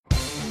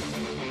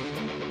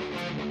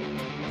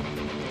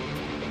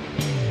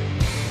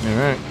All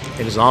right,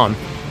 it is on.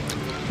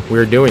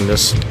 We're doing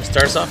this.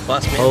 Start us off,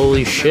 boss man.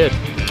 Holy shit.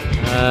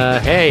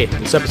 Hey,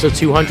 it's episode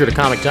 200 of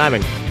Comic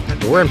Timing.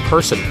 We're in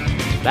person.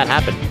 That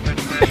happened.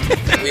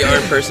 We are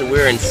in person.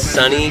 We're in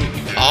sunny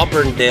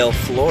Auburndale,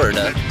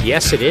 Florida.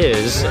 Yes, it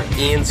is.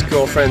 Ian's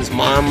girlfriend's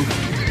mom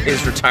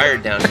is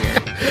retired down here.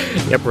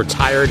 Yep,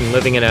 retired and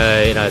living in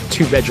a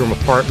two-bedroom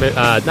apartment,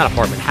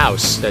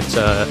 house that's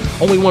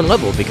only one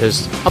level,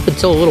 because up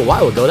until a little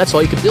while ago, that's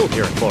all you could build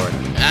here in Florida.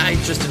 I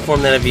just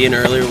informed that of Ian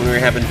earlier when we were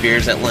having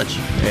beers at lunch.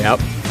 Yep.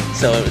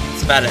 So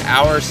it's about an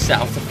hour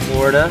south of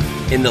Florida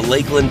in the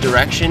Lakeland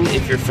direction,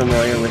 if you're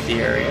familiar with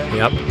the area.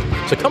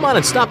 Yep. So come on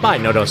and stop by.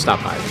 No, don't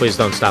stop by. Please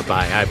don't stop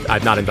by.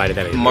 I've not invited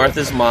anyone.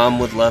 Martha's mom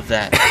would love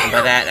that. And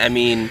by that, I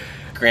mean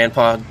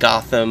Grandpa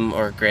Gotham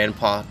or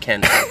Grandpa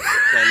Kent.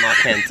 Grandma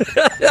Kent.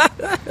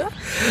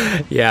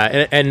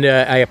 Yeah, and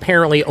I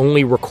apparently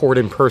only record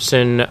in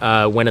person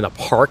when in a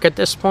park at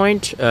this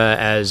point,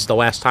 as the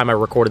last time I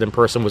recorded in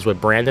person was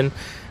with Brandon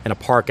in a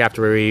park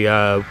after we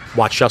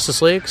watched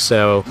Justice League.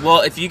 So,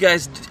 well, if you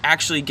guys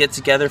actually get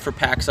together for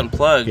PAX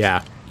Unplugged,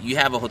 yeah, you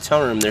have a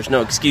hotel room. There's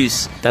no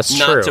excuse That's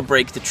not true. to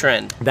break the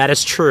trend. That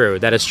is true.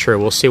 That is true.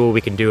 We'll see what we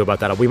can do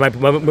about that. We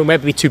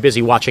might be too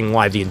busy watching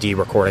live D&D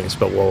recordings,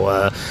 but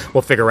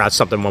we'll figure out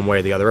something one way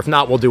or the other. If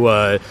not, we'll do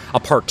a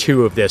part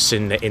 2 of this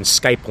in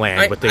Skype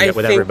land with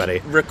everybody.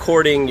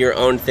 Recording your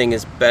own thing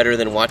is better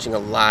than watching a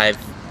live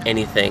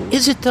anything.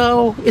 Is it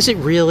though? Is it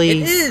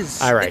really? It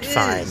is. All right, it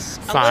fine. Is.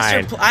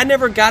 Fine. I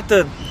never got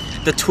the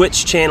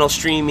Twitch channel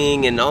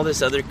streaming and all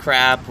this other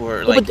crap,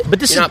 or like but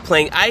this you're not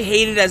playing. I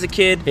hated as a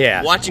kid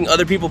watching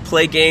other people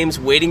play games,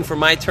 waiting for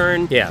my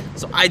turn. Yeah.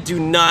 So I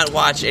do not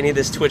watch any of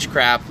this Twitch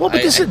crap. Well,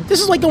 but this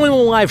is like going to a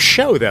live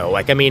show, though.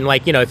 Like, I mean,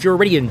 like, you know, if you're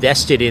already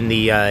invested in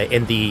the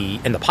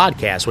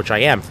podcast, which I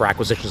am for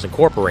Acquisitions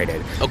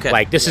Incorporated. Okay.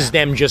 Like, this is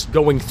them just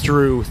going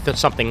through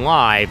something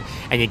live,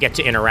 and you get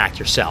to interact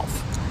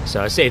yourself.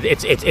 So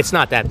it's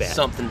not that bad.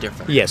 Something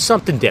different. Yeah,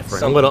 something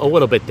different. A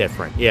little bit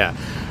different. Yeah.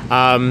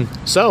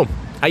 So,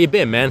 how you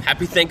been, man?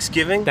 Happy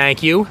Thanksgiving.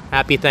 Thank you.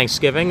 Happy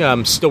Thanksgiving.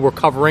 I'm still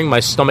recovering.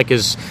 My stomach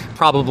is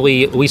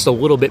probably at least a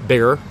little bit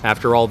bigger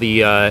after all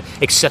the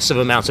excessive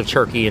amounts of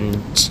turkey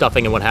and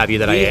stuffing and what have you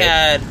that I ate. We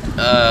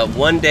had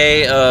 1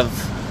 day of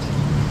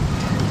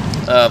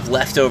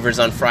leftovers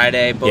on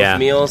Friday, both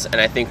meals, and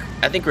I think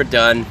we're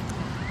done.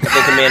 I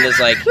think Amanda's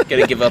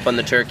gonna give up on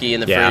the turkey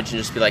in the fridge and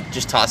just be like,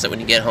 just toss it when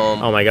you get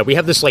home. Oh my god, we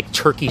have this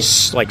turkey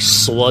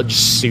sludge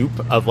soup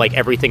of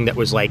everything that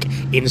was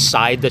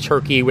inside the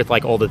turkey with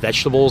all the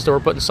vegetables that were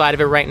put inside of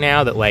it right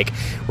now. That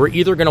we're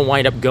either gonna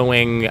wind up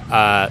going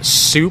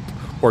soup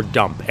or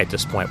dump at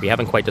this point. We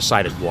haven't quite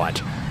decided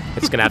what.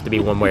 It's gonna have to be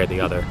one way or the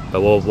other,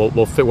 but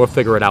we'll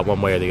figure it out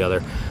one way or the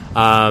other.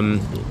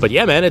 But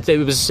yeah, man, it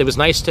was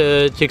nice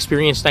to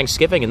experience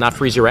Thanksgiving and not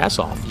freeze your ass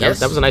off.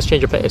 Yes. That was a nice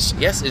change of pace.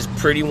 Yes, it's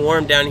pretty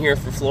warm down here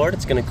for Florida.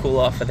 It's going to cool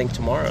off, I think,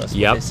 tomorrow. Is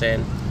what they're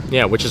saying.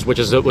 Yeah, which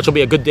will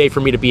be a good day for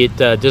me to be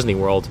at Disney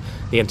World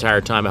the entire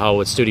time at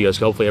Hollywood Studios.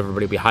 Hopefully,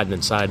 everybody will be hiding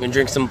inside. You can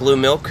drink some blue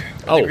milk,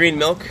 the green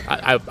milk.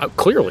 I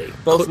clearly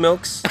both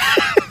milks.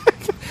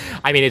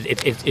 I mean,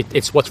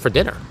 it's what's for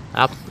dinner.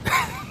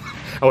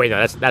 Oh wait,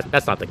 no,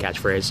 that's not the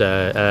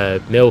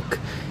catchphrase. Milk.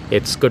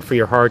 It's good for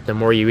your heart. The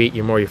more you eat,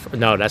 the more you...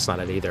 No, that's not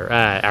it either. All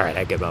right,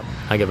 I give up.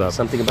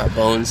 Something about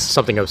bones.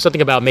 Something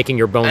about making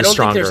your bones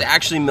stronger. I don't think there's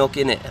actually milk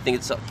in it. I think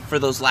it's for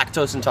those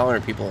lactose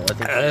intolerant people. I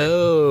think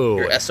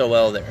you're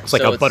SOL there. It's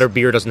a butter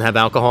beer doesn't have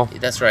alcohol?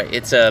 That's right.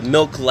 It's a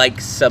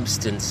milk-like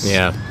substance.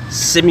 Yeah.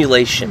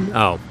 Simulation.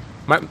 Oh.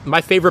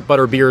 My favorite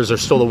butter beers are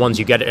still the ones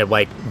you get at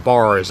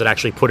bars that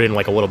actually put in a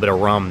little bit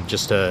of rum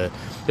just to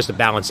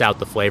balance out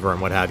the flavor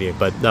and what have you.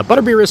 But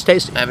butterbeer is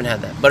tasty. I haven't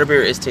had that.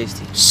 Butterbeer is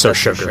tasty. So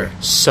sugary. Sure.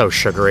 So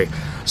sugary.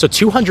 So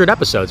 200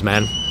 episodes,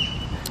 man.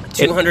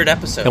 200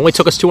 episodes. It only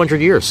took us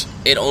 200 years.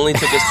 It only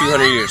took us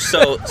 200 years.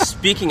 So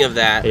speaking of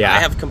that, I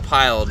have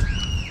compiled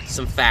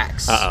some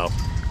facts. Uh-oh.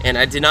 And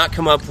I did not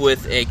come up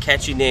with a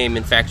catchy name.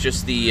 In fact,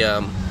 just the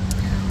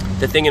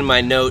thing in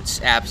my notes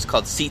app is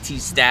called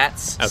CT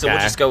Stats. Okay. So we'll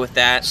just go with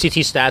that.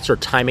 CT Stats or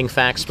timing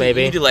facts,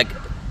 maybe? You do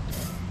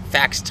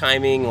facts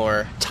timing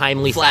or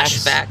timely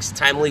flash facts,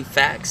 timely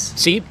facts.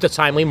 See, the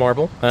timely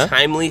Marvel. Huh?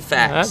 Timely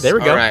facts. There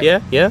we go. Right.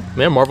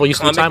 Yeah. Marvel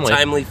used to be timely.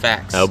 Timely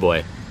facts. Oh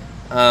boy.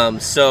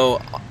 So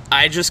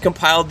I just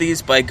compiled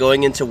these by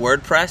going into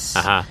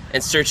WordPress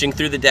and searching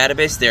through the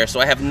database there. So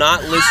I have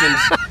not listened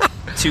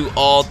to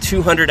all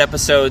 200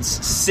 episodes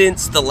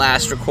since the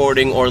last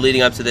recording or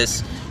leading up to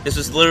this. This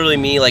was literally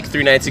me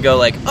 3 nights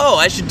ago,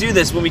 I should do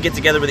this when we get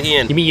together with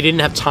Ian. You mean you didn't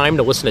have time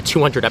to listen to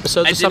 200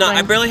 episodes I or something? I did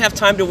not. I barely have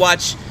time to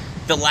watch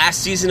the last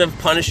season of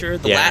Punisher,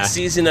 the last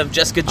season of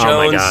Jessica Jones.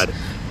 Oh my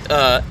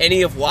God.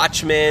 Any of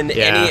Watchmen,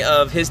 any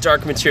of his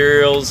Dark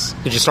Materials.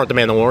 Did you start The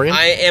Mandalorian?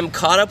 I am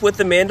caught up with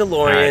The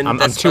Mandalorian. Right.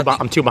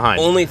 I'm too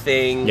behind. Only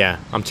thing. Yeah,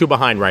 I'm too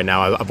behind right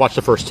now. I've watched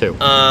the first 2.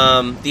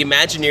 The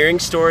Imagineering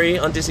story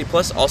on Disney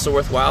Plus, also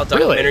worthwhile.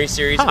 Documentary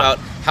series about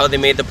how they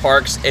made the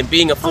parks and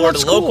being a Florida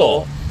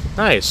local.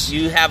 Nice.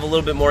 You have a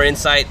little bit more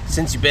insight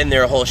since you've been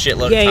there a whole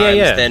shitload of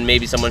times than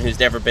maybe someone who's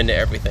never been to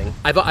everything.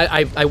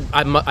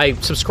 I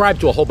subscribe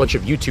to a whole bunch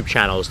of YouTube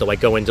channels that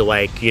like go into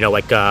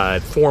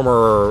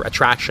former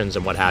attractions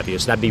and what have you.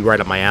 So that'd be right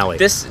up my alley.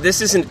 This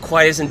isn't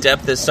quite as in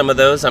depth as some of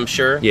those, I'm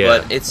sure. Yeah.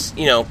 But it's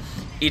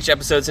each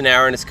episode's an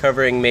hour and it's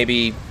covering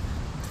maybe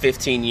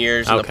 15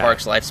 years in the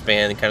park's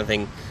lifespan and kind of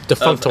thing.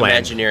 Defunct Land.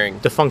 Imagineering.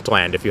 Defunct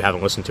Land. If you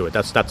haven't listened to it,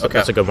 that's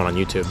a good one on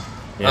YouTube.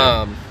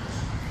 Yeah.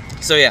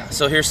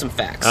 So here's some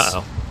facts.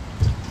 Uh-oh.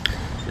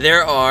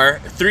 There are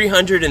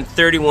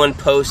 331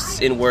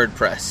 posts in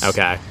WordPress.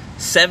 Okay.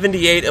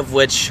 78 of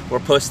which were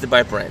posted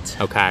by Brent.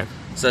 Okay.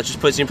 So that just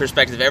puts you in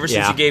perspective. Ever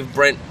since you gave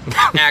Brent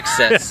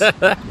access.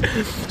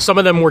 Some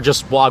of them were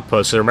just blog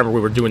posts. I remember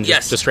we were doing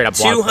just straight up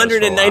blog posts.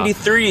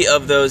 293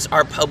 of those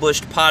are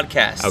published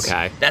podcasts.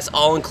 Okay. That's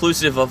all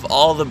inclusive of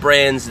all the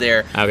brands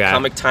there. Okay.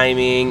 Comic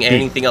Timing,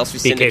 anything else we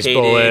syndicated,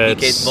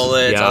 BK's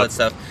Bullets, all that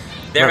stuff.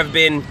 There have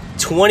been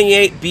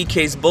 28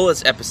 BK's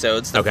Bullets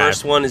episodes. The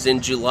first one is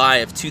in July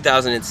of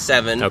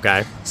 2007.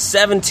 Okay.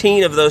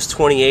 17 of those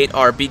 28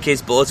 are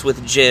BK's Bullets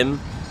with Jim,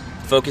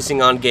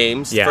 focusing on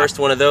games. Yeah. First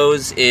one of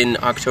those in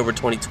October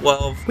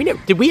 2012.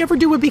 Did we ever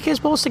do a BK's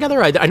Bullets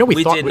together? I know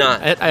we thought, did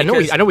not. I know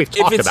we've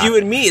talked about it. If it's you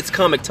and me, it's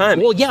Comic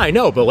Timing. Well, yeah, I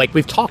know, but like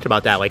we've talked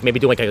about that, like maybe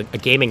doing like a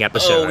gaming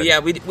episode. Oh, yeah,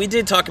 we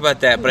did talk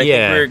about that, but I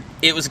think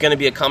it was going to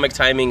be a Comic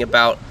Timing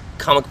about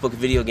comic book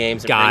video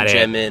games and bring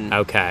Gem in.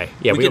 Okay.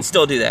 Yeah, we can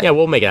still do that. Yeah,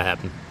 we'll make it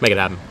happen.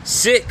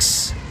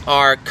 6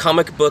 are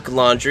Comic Book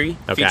Laundry,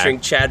 featuring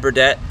Chad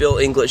Burdett, Bill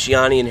English,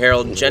 Yanni, and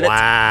Harold Jennett.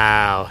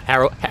 Wow.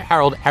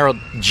 Harold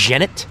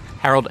Jennett?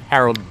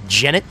 Harold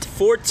Jennett?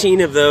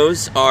 14 of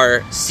those are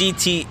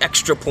CT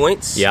Extra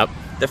Points. Yep.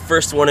 The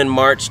first one in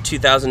March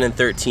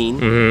 2013.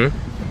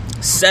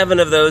 Mm-hmm. 7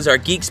 of those are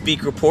Geek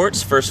Speak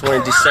Reports. First one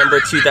in December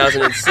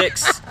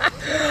 2006.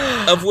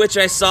 Of which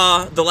I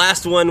saw the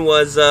last one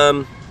was,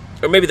 or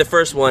maybe the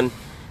first one,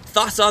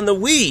 Thoughts on the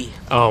Wii.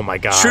 Oh my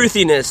god.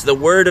 Truthiness, the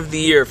word of the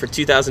year for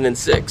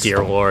 2006.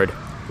 Dear Lord.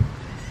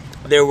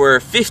 There were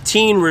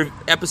 15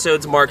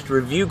 episodes marked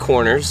Review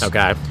Corners.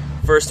 Okay.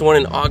 First one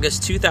in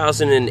August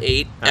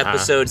 2008,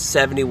 episode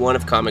 71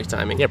 of Comic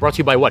Timing. Yeah, brought to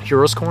you by what?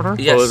 Heroes Corner?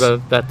 Yes.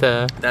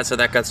 That's how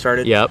that got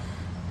started. Yep.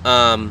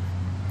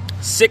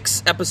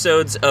 6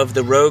 episodes of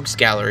the Rogues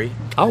Gallery.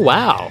 Oh,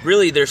 wow.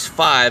 Really, there's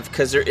 5,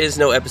 because there is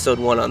no episode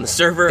 1 on the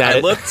server. I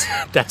looked.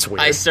 That's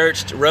weird. I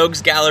searched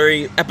Rogues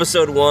Gallery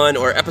episode 1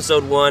 or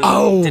episode 1.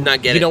 Oh. Did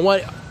not get it. You know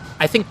what?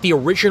 I think the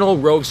original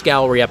Rogues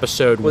Gallery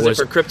episode was... Was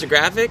it for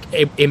Cryptographic?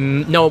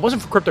 No, it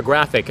wasn't for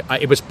Cryptographic.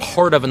 It was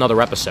part of another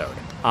episode.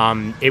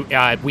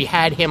 We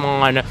had him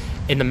on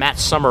in the Matt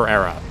Summer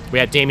era. We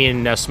had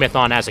Damian Smith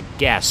on as a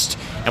guest,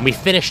 and we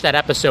finished that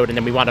episode, and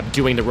then we wound up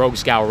doing the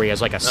Rogues Gallery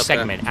as like a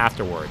segment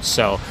afterwards.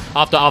 So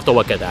I'll have to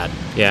look at that.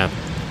 Yeah.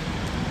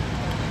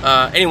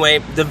 Anyway,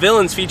 the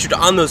villains featured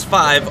on those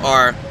 5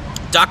 are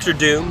Dr.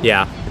 Doom.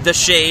 Yeah. The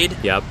Shade.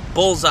 Yep.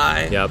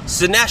 Bullseye. Yep.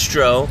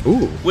 Sinestro.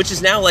 Ooh. Which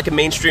is now like a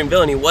mainstream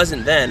villain. He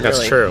wasn't then. That's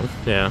really. true.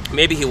 Yeah.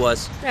 Maybe he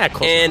was. Yeah,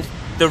 close And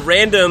the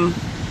random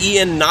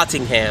Ian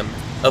Nottingham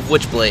of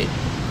Witchblade.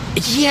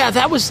 Yeah,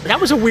 that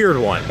was a weird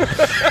one.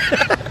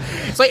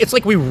 It's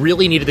like we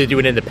really needed to do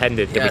an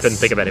independent and we couldn't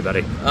think of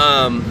anybody.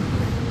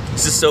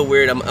 This is so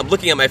weird. I'm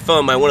looking at my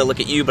phone. I want to look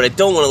at you, but I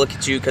don't want to look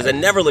at you because I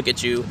never look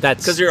at you.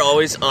 That's because you're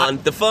always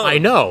on the phone. I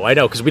know,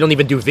 because we don't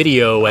even do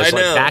video as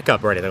like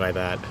backup or anything like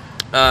that.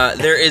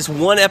 There is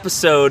one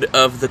episode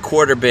of The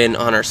Quarter Bin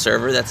on our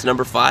server. That's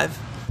number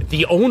 5.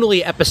 The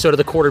only episode of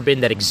The Quarter Bin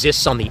that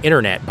exists on the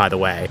internet, by the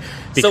way.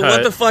 So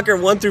what the fuck are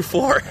 1 through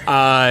 4?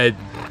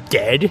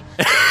 Dead.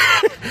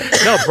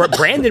 No,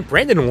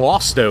 Brandon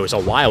lost those a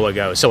while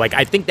ago. So like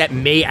I think that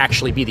may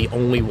actually be the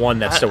only one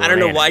that's still. I don't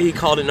know why he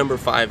called it number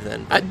 5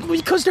 then.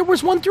 Because there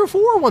was 1 through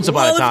 4 once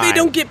upon a time. Well, if they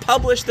don't get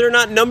published, they're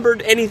not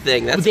numbered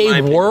anything.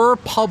 They were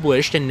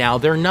published and now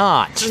they're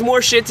not. There's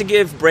more shit to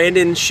give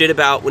Brandon shit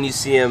about when you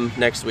see him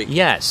next week.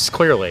 Yes,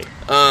 clearly.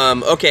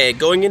 Okay,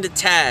 going into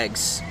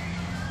tags.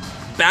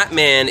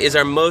 Batman is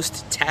our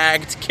most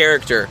tagged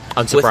character.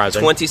 Unsurprising.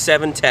 With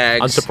 27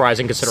 tags.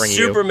 Unsurprising considering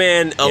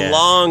Superman, a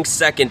long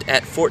second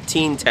at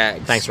 14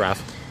 tags. Thanks,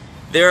 Raph.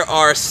 There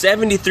are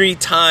 73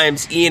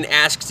 times Ian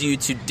asked you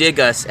to dig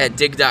us at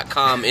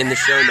dig.com in the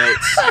show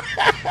notes.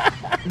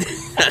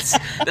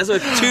 that's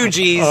with 2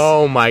 G's.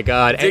 Oh, my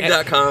God.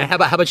 Dig.com. And how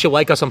about you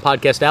like us on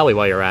Podcast Alley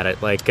while you're at it?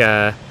 Like,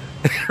 I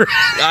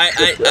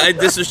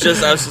was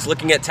just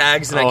looking at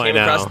tags and I came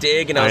across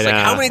Dig and I was like,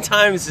 how many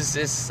times is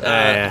this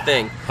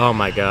thing? Oh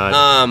my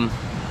god.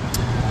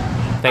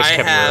 Thanks,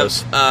 Kevin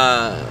Rose.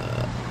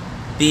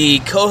 The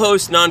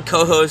co-host,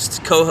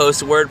 non-co-host,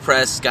 co-host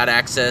WordPress got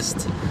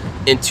accessed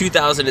in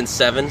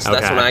 2007, so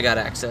that's when I got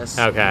access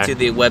to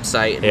the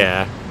website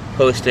and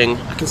hosting.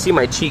 I can see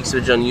my cheeks,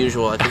 which is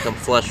unusual. I think I'm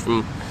flushed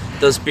from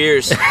those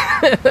beers.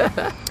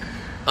 I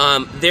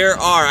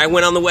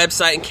went on the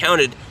website and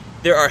counted.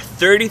 There are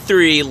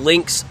 33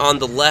 links on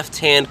the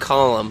left-hand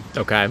column.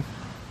 Okay.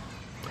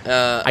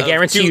 I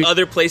guarantee you,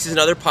 other places and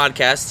other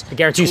podcasts. I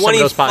guarantee you some of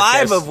those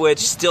podcasts, 25 of which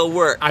still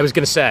work. I was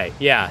going to say,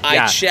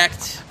 I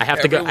checked. I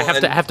have to go. I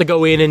have to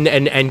go in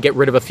and get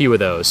rid of a few of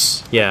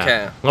those. Yeah.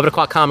 Okay. 11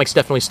 O'Clock Comics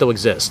definitely still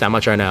exists. That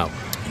much I know.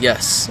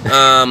 Yes.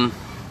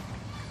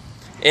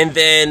 And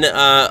then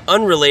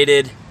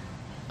unrelated,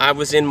 I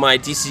was in my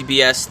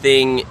DCBS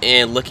thing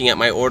and looking at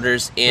my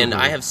orders, and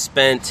I have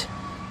spent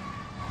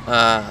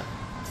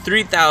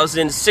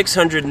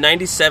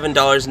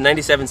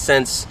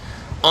 $3,697.97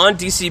 on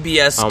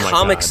DCBS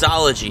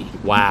Comixology.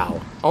 God.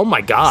 Wow. Oh my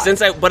God.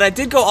 But I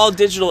did go all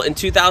digital in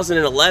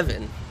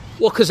 2011.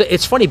 Well, because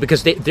it's funny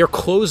because they're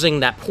closing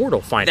that portal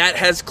finally. That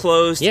has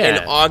closed in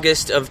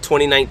August of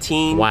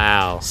 2019.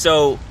 Wow.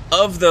 So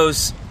of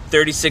those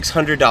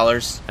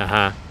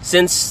 $3,600,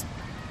 since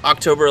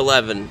October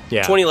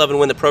 2011,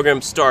 when the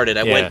program started,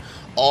 I went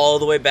all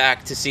the way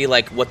back to see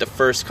like what the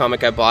first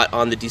comic I bought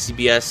on the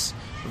DCBS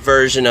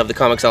version of the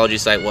Comixology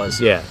site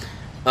was. Yeah.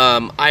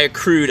 I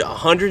accrued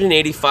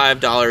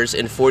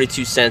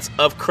 $185.42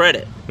 of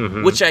credit,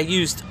 which I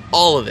used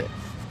all of it.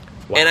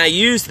 Wow. And I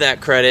used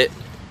that credit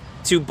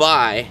to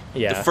buy.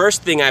 The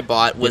first thing I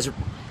bought was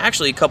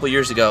actually a couple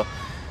years ago.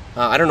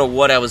 I don't know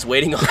what I was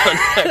waiting on.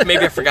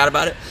 Maybe I forgot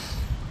about it.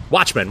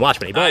 Watchmen.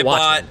 I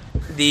bought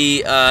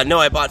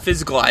I bought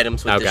physical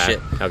items with this shit.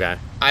 Okay.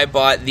 I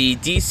bought the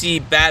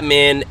DC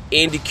Batman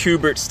Andy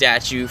Kubert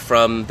statue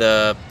from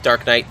the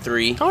Dark Knight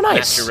 3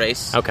 Master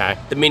Race. Okay.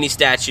 The mini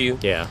statue.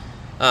 Yeah.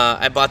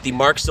 I bought the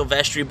Mark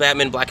Silvestri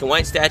Batman Black and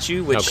White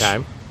statue, which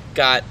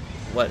got,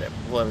 what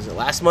was it,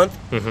 last month?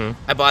 Mm-hmm.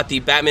 I bought the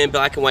Batman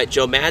Black and White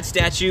Joe Mad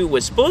statue,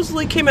 which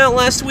supposedly came out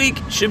last week.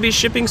 Should be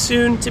shipping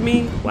soon to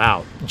me.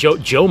 Wow.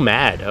 Joe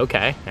Mad.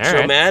 Okay. All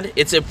right. Joe Mad.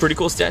 It's a pretty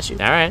cool statue.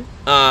 All right.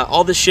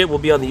 All this shit will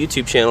be on the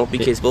YouTube channel,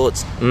 BK's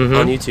Bullets,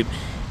 on YouTube.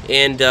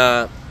 And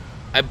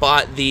I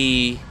bought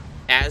the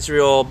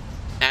Azrael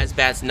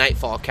Asbat's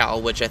Nightfall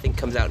cowl, which I think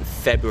comes out in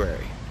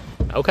February.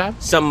 Okay.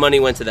 Some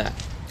money went to that.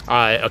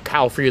 A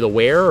cowl for you to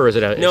wear, or is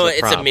it a No,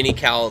 it's a mini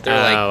cowl.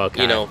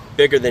 They're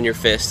bigger than your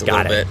fist a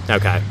little bit.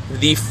 Okay.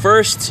 The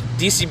first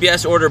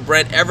DCBS order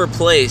Brent ever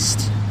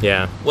placed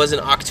was in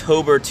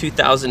October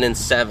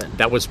 2007.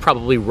 That was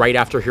probably right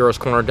after Heroes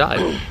Corner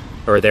died,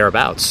 or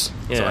thereabouts.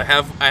 Yeah. So I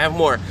have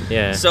more.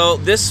 Yeah. So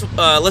this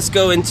let's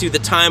go into the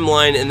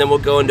timeline, and then we'll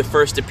go into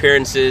first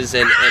appearances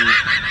and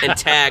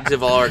tags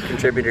of all our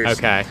contributors.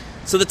 Okay.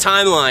 So the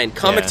timeline,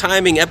 Comic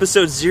Timing,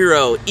 Episode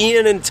 0,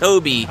 Ian and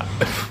Toby,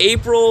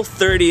 April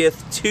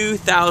 30th,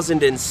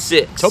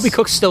 2006. Toby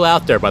Cook's still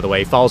out there, by the way.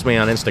 He follows me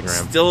on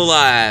Instagram. Still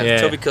alive,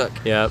 Toby Cook.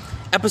 Yep.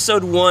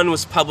 Episode 1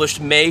 was published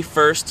May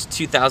 1st,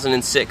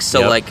 2006,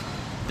 so like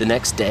the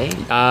next day?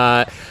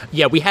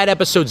 We had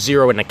Episode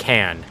 0 in a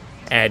can.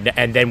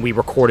 And then we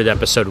recorded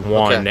Episode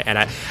 1,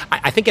 and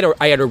I think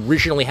I had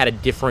originally had a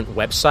different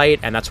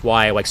website, and that's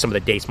why like some of the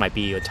dates might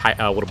be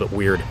a little bit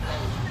weird.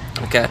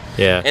 Okay.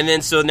 Yeah. And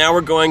then so now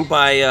we're going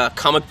by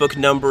comic book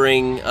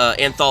numbering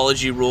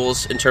anthology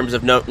rules in terms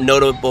of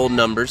notable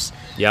numbers.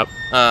 Yep.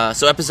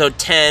 So Episode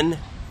 10,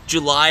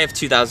 July of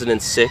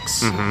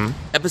 2006. Mm-hmm.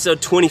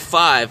 Episode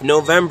 25,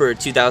 November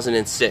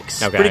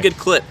 2006. Okay. Pretty good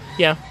clip.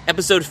 Yeah.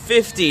 Episode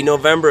 50,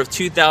 November of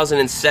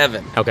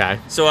 2007. Okay.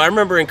 So I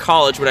remember in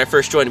college when I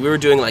first joined, we were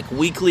doing like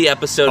weekly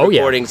episode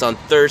recordings on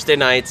Thursday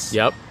nights.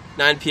 Yep.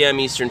 9 p.m.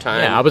 Eastern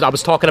time. Yeah, I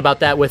was talking about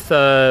that with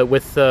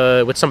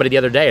somebody the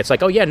other day. It's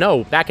like,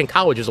 back in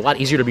college it was a lot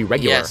easier to be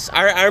regular. Yes,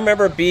 I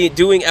remember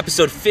doing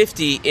episode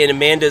 50 in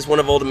one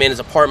of old Amanda's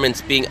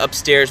apartments, being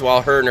upstairs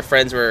while her and her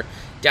friends were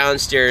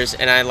downstairs,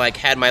 and I like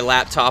had my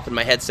laptop and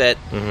my headset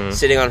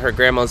sitting on her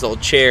grandma's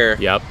old chair.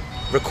 Yep.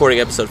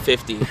 Recording episode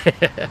 50.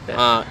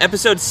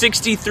 Episode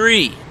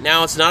 63.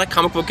 Now it's not a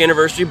comic book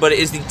anniversary, but it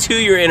is the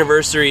 2-year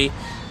anniversary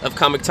of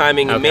Comic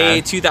Timing in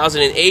May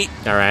 2008.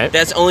 All right.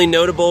 That's only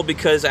notable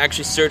because I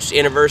actually searched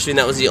anniversary, and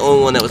that was the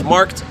only one that was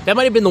marked. That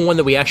might have been the one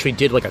that we actually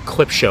did like a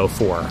clip show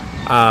for.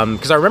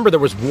 Because I remember there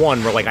was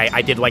one where like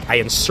I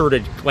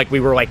inserted, like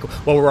we were like,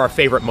 what were our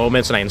favorite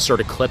moments, and I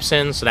inserted clips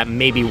in, so that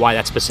may be why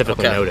that's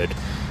specifically noted.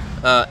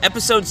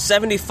 Episode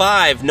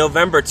 75,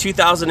 November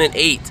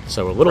 2008.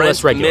 So a little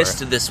less regular.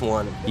 Missed this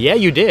one. Yeah,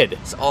 you did.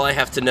 That's all I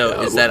have to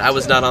note is that I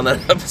was not on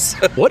that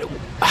episode. What?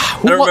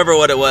 I don't remember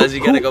what it was.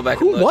 You got to go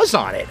back and look. Who was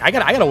on it? I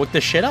got to look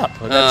this shit up.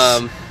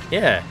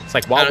 Yeah, it's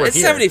like while we're here.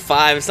 It's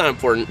 75. It's not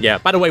important. Yeah.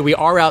 By the way, we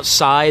are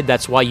outside.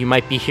 That's why you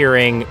might be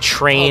hearing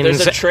trains.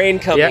 There's a train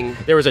coming. Yeah,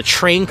 there was a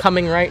train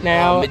coming right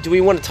now. Do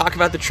we want to talk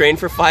about the train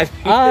for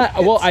 5 minutes?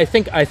 Well, I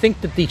think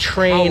that the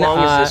train. How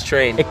long is this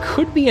train? It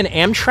could be an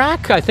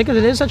Amtrak. I think it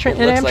is a train.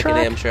 It looks like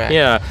an Amtrak.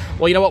 Yeah.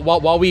 Well, you know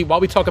what? While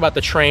we talk about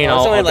the train, it's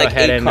only I'll like go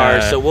ahead 8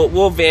 cars, so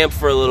we'll vamp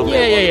for a little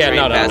bit.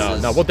 Yeah.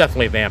 No. We'll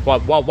definitely vamp.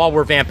 While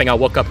we're vamping, I'll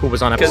look up who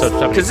was on episode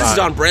 75. Because this is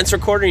on Brent's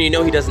recording, and you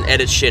know he doesn't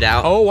edit shit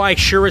out. Oh, I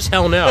sure as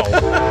hell know.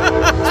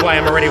 That's why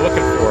I'm already looking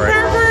for it.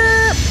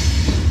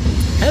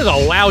 That is a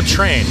loud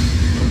train.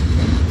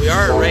 We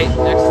are right next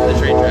to the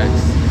train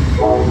tracks.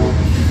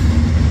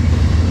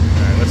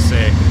 Alright, let's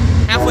see.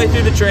 Halfway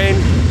through the train.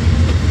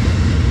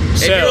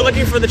 If you're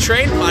looking for the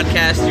train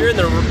podcast, you're in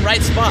the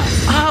right spot.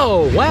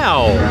 Oh,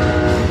 wow.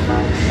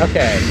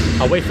 Okay,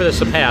 I'll wait for this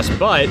to pass,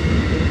 but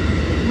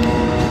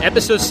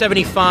episode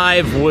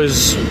 75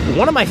 was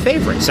one of my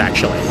favorites,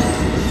 actually.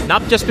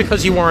 Not just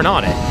because you weren't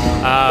on it.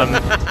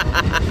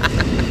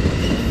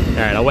 All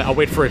right, I'll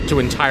wait for it to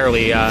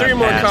entirely 3 pass.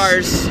 more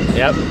cars.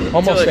 Yep,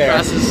 almost there.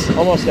 Crosses.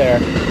 Almost there.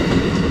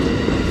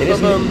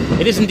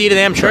 It is indeed an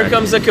Amtrak. Here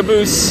comes a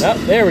caboose. Oh,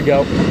 there we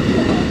go.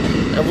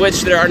 Of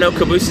which there are no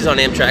cabooses on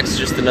Amtrak's,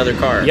 just another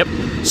car. Yep.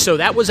 So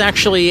that was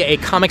actually a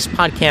comics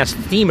podcast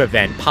theme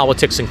event,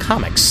 Politics and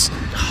Comics.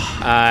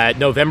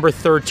 November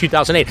 3rd,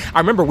 2008. I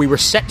remember we were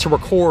set to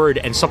record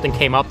and something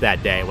came up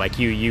that day. Like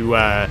you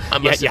had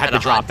to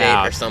drop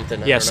out or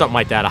something. Yeah, something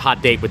like that. A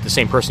hot date with the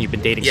same person you've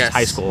been dating since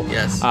high school.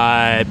 Yes.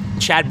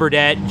 Chad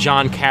Burdett,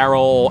 John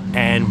Carroll,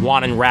 and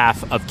Juan and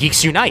Raph of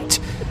Geeks Unite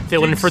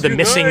filling in for the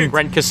missing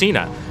Brent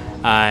Cassina.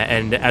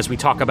 And as we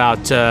talk about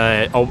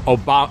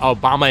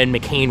Obama and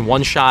McCain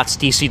one-shots,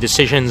 DC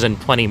decisions, and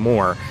plenty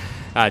more,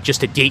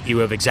 just to date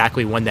you of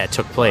exactly when that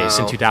took place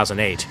in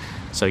 2008.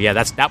 So yeah,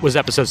 that was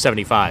episode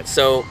 75.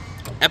 So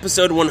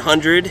episode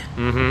 100,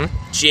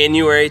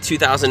 January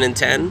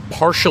 2010.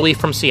 Partially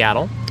from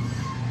Seattle.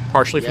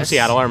 From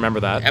Seattle, I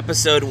remember that.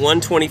 Episode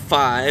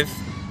 125,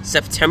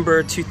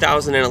 September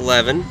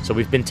 2011. So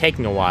we've been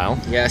taking a while.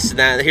 Yes,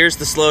 now here's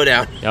the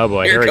slowdown. Oh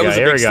boy, here comes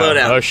the big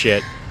slowdown. Oh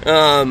shit.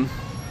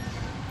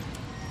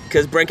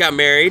 Because Brent got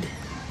married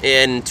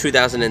in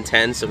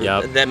 2010, so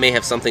that may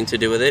have something to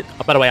do with it.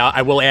 By the way,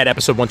 I will add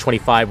episode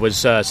 125 was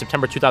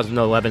September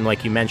 2011,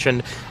 like you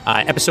mentioned.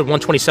 Episode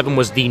 127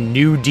 was the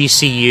new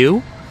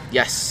DCU.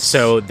 Yes.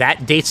 So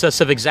that dates us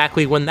of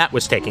exactly when that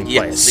was taking place.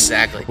 Yes,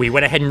 exactly. We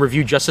went ahead and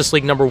reviewed Justice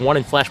League number 1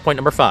 and Flashpoint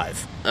number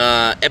 5.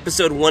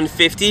 Episode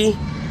 150,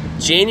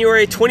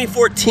 January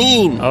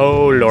 2014.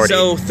 Oh, Lordy.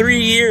 So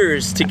 3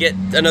 years to get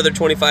another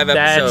 25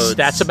 episodes.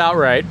 That's about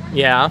right.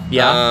 Yeah.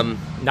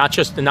 Not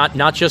just. We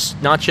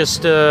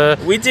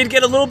did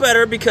get a little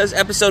better because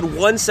episode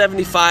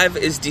 175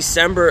 is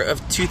December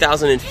of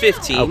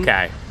 2015.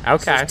 Okay.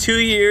 So 2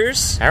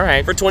 years. All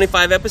right. For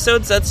 25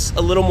 episodes, that's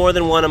a little more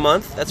than one a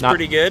month. That's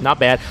pretty good. Not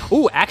bad.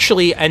 Ooh,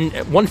 actually, and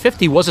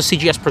 150 was a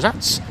CGS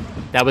Presents.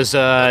 That was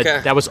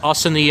that was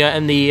us and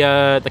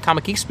the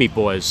Comic Geek Speak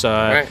boys.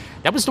 Right.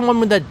 That was the one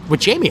with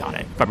Jamie on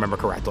it, if I remember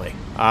correctly.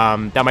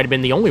 That might have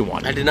been the only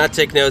one. I did not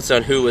take notes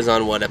on who was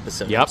on what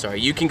episode. Yep. I'm sorry.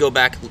 You can go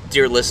back,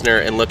 dear listener,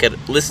 and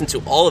listen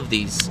to all of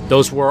these.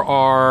 Those were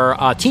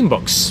our team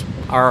books,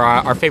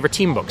 our favorite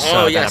team books.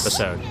 That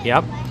episode.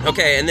 Yep.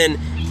 Okay, and then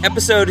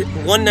episode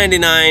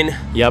 199.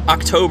 Yep.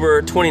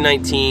 October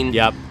 2019.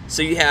 Yep.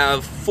 So you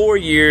have 4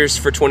 years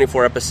for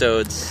 24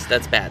 episodes.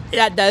 That's bad.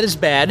 Yeah, that is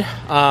bad.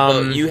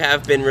 You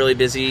have been really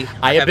busy.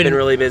 I have been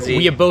really busy.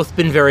 We have both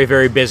been very,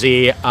 very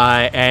busy,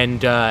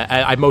 and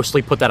I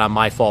mostly put that on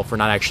my fault for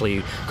not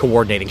actually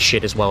coordinating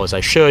shit as well as I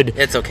should.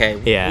 It's okay.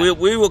 Yeah.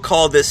 We will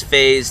call this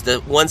phase the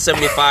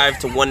 175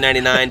 to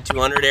 199,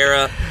 200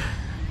 era.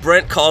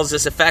 Brent calls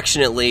this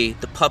affectionately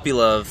the puppy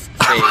love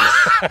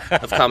phase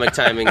of comic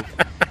timing.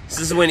 This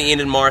is when Ian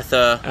and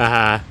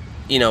Martha...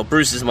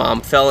 Bruce's mom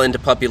fell into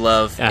puppy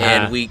love,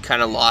 and we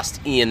kind of lost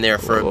Ian there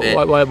for a bit.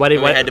 We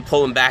had to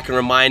pull him back and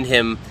remind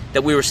him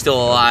that we were still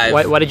alive.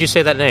 Why did you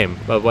say that name?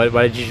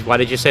 Why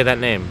did you say that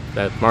name?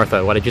 That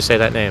Martha? Why did you say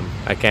that name?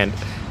 I can't.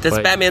 That's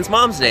Batman's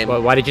mom's name.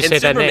 Why did you say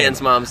that name?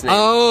 Superman's mom's name.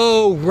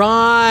 Oh,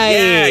 right.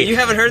 Yeah, you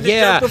haven't heard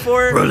this joke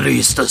before?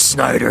 Release the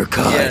Snyder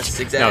Cut. Yes,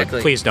 exactly.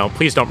 No,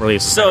 please don't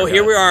release the Snyder Cut. So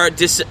here we are.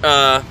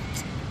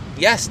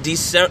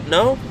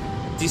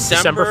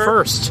 December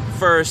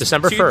 1st,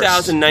 December 1st,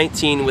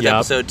 2019, with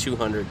episode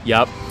 200.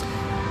 Yep.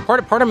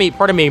 Part of me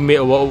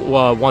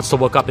wants to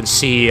look up and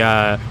see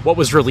what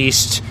was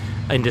released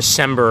in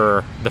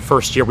December, the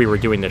first year we were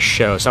doing this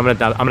show. So I'm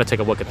gonna take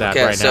a look at that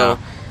now.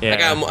 Yeah.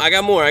 I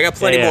got more. I got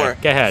plenty more.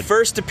 Go ahead.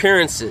 First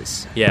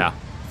appearances. Yeah.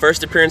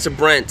 First appearance of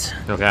Brent.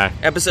 Okay.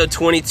 Episode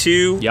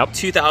 22. Yep.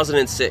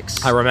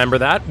 2006. I remember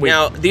that.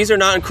 Now, these are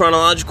not in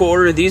chronological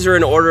order. These are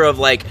in order of,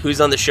 like, who's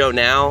on the show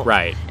now.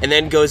 Right. And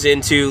then goes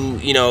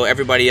into,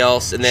 everybody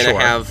else. And then I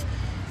have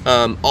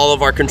all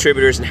of our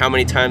contributors and how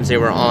many times they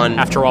were on.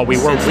 After all,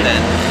 then.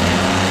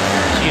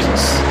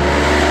 Jesus.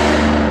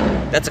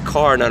 That's a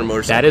car, not a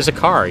motorcycle. That is a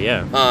car,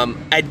 yeah.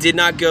 I did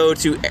not go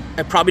to...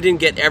 I probably didn't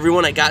get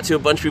everyone. I got to a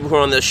bunch of people who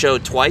were on the show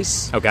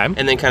twice. Okay.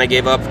 And then kind of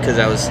gave up because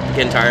I was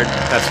getting tired.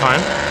 That's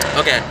fine.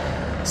 Okay.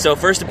 So,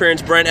 first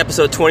appearance, Brent,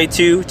 episode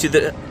 22 to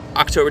the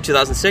October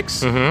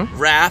 2006. Mm-hmm.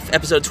 Raph,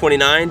 episode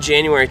 29,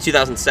 January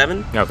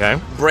 2007.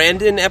 Okay.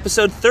 Brandon,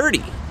 episode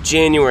 30,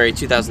 January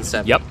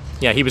 2007. Yep.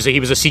 Yeah, he was a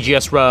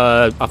CGS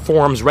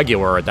forums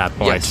regular at that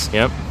point. Yes.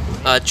 Yep.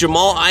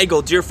 Jamal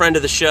Eigel, dear friend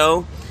of the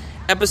show.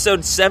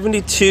 Episode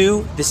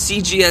 72, the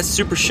CGS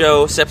Super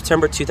Show,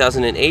 September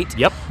 2008.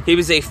 Yep. He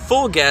was a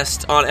full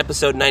guest on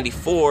episode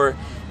 94,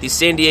 the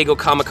San Diego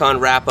Comic-Con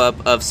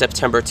wrap-up of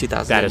September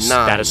 2009.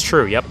 That is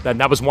true, yep.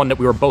 That was one that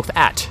we were both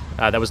at.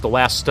 That was the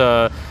last...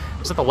 was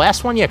that the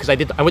last one? Yeah, because I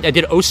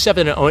did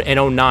 07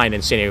 and 09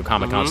 in San Diego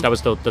Comic-Con, so that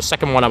was the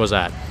second one I was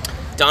at.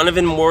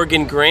 Donovan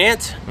Morgan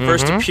Grant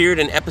first appeared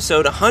in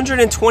episode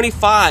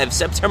 125,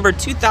 September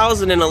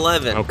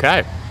 2011.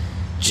 Okay.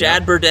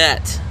 Chad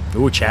Burdett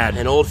Ooh, Chad.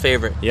 An old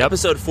favorite. Yep.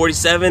 Episode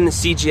 47,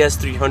 CGS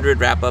 300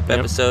 wrap-up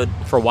episode.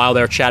 For a while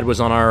there, Chad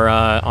was on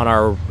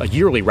our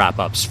yearly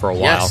wrap-ups for a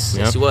while.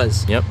 Yes, he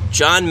was. Yep.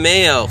 John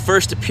Mayo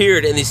first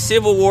appeared in the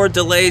Civil War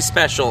Delay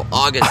special,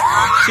 August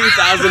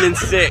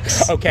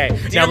 2006. Okay.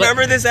 Do you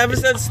remember this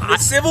episode? The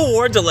Civil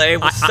War Delay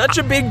was such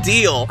a big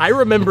deal. I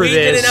remember we this.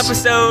 We did an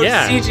episode.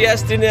 Yeah.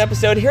 CGS did an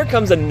episode. Here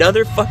comes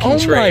another fucking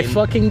train. Oh my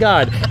fucking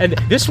god! And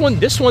this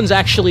one's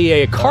actually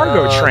a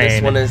cargo train.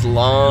 This one is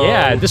long.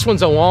 Yeah, this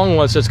one's a long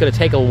one, so it's going to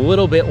take a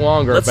little bit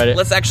longer.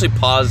 Let's actually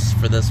pause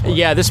for this one.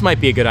 Yeah, this might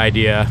be a good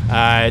idea.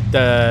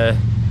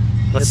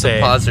 Let's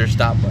say pause or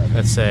stop button.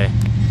 Let's say.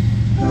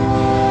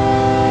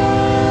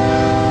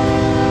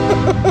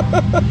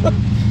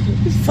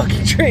 These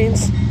fucking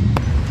trains.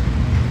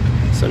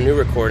 So new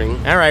recording.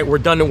 All right, we're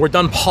done. We're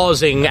done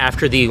pausing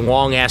after the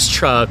long ass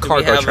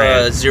cargo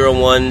train.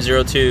 01,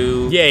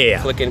 02.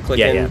 Yeah. Clicking.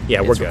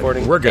 Yeah. We're good.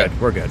 Recording. We're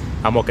good. We're good.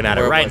 I'm looking at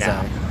it right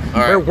now.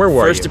 All right. Where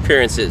were First you?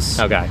 appearances.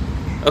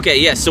 Okay.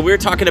 Yes. So we were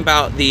talking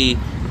about the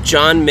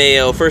John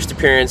Mayo first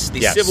appearance,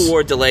 the Civil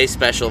War Delay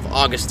special of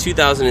August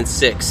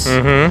 2006.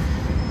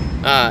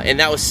 Mm-hmm. And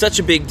that was such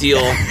a big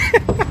deal.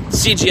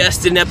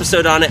 CGS did an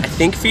episode on it, I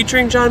think,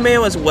 featuring John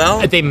Mayo as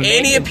well.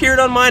 Annie appeared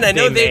on mine. I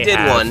know they did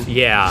one.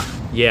 Yeah.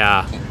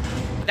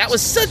 That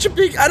was such a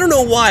big... I don't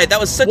know why. That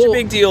was such a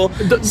big deal.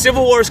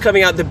 Civil War is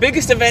coming out. The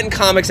biggest event in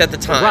comics at the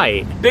time.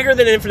 Right. Bigger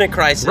than Infinite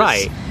Crisis.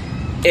 Right.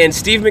 And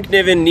Steve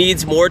McNiven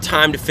needs more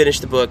time to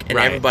finish the book, and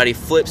everybody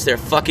flips their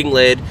fucking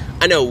lid.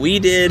 I know we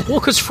did. Well,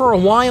 because for a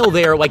while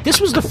there, this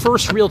was the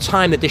first real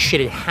time that this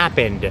shit had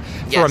happened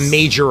for a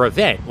major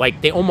event.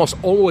 They almost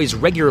always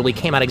regularly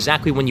came out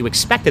exactly when you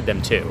expected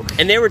them to.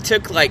 And they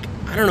took, I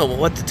don't know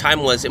what the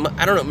time was.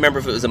 I don't remember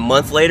if it was a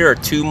month later or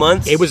 2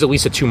 months. It was at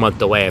least a 2-month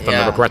delay, if I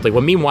remember correctly. Well,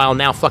 meanwhile,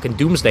 now fucking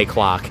Doomsday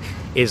Clock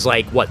is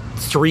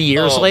 3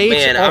 years late,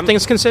 man, all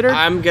things considered?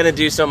 I'm going to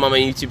do something on my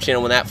YouTube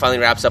channel when that finally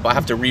wraps up. I'll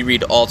have to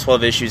reread all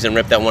 12 issues and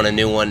rip that one a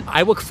new one.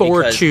 I look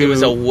forward to... It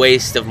was a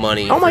waste of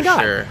money, oh my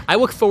God. Sure. I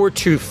look forward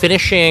to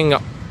finishing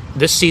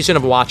this season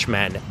of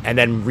Watchmen and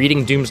then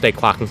reading Doomsday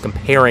Clock and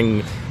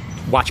comparing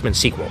Watchmen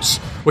sequels,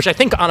 which I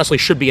think honestly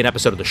should be an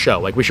episode of the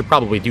show. We should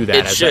probably do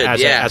that as an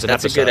episode.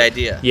 That's a good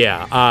idea.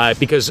 Yeah,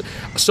 because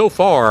so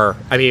far,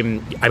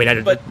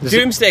 but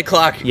Doomsday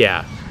Clock,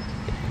 to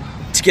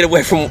get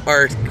away from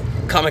our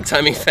comic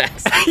timing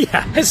facts,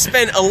 has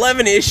spent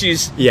 11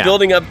 issues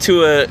building up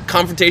to a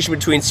confrontation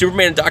between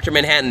Superman and Dr.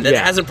 Manhattan that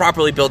hasn't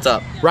properly built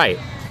up. Right.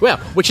 Well,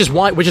 which is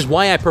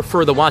why I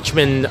prefer the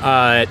Watchmen,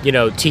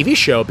 TV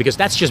show, because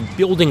that's just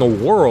building a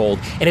world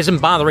and isn't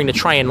bothering to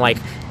try and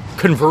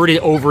convert it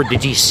over to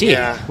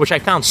DC, which I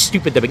found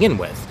stupid to begin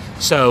with.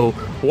 So,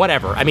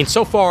 whatever.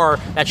 So far,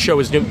 that show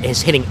is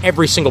hitting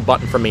every single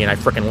button for me, and I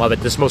freaking love it.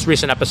 This most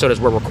recent episode, as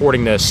we're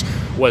recording this,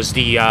 was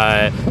the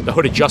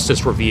Hooded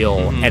Justice reveal,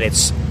 and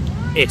it's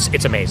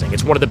amazing.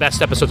 It's one of the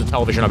best episodes of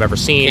television I've ever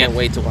seen. Can't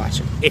wait to watch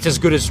it. It's as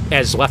good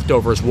as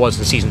Leftovers was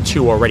in Season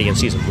 2 already in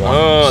Season 1.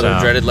 Oh, the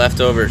dreaded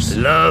Leftovers.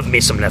 Love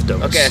me some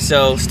Leftovers. Okay,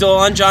 so still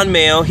on John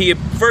Mayo. He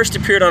first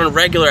appeared on a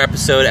regular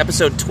episode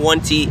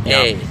 20A.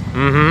 Yep.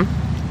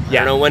 Mm-hmm. I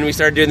don't know when we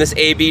started doing this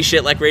A-B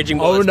shit like Raging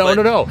Bullets. Oh,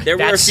 no. There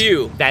were a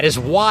few. That is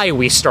why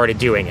we started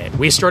doing it.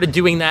 We started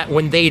doing that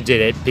when they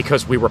did it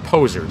because we were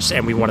posers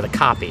and we wanted to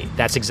copy.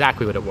 That's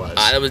exactly what it was.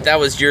 That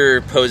was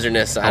your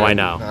poserness. I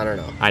know. I don't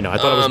know. I know. I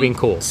thought it was being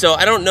cool. So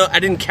I don't know.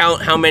 I didn't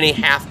count how many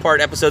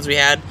half-part episodes we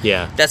had.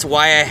 Yeah. That's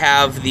why I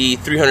have the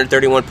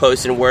 331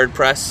 posts in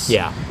WordPress.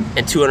 Yeah.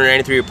 And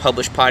 293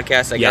 published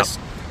podcasts, I guess.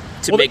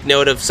 To make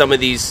note of some of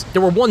these,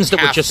 there were ones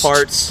that were just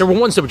parts. There were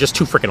ones that were just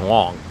too freaking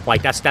long.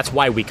 That's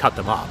why we cut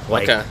them up.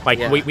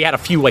 We had a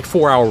few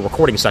 4-hour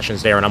recording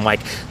sessions there, and I'm like,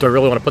 do I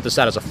really want to put this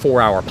out as a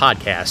 4-hour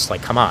podcast?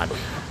 Come on.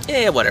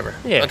 Yeah, whatever.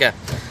 Yeah. Okay.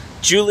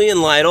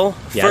 Julian Lytle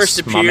first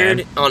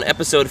appeared on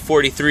episode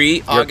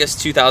 43,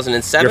 August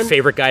 2007. Your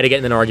favorite guy to get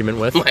in an argument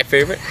with? My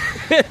favorite.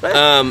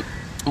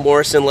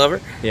 Morrison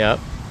Lover.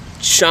 Yep.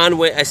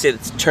 Sean I say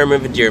it's a term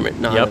of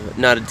endearment,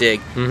 not a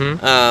dig.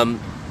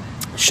 Mm-hmm.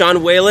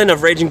 Sean Whalen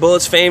of Raging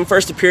Bullets fame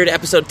first appeared at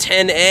episode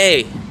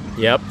 10A.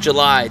 Yep.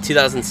 July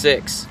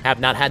 2006.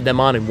 Have not had them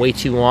on in way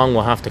too long.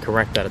 We'll have to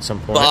correct that at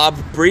some point. Bob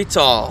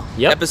Britall.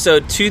 Yep.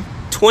 Episode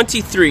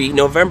 223,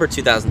 November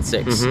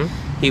 2006.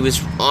 Mm-hmm. He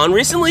was on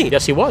recently.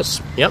 Yes, he was.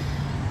 Yep.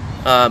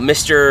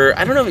 Mr.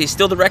 I don't know if he's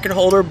still the record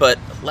holder, but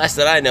last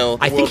that I know,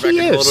 the world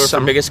record holder for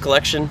biggest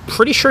collection.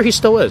 Pretty sure he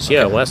still is.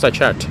 Yeah, last I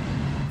checked.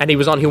 And he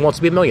was on Who Wants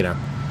to Be a Millionaire.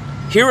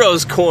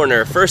 Heroes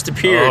Corner first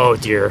appeared. Oh,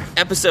 dear.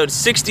 Episode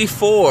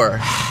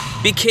 64.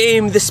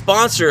 Became the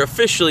sponsor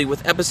officially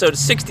with episode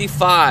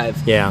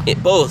 65. Yeah.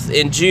 Both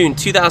in June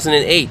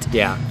 2008.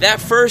 Yeah. That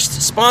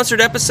first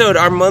sponsored episode,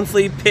 our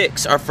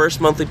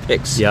first monthly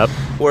picks. Yep.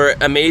 Were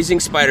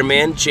Amazing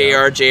Spider-Man,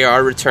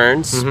 JR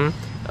Returns,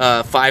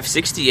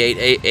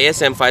 568,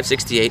 ASM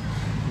 568,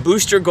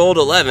 Booster Gold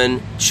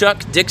 11,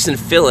 Chuck Dixon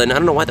fill-in. I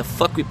don't know why the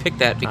fuck we picked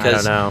that,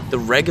 because the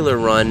regular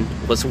run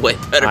was way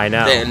better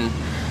than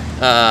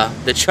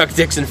the Chuck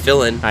Dixon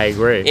fill-in. I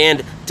agree.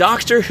 And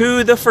Doctor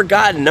Who: The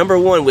Forgotten,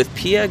 #1 with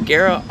Pia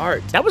Guerra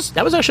art. That was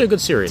actually a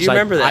good series. Do you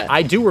remember that?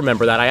 I do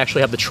remember that. I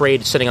actually have the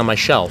trade sitting on my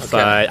shelf.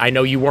 Okay. I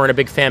know you weren't a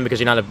big fan because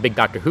you're not a big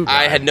Doctor Who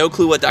guy. I had no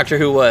clue what Doctor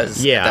Who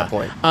was at that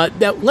point.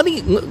 Now, let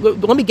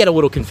me get a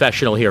little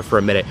confessional here for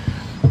a minute.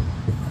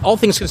 All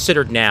things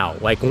considered now,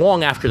 like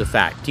long after the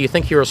fact, do you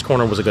think Heroes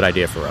Corner was a good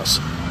idea for us?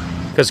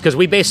 Because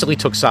we basically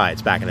took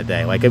sides back in the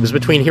day. Like, it was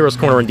between Heroes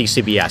Corner and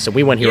DCBS, and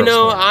we went Heroes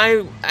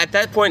Corner. At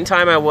that point in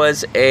time, I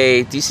was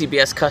a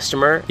DCBS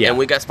customer, and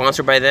we got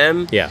sponsored by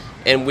them. Yeah.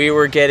 And we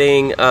were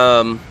getting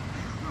to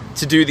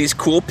do these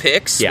cool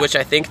picks, which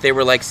I think they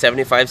were like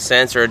 75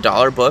 cents or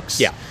 $1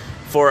 books. Yeah.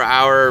 For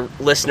our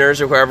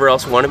listeners or whoever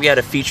else wanted. We had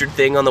a featured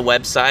thing on the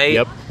website.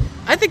 Yep.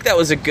 I think that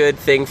was a good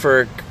thing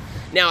for...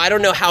 Now, I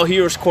don't know how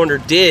Heroes Corner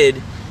did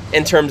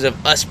in terms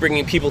of us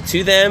bringing people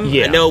to them.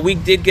 Yeah. I know we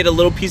did get a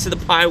little piece of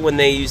the pie when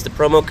they used the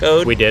promo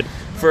code. We did.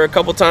 For a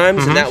couple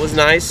times, and that was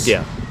nice.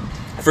 Yeah.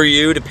 For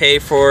you to pay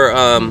for,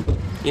 all hosting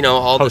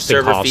the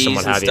server costs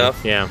fees and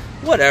stuff. Yeah.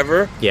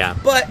 Whatever. Yeah.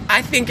 But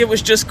I think it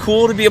was just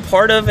cool to be a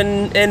part of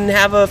and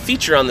have a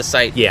feature on the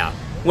site. Yeah.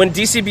 When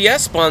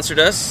DCBS sponsored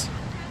us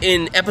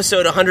in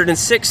episode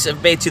 106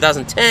 of May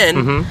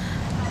 2010...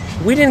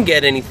 We didn't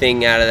get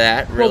anything out of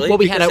that, really. Well,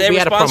 we had a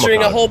promo code.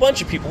 Sponsoring a whole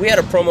bunch of people. We had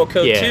a promo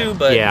code, too,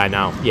 but... Yeah, I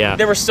know, yeah.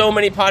 There were so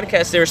many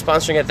podcasts they were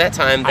sponsoring at that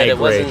time that it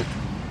wasn't...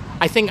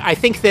 I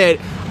think that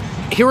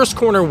Heroes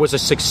Corner was a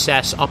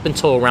success up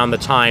until around the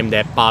time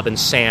that Bob and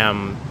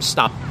Sam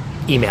stopped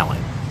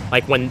emailing.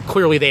 Like, when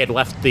clearly they had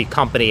left the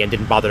company and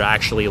didn't bother to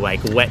actually,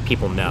 like, let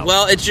people know.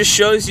 Well, it just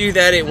shows you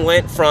that it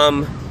went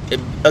from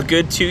a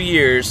good 2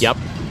 years... Yep.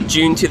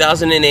 June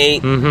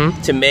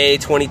 2008 to May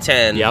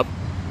 2010... Yep.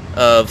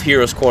 Of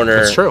Heroes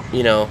Corner. That's true.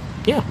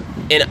 Yeah.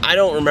 And I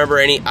don't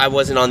remember I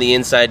wasn't on the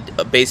inside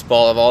of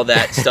baseball of all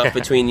that stuff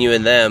between you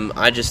and them.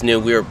 I just knew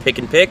we were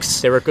picking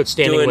picks. They were good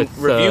standing doing with...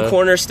 Review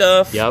Corner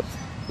stuff. Yep.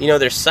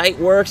 Their site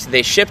works.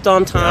 They shipped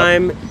on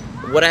time. Yep.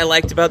 What I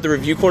liked about the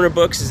Review Corner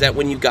books is that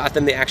when you got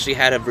them, they actually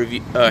had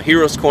a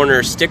Heroes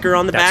Corner sticker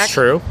on the back.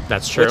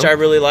 That's true. Which I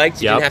really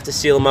liked. You didn't have to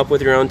seal them up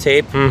with your own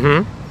tape.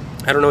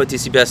 Mm-hmm. I don't know what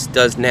DCBS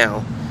does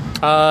now.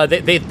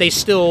 They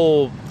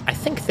still... I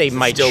think they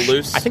might... Still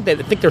loose? I think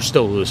they're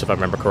still loose, if I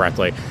remember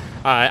correctly.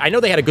 I know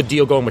they had a good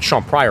deal going with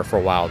Sean Pryor for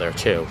a while there,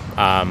 too,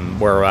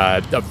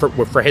 where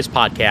for his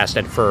podcast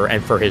and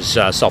for his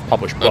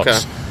self-published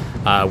books,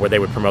 where they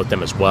would promote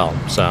them as well.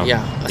 So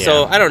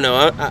So, I don't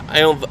know.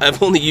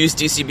 I've only used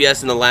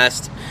DCBS in the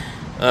last,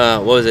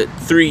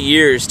 3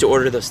 years to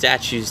order those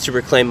statues to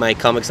reclaim my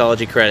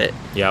Comixology credit.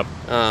 Yep.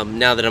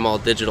 Now that I'm all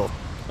digital.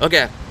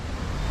 Okay.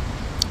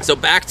 So,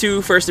 back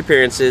to first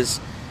appearances.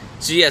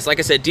 So, yes, like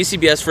I said,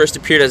 DCBS first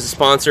appeared as a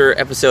sponsor,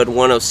 episode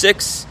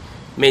 106,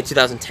 May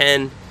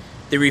 2010.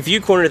 The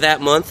Review Corner that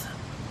month,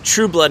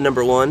 True Blood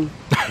 #1.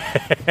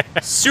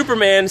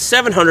 Superman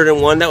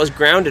 701, that was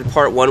Grounded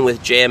Part 1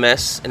 with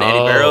JMS and Eddie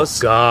Barrows.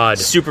 Oh, God.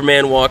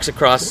 Superman walks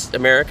across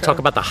America. Talk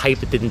about the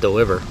hype it didn't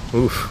deliver.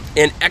 Oof.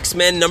 And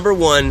X-Men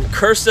 #1,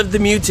 Curse of the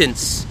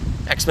Mutants.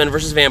 X-Men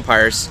vs.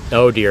 Vampires.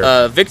 Oh,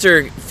 dear.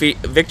 Victor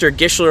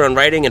Gischler on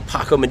writing and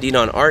Paco Medina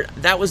on art.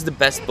 That was the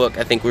best book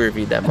I think we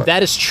reviewed that month.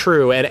 That is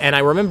true. And I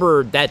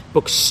remember that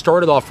book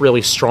started off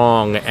really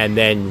strong and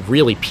then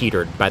really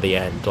petered by the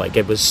end. Like,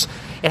 it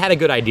had a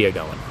good idea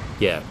going.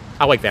 Yeah.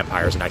 I like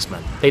vampires and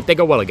X-Men. They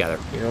go well together.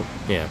 Yep.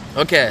 Yeah.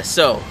 Okay,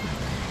 so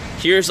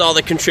here's all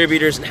the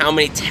contributors and how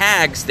many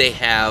tags they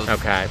have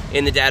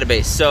in the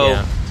database.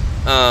 So,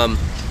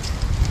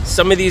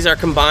 some of these are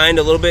combined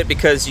a little bit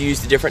because you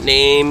used a different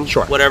name,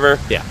 whatever.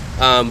 Yeah.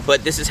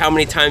 But this is how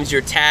many times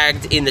you're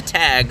tagged in the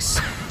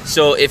tags.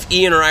 So if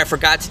Ian or I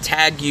forgot to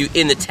tag you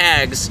in the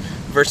tags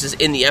versus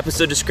in the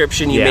episode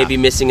description, you may be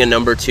missing a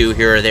number 2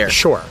 here or there.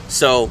 Sure.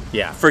 So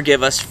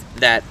forgive us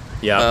that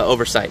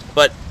oversight.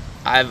 But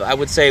I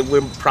would say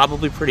we're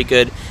probably pretty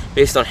good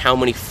based on how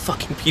many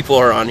fucking people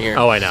are on here.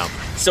 Oh, I know.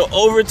 So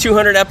over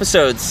 200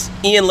 episodes,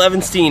 Ian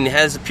Levinstein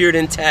has appeared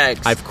in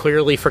tags. I've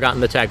clearly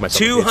forgotten to tag myself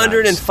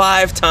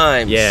 205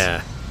 times.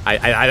 Yeah.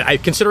 I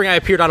considering I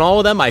appeared on all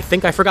of them, I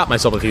think I forgot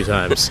myself a few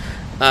times.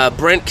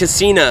 Brent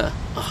Cassina,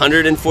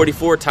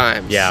 144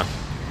 times. Yeah.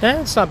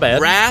 It's not bad.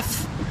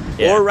 Raph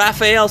or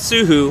Raphael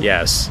Suhu.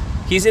 Yes.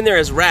 He's in there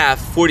as Raph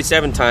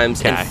 47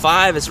 times and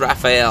 5 as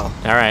Raphael.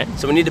 All right.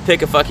 So we need to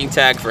pick a fucking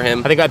tag for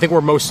him. I think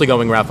we're mostly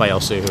going Raphael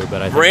Suhu,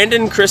 but I think...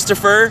 Brandon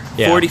Christopher,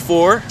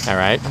 44. All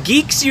right.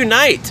 Geeks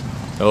Unite.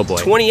 Oh boy.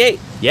 28.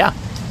 Yeah.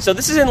 So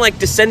this is in like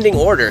descending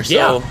order. So.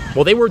 Yeah.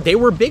 Well, they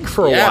were big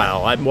for a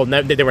while.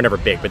 They were never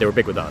big, but they were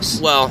big with us.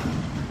 Well,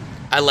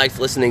 I liked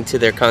listening to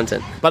their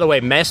content. By the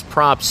way, mass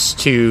props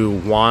to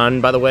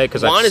Juan, by the way.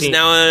 Because Juan is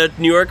now a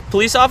New York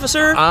police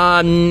officer?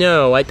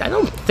 No, I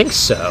don't think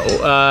so.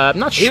 I'm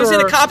not sure. He was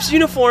in a cop's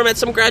uniform at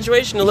some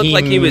graduation. It looked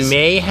like he was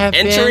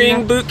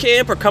entering boot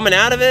camp or coming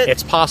out of it.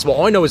 It's possible.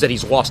 All I know is that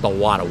he's lost a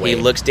lot of weight.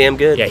 He looks damn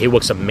good. Yeah, he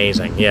looks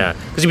amazing. Yeah.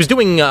 Because he was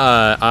doing,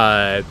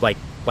 like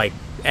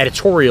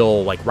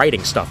editorial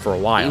writing stuff for a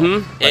while.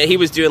 Mm-hmm. And he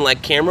was doing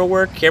cameraman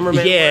work and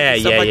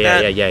stuff like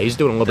that. Yeah. He's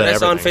doing a little bit of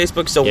everything. I saw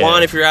on Facebook. So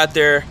Juan, if you're out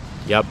there,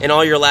 Yep. And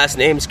all your last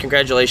names.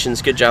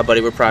 Congratulations. Good job,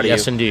 buddy. We're proud of you.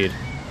 Yes, indeed.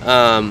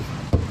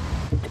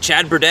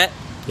 Chad Burdett,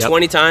 Yep.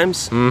 20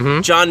 times.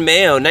 Mm-hmm. John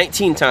Mayo,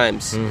 19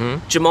 times.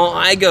 Mm-hmm. Jamal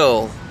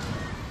Eigel.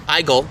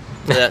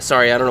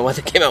 Sorry, I don't know why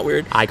that came out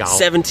weird. Eigel.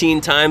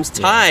 17 times.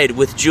 Tied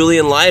with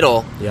Julian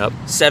Lytle. Yep.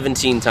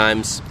 17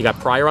 times. You got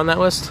Pryor on that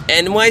list?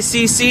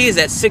 NYCC is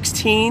at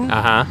 16.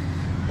 Uh-huh.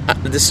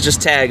 This is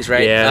just tags,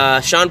 right? Yeah.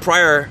 Sean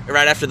Pryor,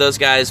 right after those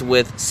guys,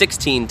 with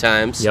 16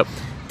 times. Yep.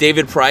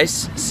 David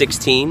Price,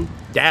 16.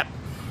 Yep.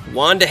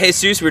 Juan De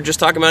Jesus, we were just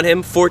talking about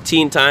him,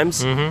 14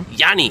 times. Mm-hmm.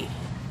 Yanni,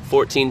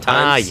 14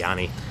 times.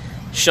 Yanni.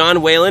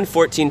 Sean Whalen,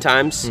 14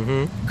 times.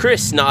 Mm-hmm.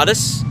 Chris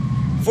Naudus,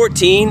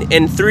 14,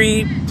 and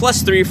 3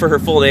 plus 3 for her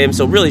full name,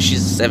 so really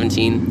she's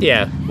 17.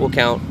 Yeah. We'll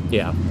count.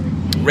 Yeah.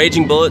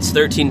 Raging Bullets,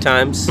 13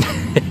 times.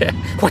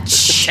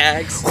 Whatch?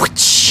 Tags.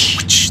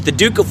 Whatch? The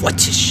Duke of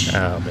Whattish.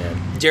 Oh,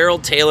 man.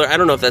 Gerald Taylor. I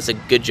don't know if that's a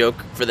good joke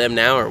for them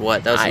now or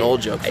what. That was an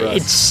old joke for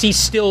us. He's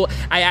still.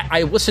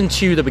 I listened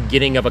to the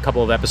beginning of a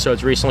couple of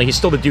episodes recently. He's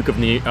still the Duke of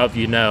and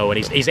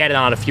he's added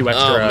on a few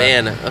extra. Oh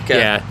man, okay.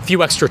 Yeah, a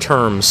few extra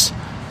terms.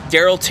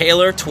 Daryl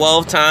Taylor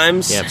 12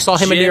 times. Yeah, saw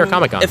him at New York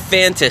Comic Con.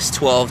 Ephantis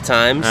 12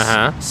 times.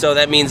 So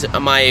that means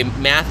my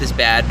math is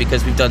bad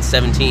because we've done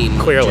 17.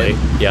 Clearly,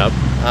 yep.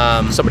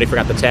 Somebody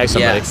forgot to tag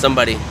somebody. Yeah,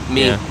 somebody.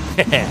 Me.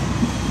 Yeah.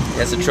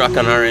 That's a truck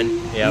on our end.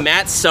 Yep.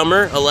 Matt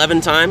Summer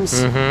 11 times.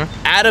 Mm-hmm.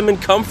 Adam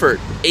and Comfort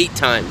 8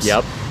 times.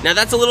 Yep. Now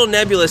that's a little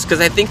nebulous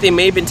because I think they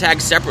may have been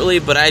tagged separately,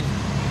 but I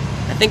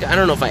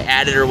don't know if I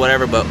added or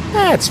whatever, but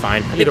it's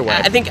fine. Either way.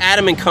 I think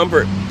Adam and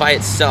Comfort by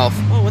itself.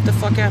 Oh, what the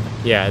fuck happened?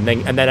 Yeah, and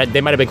then they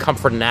might have been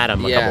Comfort and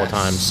Adam a couple of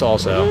times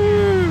also.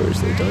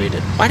 Where's they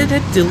deleted? Why did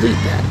I delete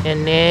that?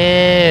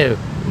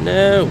 And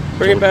No,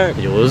 bring it back.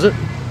 Did you lose it?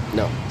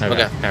 No.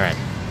 Okay. All right.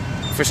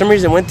 For some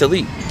reason, it went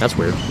delete. That's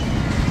weird.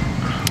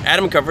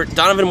 Adam and Comfort,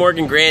 Donovan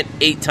Morgan Grant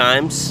 8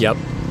 times. Yep.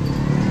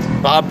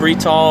 Bob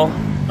Bretal.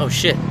 Oh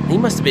shit, he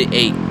must have been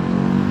 8.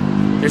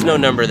 There's no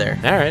number there.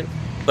 All right.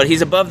 But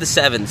he's above the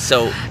 7,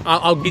 so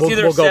he's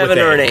either a 7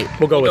 or an 8.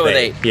 We'll go with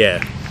 8.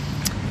 Yeah.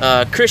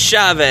 Chris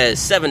Chavez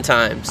 7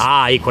 times.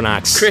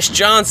 Equinox. Chris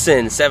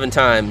Johnson 7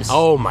 times.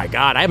 Oh my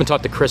God, I haven't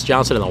talked to Chris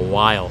Johnson in a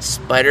while.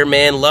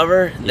 Spider-Man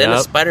lover, then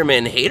a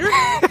Spider-Man hater.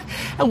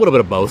 A little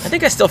bit of both. I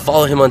think I still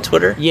follow him on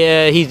Twitter.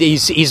 Yeah,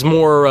 he's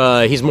more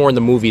in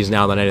the movies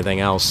now than anything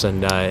else,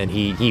 and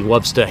he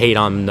loves to hate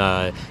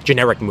on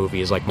generic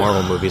movies like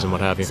Marvel movies and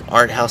what have you.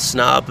 Art house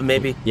snob,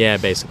 maybe. Yeah,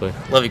 basically.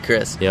 Love you,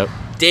 Chris. Yep.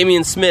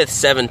 Damian Smith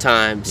 7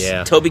 times.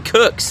 Yeah. Toby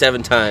Cook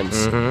 7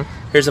 times. Mm-hmm.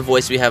 Here's a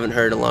voice we haven't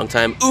heard in a long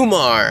time.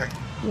 Umar.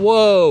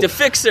 Whoa.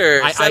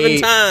 DeFixer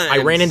 7 times. I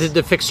ran into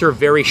DeFixer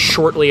very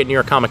shortly at New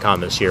York Comic Con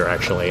this year,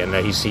 actually, and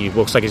he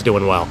looks like he's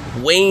doing well.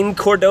 Wayne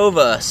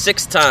Cordova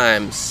 6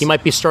 times. He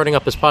might be starting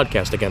up his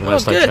podcast again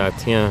last I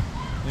checked. Yeah.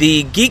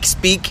 The Geek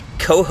Speak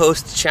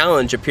co-host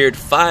challenge appeared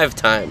 5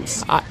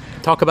 times.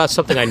 Talk about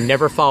something I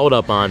never followed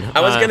up on.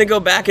 I was going to go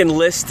back and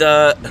list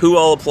who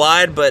all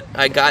applied, but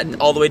I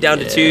got all the way down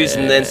to 2s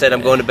and then said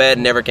I'm going to bed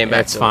and never came back.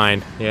 That's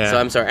fine. Yeah. So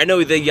I'm sorry. I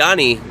know the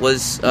Yanni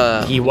was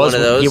one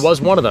of those. He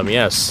was one of them.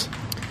 Yes.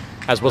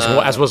 As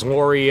was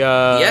Lori.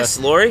 Yes,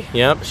 Lori.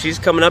 Yep. She's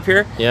coming up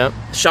here. Yep.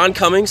 Sean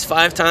Cummings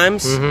 5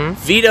 times. Mm-hmm.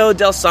 Vito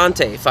Del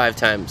Sante 5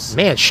 times.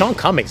 Man, Sean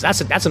Cummings.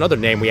 That's another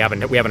name we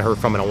haven't heard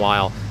from in a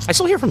while. I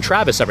still hear from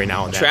Travis every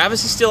now and then.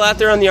 Travis is still out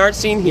there on the art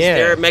scene. He's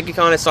there at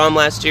MegaCon. I saw him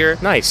last year.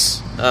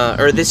 Nice.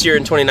 Or this year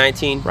in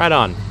 2019. Right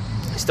on.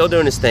 He's still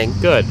doing his thing.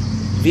 Good.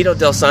 Vito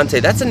Del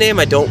Sante. That's a name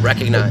I don't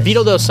recognize.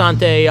 Vito Del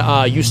Sante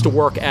used to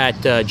work at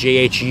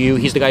JHU.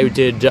 He's the guy who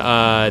did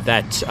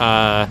that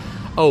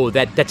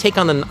take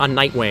on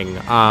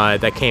Nightwing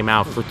that came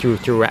out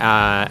through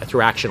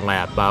Action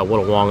Lab a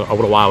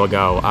little while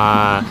ago.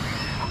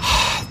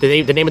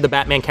 The name of the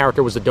Batman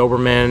character was the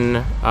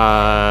Doberman.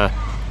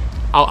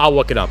 I'll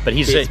look it up, but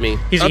he's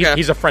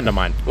a friend of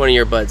mine. One of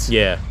your buds.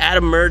 Yeah.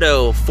 Adam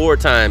Murdo 4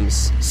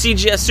 times.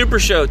 CGS Super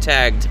Show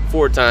tagged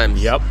 4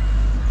 times. Yep.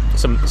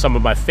 Some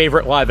of my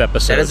favorite live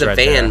episodes. That is a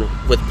van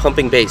with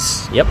pumping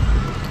bass. Yep.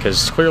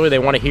 Because clearly they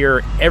want to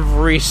hear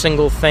every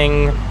single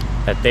thing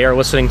that they are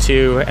listening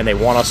to, and they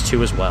want us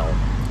to as well.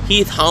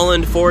 Heath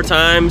Holland 4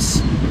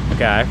 times.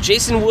 Okay.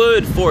 Jason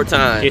Wood 4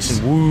 times.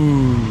 Jason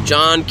Wood.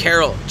 John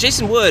Carroll.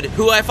 Jason Wood,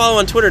 who I follow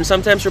on Twitter and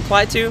sometimes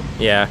reply to.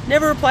 Yeah.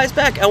 Never replies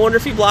back. I wonder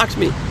if he blocked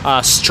me.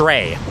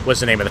 Stray was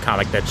the name of the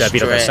comic that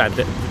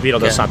Vito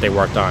Del Sante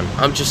worked on.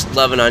 I'm just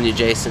loving on you,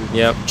 Jason.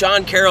 Yep.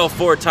 John Carroll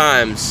 4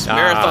 times.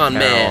 Marathon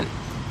Man.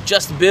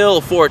 Just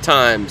Bill 4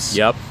 times.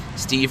 Yep.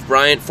 Steve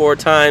Bryant 4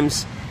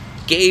 times.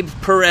 Gabe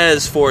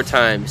Perez 4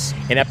 times.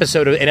 An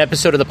episode of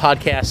the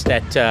podcast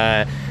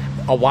that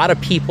a lot of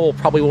people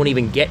probably won't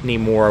even get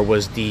anymore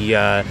was the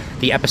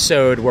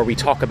episode where we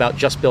talk about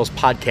Just Bill's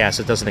podcast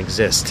that doesn't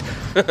exist.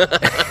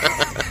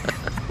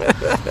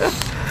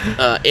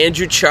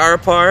 Andrew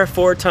Charapar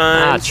 4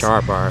 times.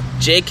 Charapar.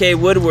 J.K.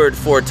 Woodward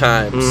 4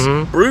 times.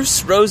 Mm-hmm.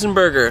 Bruce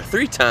Rosenberger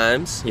 3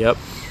 times. Yep.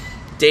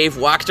 Dave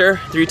Wachter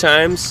 3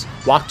 times.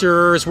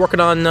 Wachter is working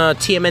on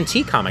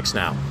TMNT comics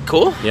now.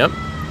 Cool. Yep.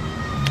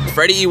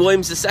 Freddie E.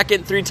 Williams II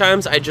 3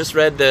 times. I just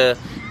read the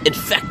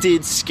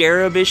infected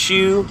scarab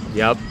issue.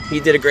 Yep. He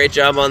did a great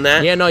job on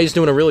that. Yeah, no, he's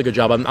doing a really good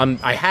job.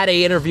 I had an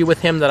interview with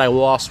him that I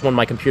lost when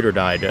my computer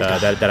died,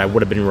 that I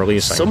would have been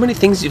releasing. So many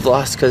things you've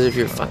lost because of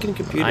your fucking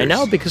computers. I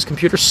know, because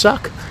computers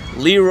suck.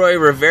 Leroy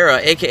Rivera,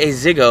 a.k.a.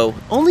 Ziggo,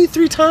 only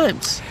 3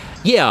 times.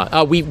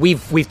 Yeah,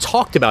 we've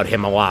talked about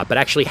him a lot, but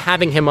actually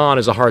having him on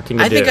is a hard thing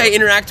to do. I think I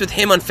interact with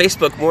him on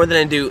Facebook more than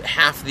I do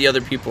half the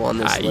other people on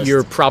this list.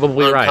 You're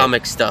probably on right.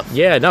 Comic stuff.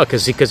 Yeah, no,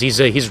 because he's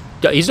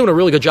doing a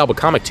really good job with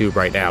ComicTube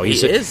right now. He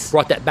is.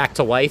 Brought that back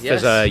to life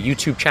as a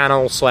YouTube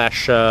channel / It's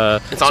on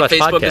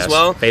Facebook podcast as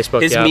well.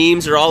 Facebook, his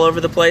memes are all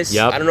over the place.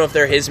 Yep. I don't know if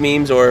they're his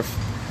memes or if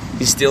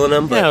he's stealing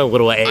them, but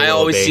yeah, I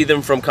always see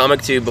them from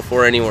ComicTube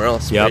before anywhere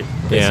else. Yep.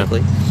 Right? Basically.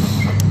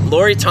 Yeah.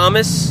 Lori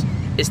Thomas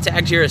is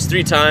tagged here as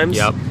 3 times.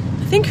 Yep.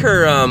 I think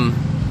her,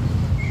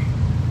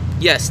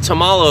 yes,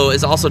 Tamalo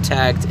is also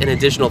tagged an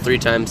additional 3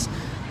 times.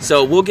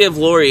 So we'll give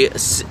Lori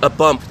a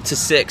bump to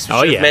 6. We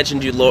should have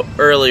mentioned you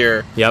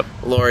earlier,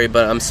 Lori,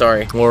 but I'm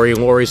sorry.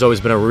 Lori's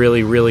always been a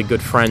really, really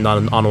good friend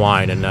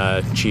online,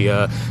 and she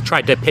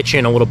tried to pitch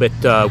in a little bit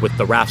with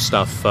the RAF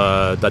stuff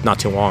not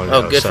too long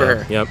ago. Oh, good for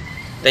her. Yep.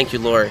 Thank you,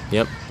 Lori.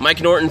 Yep.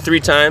 Mike Norton 3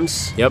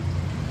 times. Yep.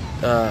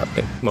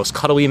 Most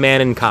cuddly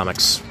man in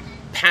comics.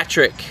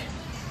 Patrick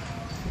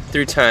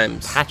 3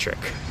 times. Patrick.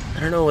 I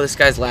don't know what this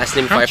guy's last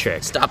name. Patrick.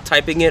 If I stop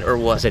typing it or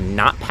what? Is it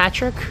not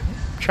Patrick?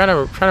 I'm trying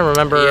to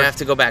remember. You have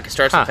to go back. It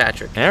starts with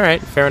Patrick. All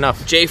right, fair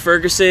enough. Jay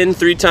Ferguson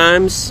 3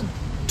 times.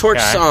 Torch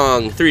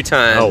Song 3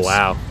 times. Oh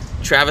wow.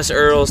 Travis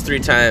Earls 3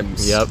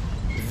 times. Yep.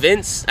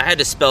 Vince. I had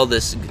to spell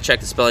this. Check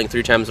the spelling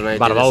 3 times when I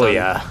did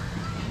this.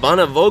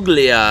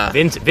 Bonavoglia.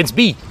 Vince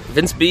B.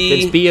 Vince B.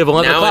 Vince B of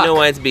 11 Now o'clock. I know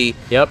why it's B.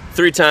 Yep.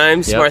 3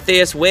 times. Yep.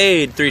 Martheus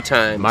Wade 3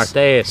 times.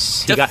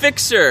 Martheus. The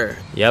Fixer.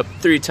 Yep.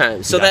 3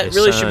 times. So that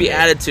really should be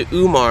added to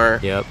Umar.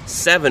 Yep.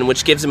 7,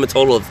 which gives him a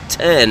total of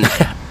 10.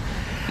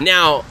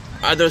 Now,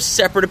 are those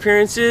separate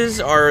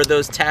appearances? Or are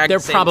those tagged? They're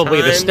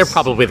probably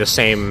the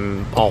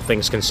same. All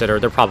things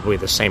considered, they're probably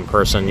the same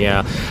person.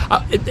 Yeah.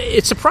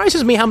 It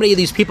surprises me how many of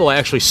these people I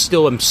actually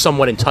still am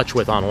somewhat in touch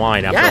with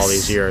online after all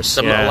these years.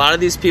 A lot of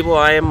these people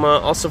I am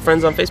also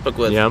friends on Facebook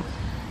with. Yep.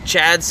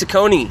 Chad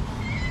Ciccone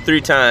 3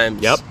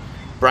 times. Yep.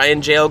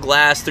 Brian Jail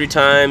Glass 3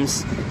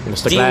 times.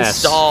 Mr. Dean Glass.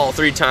 Stahl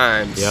 3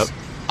 times. Yep.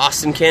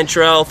 Austin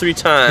Cantrell 3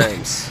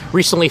 times.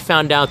 Recently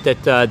found out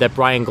that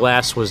Brian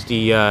Glass was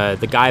the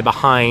guy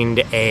behind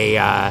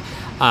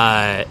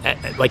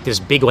like this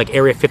big like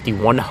Area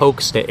 51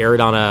 hoax that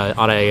aired on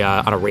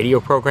a radio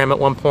program at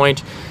one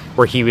point,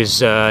 where he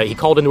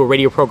called into a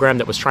radio program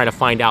that was trying to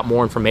find out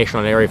more information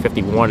on Area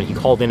 51, and he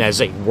called in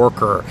as a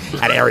worker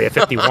at Area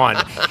 51.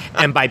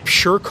 And by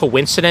pure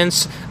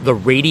coincidence, the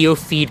radio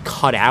feed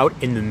cut out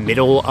in the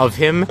middle of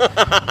him.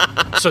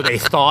 So they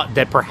thought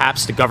that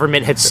perhaps the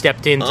government had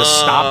stepped in to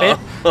stop it,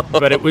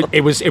 but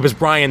it was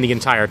Brian the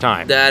entire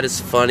time. That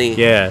is funny.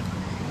 Yeah.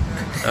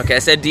 Okay, I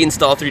said Dean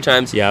Stahl 3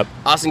 times. Yep.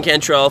 Austin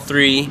Cantrell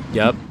 3.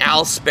 Yep.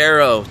 Al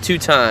Sparrow 2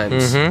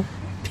 times. Mm-hmm.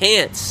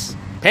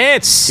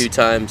 Pants 2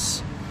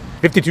 times.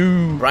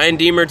 52. Ryan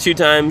Deemer 2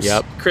 times.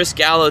 Yep. Chris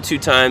Gallo 2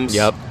 times.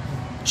 Yep.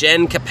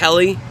 Jen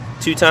Capelli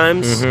 2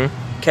 times.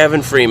 Mm-hmm.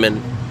 Kevin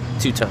Freeman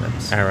 2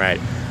 times. All right.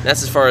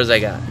 That's as far as I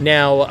got.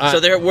 Now, so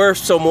there were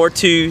some more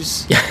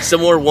 2s, some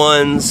more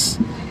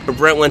 1s. But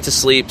Brent went to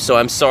sleep, so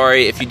I'm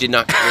sorry if you did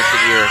not get listed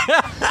here.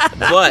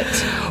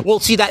 But well,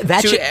 see that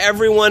to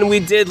everyone we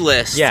did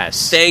list.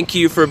 Yes. Thank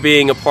you for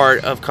being a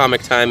part of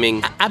Comic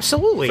Timing.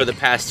 Absolutely. For the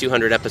past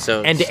 200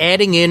 episodes. And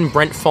adding in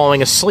Brent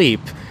falling asleep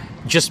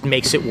just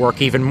makes it work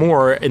even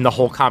more in the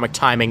whole Comic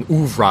Timing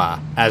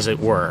oeuvre, as it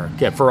were.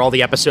 Yeah, for all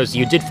the episodes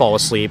you did fall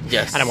asleep,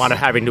 yes. And I wanted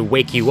having to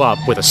wake you up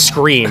with a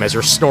scream as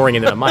you're snoring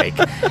into the mic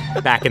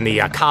back in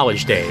the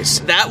college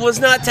days. That was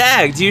not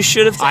tagged. You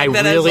should have tagged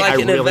that as like an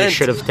event. I really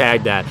should have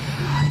tagged that.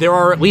 There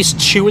are at least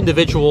 2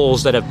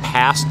 individuals that have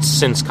passed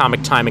since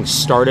Comic Timing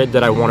started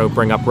that I want to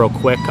bring up real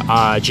quick.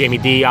 Jamie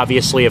D,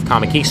 obviously, of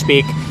Comic Geek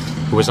Speak,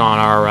 who was on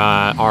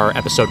our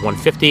episode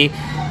 150.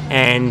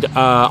 And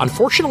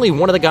unfortunately,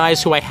 one of the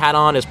guys who I had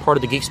on as part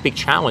of the Geek Speak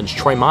Challenge,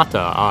 Troy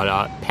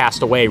Mata,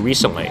 passed away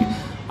recently.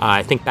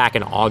 I think back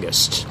in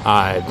August.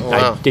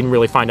 I didn't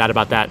really find out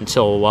about that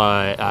until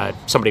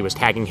somebody was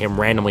tagging him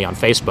randomly on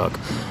Facebook.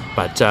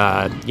 But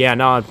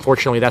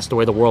unfortunately, that's the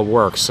way the world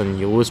works, and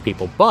you lose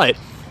people. But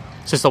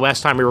since the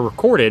last time we were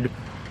recorded,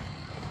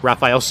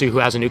 Raphael Sue, who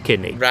has a new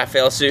kidney.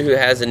 Raphael Sue, who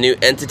has a new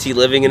entity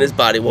living in his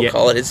body. We'll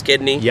call it his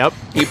kidney. Yep.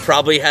 He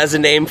probably has a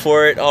name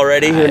for it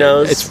already. Who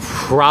knows? It's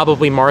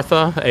probably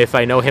Martha, if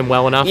I know him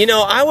well enough. You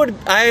know,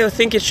 I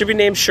think it should be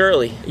named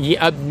Shirley.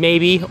 Yeah,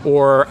 maybe.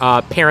 Or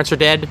parents are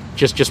dead.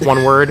 Just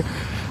one word.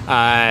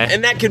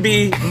 And that could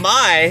be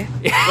when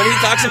he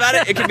talks about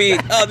it, it could be,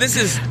 this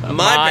is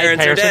my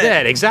parents are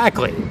dead.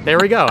 Exactly. There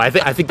we go. I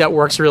think that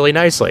works really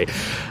nicely.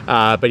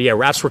 But yeah,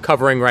 Raph's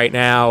recovering right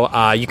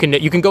now. You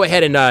can go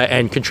ahead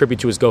and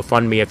contribute to his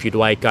GoFundMe if you'd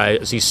like.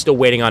 He's still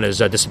waiting on his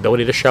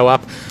disability to show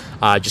up.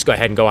 just go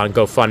ahead and go on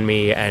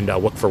GoFundMe and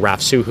look for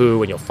Raf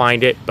Suhu, and you'll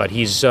find it. But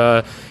he's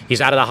out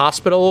of the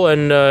hospital,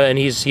 and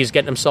he's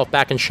getting himself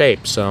back in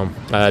shape. So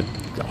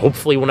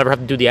hopefully we'll never have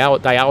to do the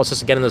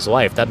dialysis again in his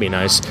life. That'd be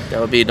nice. That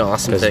would be an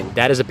awesome thing.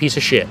 That is a piece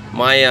of shit.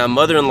 My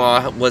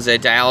mother-in-law was a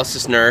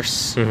dialysis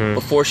nurse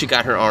before she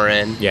got her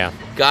RN. Yeah.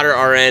 Got her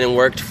RN and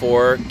worked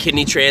for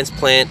kidney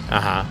transplant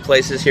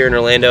places here in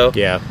Orlando.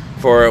 Yeah.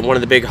 For one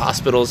of the big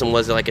hospitals, and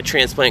was like a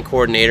transplant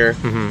coordinator,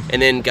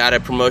 and then got a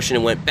promotion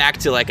and went back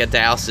to like a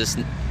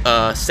dialysis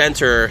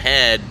center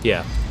head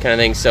kind of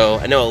thing. So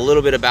I know a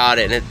little bit about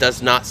it, and it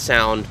does not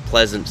sound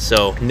pleasant.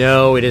 So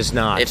no, it is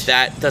not. If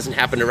that doesn't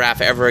happen to Raph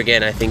ever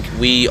again, I think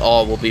we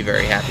all will be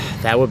very happy.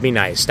 That would be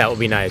nice.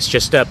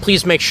 Just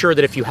please make sure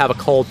that if you have a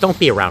cold, don't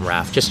be around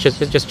Raph.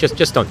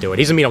 Just don't do it.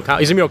 He's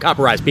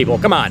immunocompromised, people.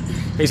 Come on.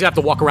 He's gonna have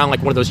to walk around like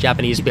one of those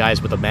Japanese guys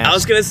with a mask. I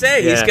was gonna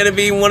say he's gonna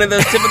be one of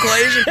those typical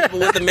Asian people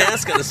with the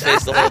mask on his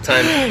face the whole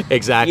time.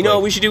 Exactly. You know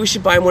what we should do? We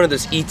should buy one of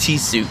those ET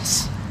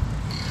suits.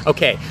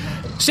 Okay,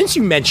 since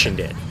you mentioned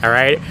it, all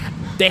right,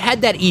 they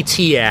had that ET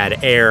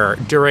ad air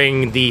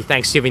during the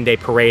Thanksgiving Day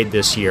parade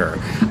this year,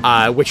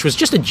 which was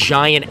just a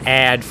giant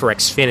ad for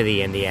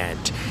Xfinity in the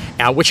end,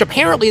 which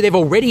apparently they've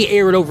already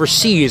aired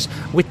overseas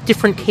with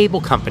different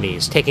cable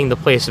companies taking the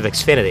place of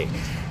Xfinity.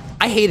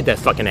 I hated that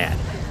fucking ad.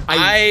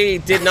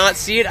 I did not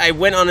see it. I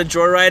went on a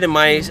joyride in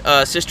my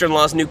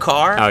sister-in-law's new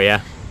car. Oh,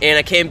 yeah? And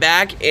I came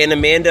back, and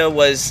Amanda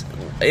was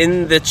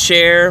in the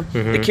chair.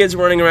 The kids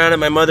were running around at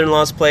my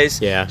mother-in-law's place.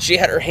 Yeah. She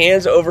had her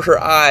hands over her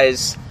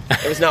eyes.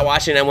 I was not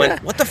watching. I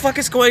went, what the fuck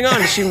is going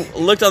on? And she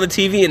looked on the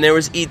TV, and there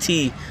was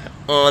E.T.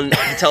 on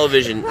the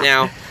television.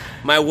 Now,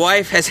 my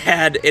wife has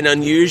had an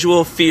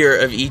unusual fear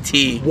of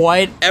E.T.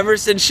 What? Ever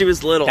since she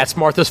was little. That's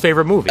Martha's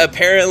favorite movie.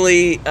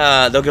 Apparently,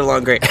 they'll get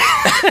along great.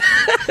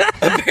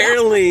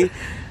 Apparently,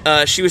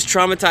 she was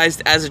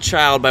traumatized as a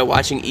child by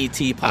watching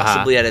E.T.,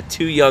 possibly at a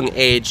too young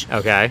age.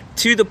 Okay.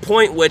 To the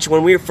point which,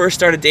 when we first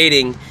started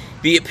dating,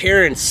 the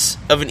appearance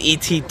of an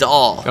E.T.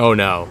 doll Oh,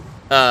 no.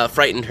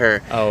 Frightened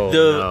her. Oh,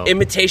 the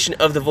imitation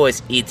of the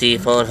voice, E.T.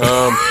 phone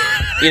home,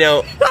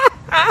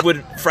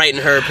 would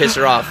frighten her, piss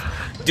her off.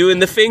 Doing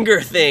the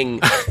finger thing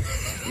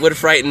would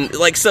frighten.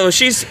 Like, so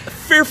she's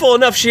fearful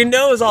enough. She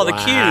knows all the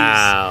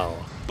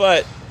cues.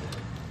 But,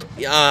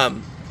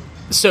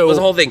 so it was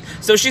a whole thing.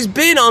 So she's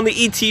been on the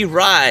E.T.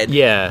 ride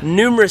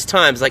numerous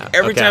times. Like,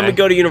 every time we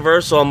go to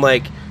Universal, I'm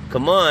like,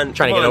 come on.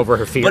 Trying to get over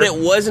her fear. But it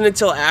wasn't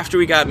until after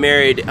we got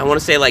married, I want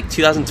to say like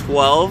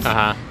 2012,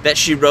 that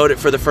she rode it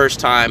for the first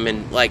time.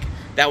 And, like,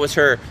 that was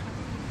her,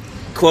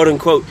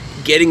 quote-unquote,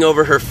 getting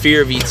over her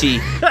fear of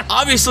E.T.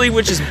 Obviously,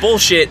 which is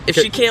bullshit if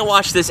she can't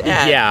watch this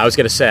ad. Yeah, I was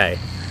going to say.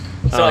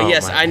 So,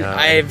 yes,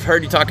 I've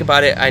heard you talk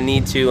about it. I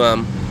need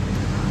to...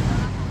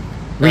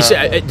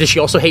 does she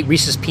also hate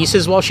Reese's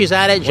Pieces while she's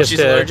at it? Well, she's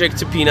allergic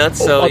to peanuts,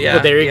 so yeah.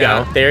 Well, there you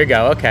go. There you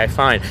go. Okay,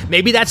 fine.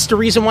 Maybe that's the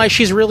reason why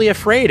she's really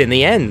afraid in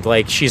the end.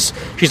 Like, she's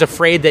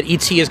afraid that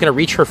E.T. is going to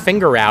reach her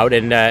finger out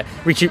and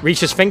reach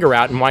his finger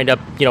out and wind up,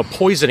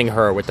 poisoning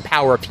her with the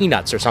power of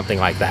peanuts or something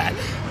like that.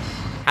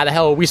 How the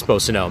hell are we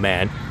supposed to know,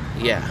 man?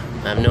 Yeah,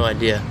 I have no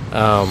idea.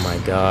 Oh, my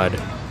God.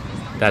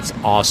 That's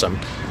awesome.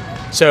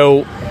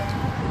 So,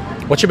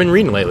 what you been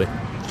reading lately?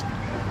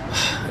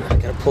 I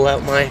gotta pull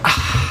out my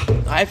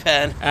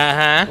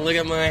iPad. Look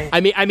at my...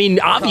 I mean,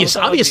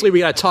 obviously we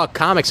gotta talk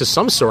comics of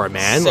some sort,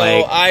 man. So,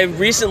 I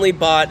recently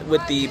bought,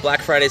 with the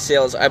Black Friday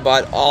sales, I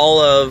bought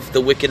all of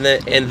The Wicked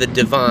and the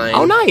Divine.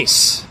 Oh,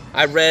 nice.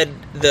 I read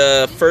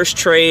the first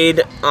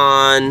trade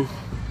on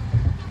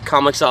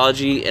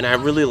Comixology, and I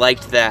really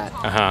liked that.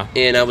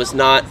 And I was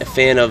not a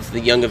fan of the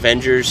Young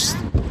Avengers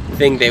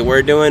thing they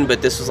were doing,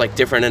 but this was like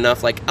different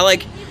enough. Like, I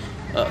like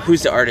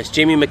who's the artist?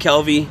 Jamie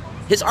McKelvey.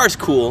 His art's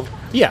cool.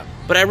 Yeah.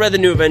 But I read the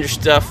New Avengers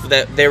stuff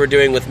that they were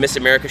doing with Miss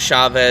America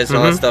Chavez and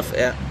all that stuff.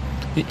 Yeah.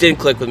 It didn't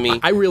click with me.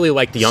 I really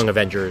like the Young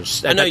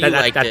Avengers. I know you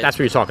liked it. That's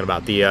what you're talking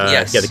about. The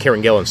yes. the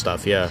Karen Gillan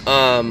stuff. Yeah.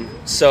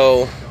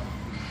 So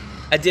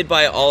I did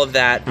buy all of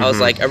that. I was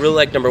like, I really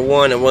like number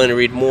one. I'm willing to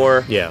read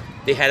more. Yeah.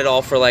 They had it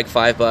all for like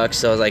 $5,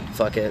 so I was like,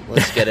 fuck it,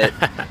 let's get it.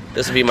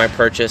 This will be my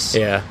purchase.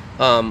 Yeah.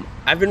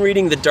 I've been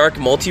reading the Dark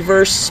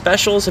Multiverse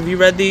specials. Have you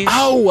read these?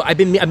 Oh, I've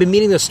been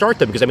meaning to start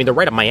them because they're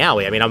right up my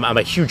alley. I mean, I'm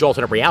a huge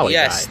alternate reality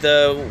guy. Yes,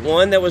 the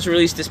one that was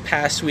released this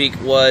past week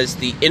was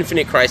the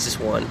Infinite Crisis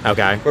one.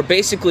 Okay. Where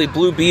basically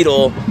Blue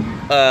Beetle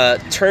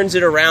turns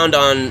it around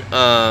on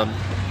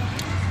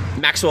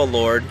Maxwell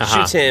Lord,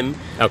 shoots him,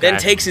 then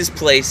takes his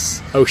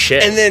place. Oh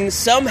shit! And then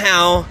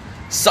somehow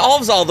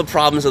solves all the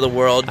problems of the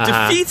world,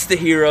 defeats the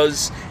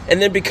heroes, and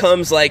then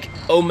becomes like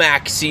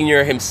OMAC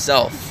Senior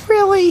himself.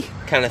 Really?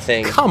 Kind of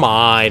thing. Come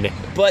on.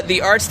 But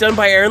the art's done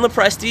by Aaron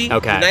Lopresti.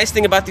 Okay. The nice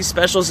thing about these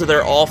specials is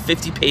they're all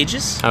 50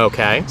 pages.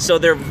 Okay. So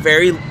they're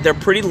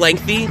pretty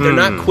lengthy. They're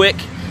not quick.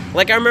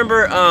 Like I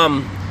remember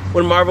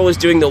when Marvel was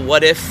doing the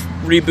What If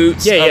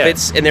reboots of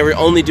it, and they were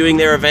only doing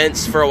their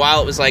events for a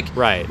while. It was like,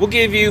 we'll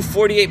give you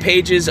 48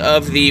 pages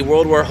of the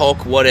World War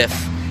Hulk What If.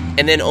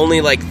 and then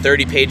only like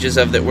 30 pages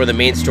of that were the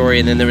main story,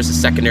 and then there was a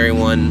secondary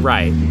one.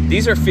 Right.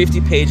 These are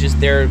 50 pages.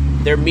 They're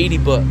meaty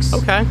books.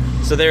 Okay.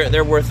 So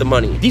they're worth the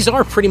money. These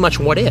are pretty much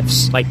what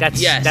ifs. Like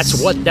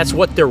that's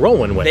what they're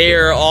rolling with.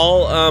 They're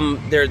all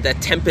they're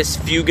that Tempest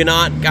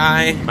Fugonaut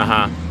guy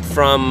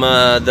from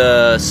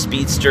the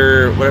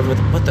Speedster, whatever.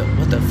 What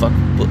the fuck?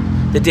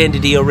 The Dan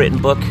DiDio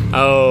written book.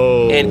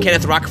 Oh. And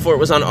Kenneth Rockefort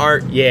was on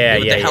art. With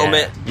the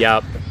helmet.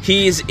 Yep.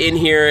 He's in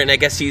here, and I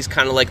guess he's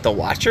kind of like the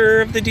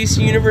Watcher of the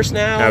DC universe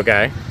now.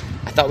 Okay.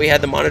 I thought we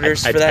had the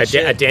monitors for that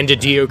shit. A Dan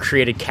DiDio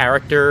created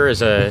character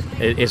is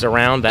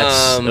around.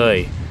 That's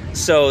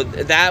so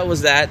that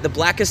was that. The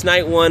Blackest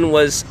Night one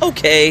was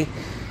okay.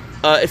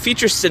 It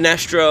features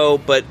Sinestro,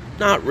 but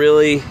not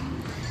really.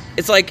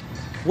 It's like,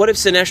 what if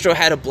Sinestro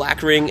had a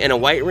black ring and a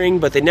white ring,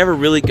 but they never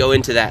really go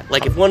into that.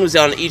 Like if one was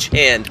on each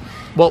hand.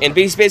 Well, and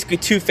he's basically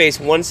Two-Face.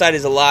 One side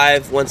is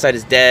alive, one side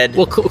is dead.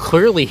 Well,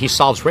 clearly he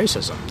solves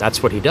racism.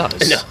 That's what he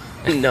does.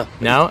 No.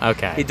 No?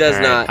 Okay. He does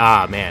not.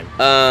 Ah, man.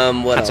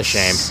 What That's else? a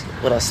shame.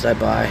 What else did I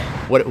buy?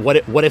 What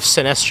if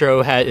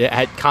Sinestro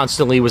had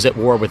constantly was at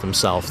war with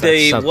himself? Dark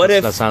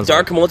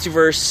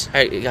Multiverse,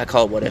 I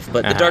call it What If,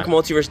 but the Dark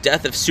Multiverse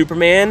Death of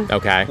Superman.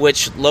 Okay.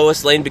 Which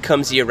Lois Lane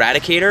becomes the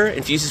Eradicator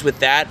and fuses with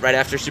that right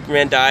after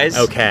Superman dies.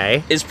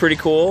 Okay. Is pretty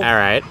cool. All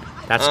right.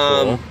 That's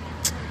cool.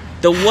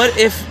 The What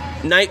If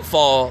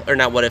Nightfall, or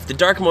not What If, the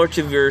Dark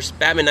Multiverse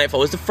Batman Nightfall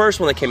was the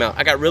first one that came out.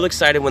 I got real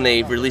excited when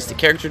they released the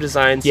character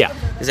designs. Yeah.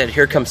 Is that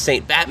here comes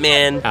Saint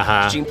Batman,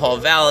 Jean Paul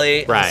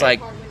Valley. Right. It's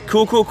like,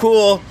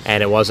 cool.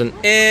 And it wasn't?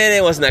 And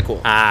it wasn't that cool.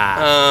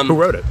 Who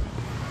wrote it?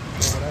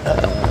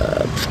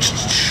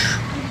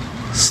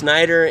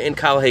 Snyder and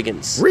Kyle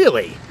Higgins.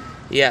 Really?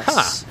 Yes.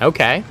 Huh.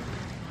 Okay.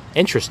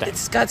 Interesting.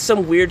 It's got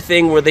some weird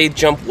thing where they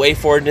jump way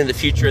forward into the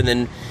future, and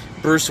then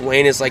Bruce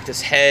Wayne is like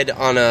this head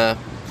on a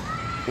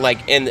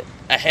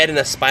head and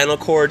a spinal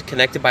cord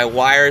connected by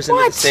wires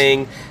into this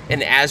thing,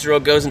 and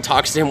Azrael goes and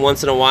talks to him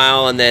once in a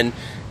while, and then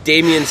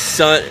Bane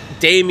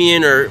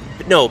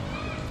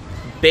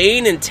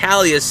and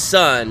Talia's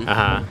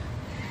son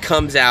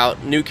comes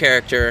out, new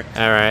character.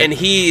 All right. And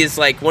he is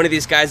like one of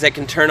these guys that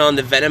can turn on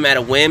the venom at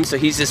a whim, so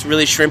he's this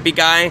really shrimpy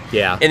guy.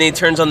 Yeah. And then he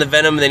turns on the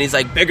venom, and then he's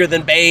like bigger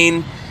than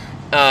Bane,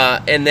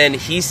 and then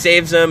he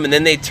saves him, and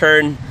then they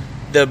turn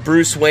the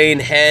Bruce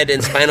Wayne head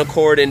and spinal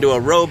cord into a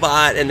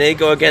robot, and they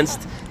go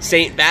against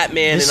Saint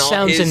Batman and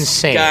all his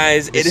insane.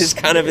 Guys. It is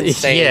kind of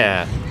insane.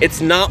 Yeah. It's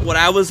not what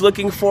I was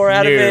looking for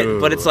out of it,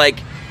 but it's like,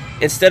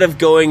 instead of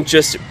going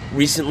just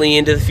recently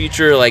into the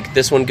future, like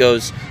this one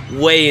goes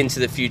way into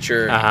the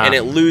future, and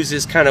it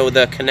loses kind of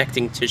the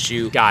connecting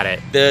tissue. Got it.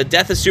 The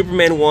Death of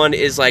Superman one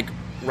is like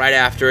right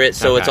after it,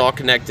 so it's all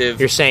connective.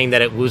 You're saying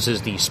that it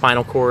loses the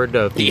spinal cord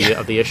of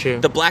the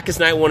issue? The Blackest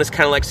Night one is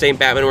kind of like Saint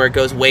Batman, where it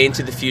goes way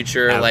into the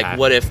future, like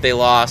what if they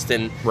lost,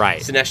 and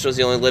Sinestro's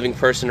the only living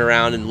person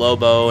around, and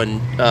Lobo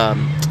and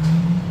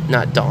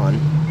not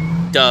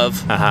Dawn,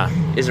 Dove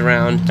is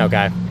around.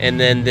 Okay. And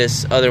then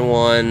this other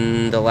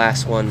one, the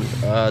last one,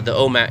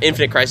 the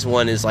Infinite Crisis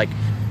one, is like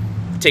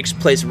takes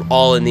place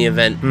all in the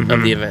event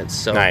of the events.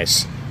 So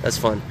nice. That's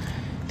fun.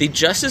 The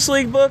Justice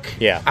League book.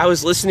 Yeah. I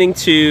was listening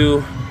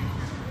to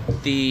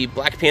the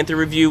Black Panther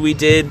review we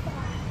did,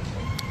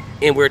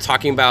 and we were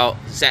talking about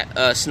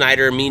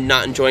Snyder, me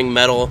not enjoying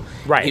metal.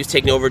 Right. He was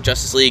taking over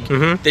Justice League.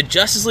 The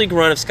Justice League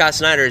run of Scott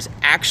Snyder is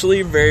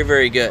actually very,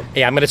 very good.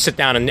 Yeah, I'm going to sit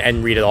down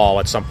and read it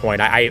all at some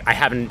point. I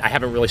haven't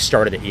really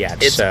started it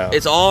yet.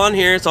 It's all on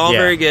here. It's all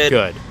very good.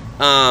 Good.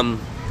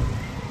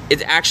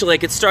 It's actually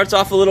like, it starts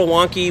off a little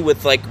wonky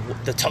with like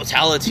the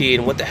totality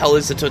and what the hell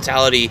is the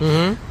totality.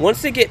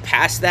 Once they get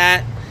past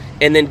that,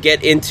 and then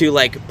get into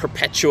like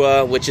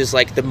Perpetua, which is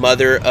like the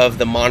mother of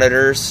the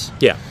Monitors.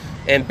 Yeah.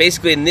 And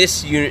basically in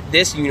this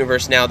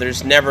universe now,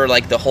 there's never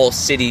like the whole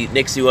city.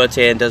 Nick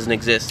Zuotan doesn't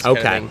exist.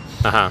 Okay. Kind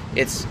of thing.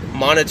 It's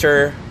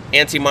Monitor,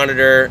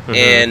 Anti-Monitor,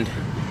 and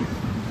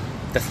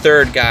the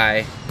third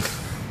guy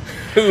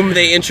whom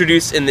they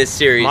introduce in this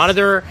series.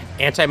 Monitor,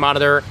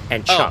 Anti-Monitor,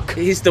 and Chuck.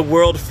 He's the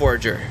World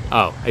Forger.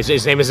 Oh,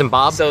 his name isn't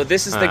Bob? So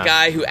this is the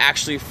guy who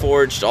actually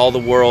forged all the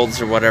worlds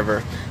or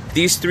whatever.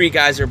 These three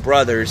guys are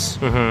brothers.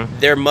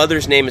 Their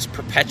mother's name is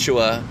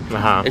Perpetua.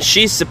 And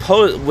she's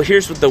supposed... Well,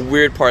 here's what the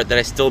weird part that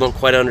I still don't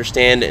quite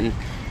understand, and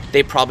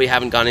they probably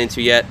haven't gone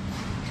into yet.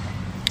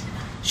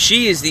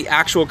 She is the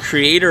actual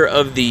creator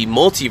of the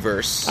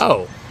multiverse.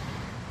 Oh.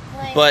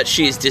 But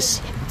she's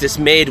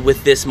dismayed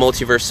with this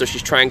multiverse, so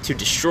she's trying to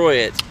destroy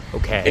it.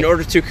 Okay. In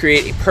order to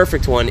create a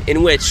perfect one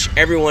in which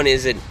everyone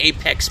is an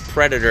apex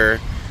predator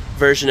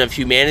version of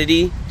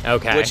humanity.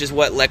 Okay. Which is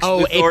what Lex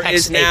Luthor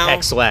is now.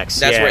 Apex Lex.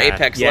 That's where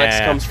Apex Lex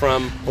comes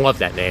from. I love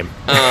that name.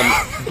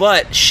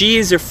 But she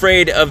is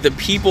afraid of the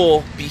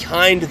people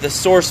behind the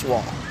source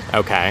wall.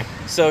 Okay.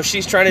 So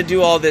she's trying to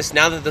do all this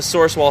now that the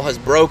source wall has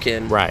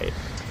broken. Right.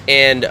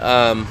 And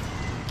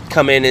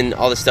come in and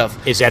all this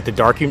stuff. Is that the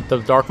dark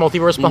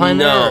multiverse behind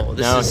that? No,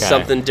 this is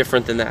something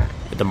different than that.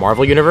 The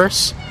Marvel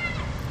Universe?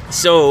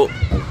 So...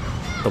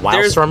 The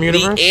Wildstorm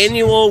universe? The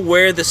annual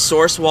where the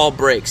source wall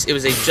breaks. It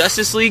was a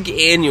Justice League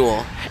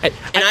annual.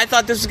 And I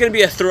thought this was going to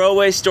be a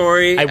throwaway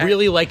story. I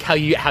really like how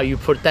you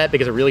put that,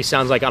 because it really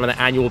sounds like on an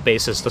annual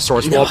basis the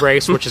source wall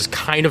breaks, which is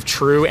kind of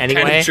true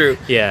anyway. Kind of true.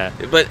 Yeah.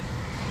 But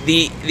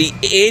the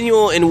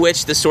annual in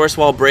which the source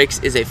wall breaks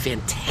is a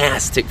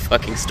fantastic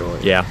fucking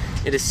story. Yeah.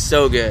 It is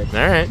so good.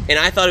 All right. And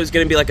I thought it was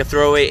going to be like a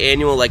throwaway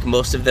annual like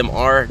most of them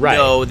are. Right.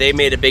 No, they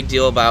made a big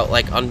deal about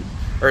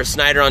or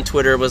Snyder on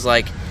Twitter was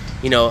like,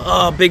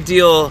 oh, big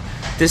deal.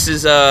 This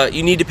is,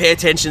 you need to pay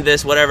attention to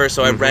this, whatever.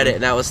 So I read it,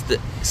 and that was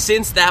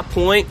since that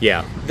point,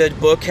 the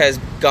book has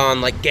gone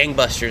like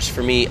gangbusters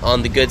for me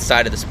on the good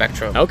side of the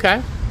spectrum.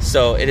 Okay.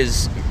 So it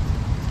is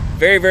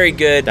very, very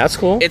good. That's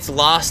cool. It's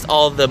lost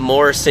all the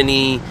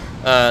Morrison-y,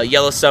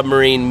 Yellow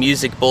Submarine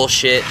music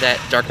bullshit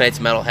that Dark Knight's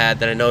Metal had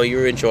that I know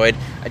you enjoyed.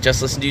 I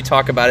just listened to you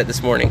talk about it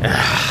this morning.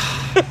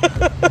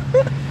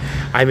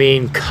 I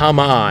mean, come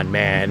on,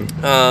 man.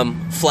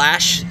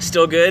 Flash,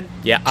 still good?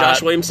 Yeah.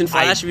 Josh Williamson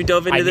Flash, have you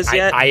dove into this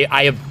yet?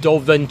 I have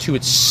dove into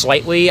it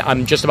slightly.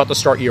 I'm just about to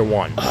start year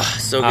one.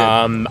 So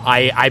good.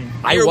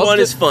 Year one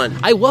is fun.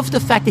 I love the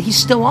fact that he's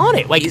still on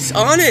it. Like, he's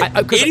on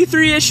it.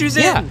 83 issues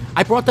in. Yeah.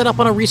 I brought that up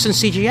on a recent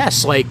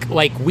CGS.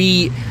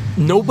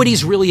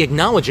 Nobody's really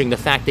acknowledging the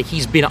fact that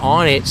he's been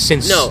on it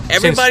since. No,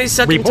 everybody's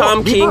sucking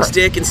Tom King's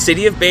dick, and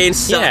City of Bane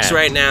sucks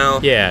right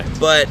now. Yeah.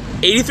 But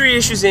 83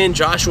 issues in,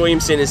 Josh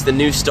Williamson is the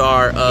new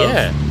star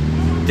of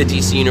the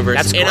DC Universe.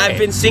 That's great. And I've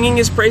been singing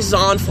his praises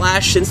on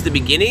Flash since the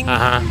beginning.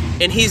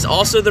 And he's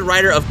also the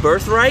writer of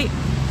Birthright.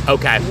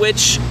 Okay.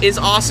 Which is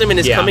awesome and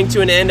is coming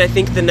to an end, I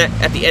think,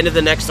 at the end of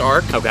the next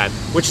arc. Okay.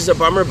 Which is a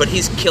bummer, but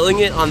he's killing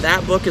it on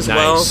that book as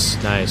well.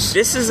 Nice.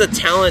 This is a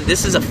talent.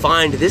 This is a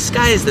find. This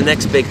guy is the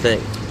next big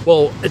thing.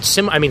 Well,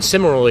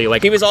 similarly,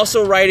 like... He was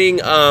also writing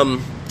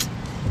Valiant,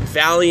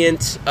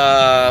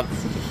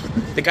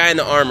 the guy in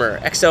the armor,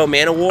 XL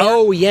Manowar.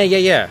 Oh,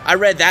 yeah. I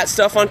read that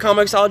stuff on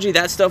Comixology.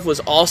 That stuff was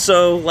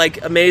also, like,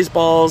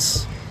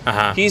 amazeballs.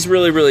 He's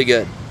really, really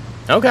good.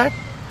 Okay.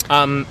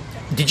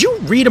 Did you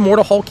read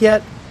Immortal Hulk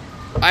yet?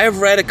 I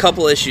have read a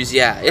couple issues,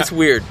 yeah. It's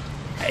weird.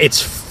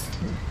 It's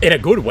in a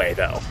good way,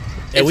 though.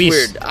 It's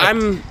weird.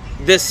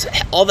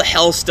 All the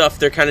hell stuff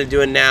they're kind of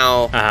doing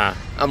now.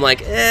 I'm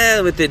like,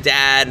 with the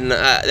dad, and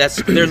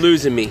they're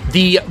losing me.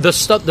 The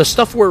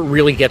stuff where it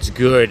really gets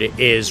good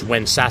is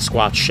when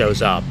Sasquatch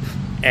shows up,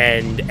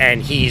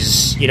 and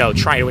he's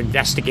trying to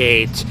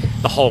investigate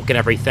the Hulk and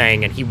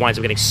everything, and he winds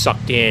up getting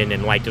sucked in,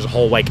 and like there's a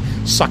whole like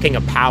sucking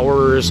of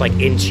powers like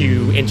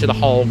into the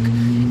Hulk,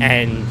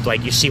 and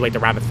like you see like the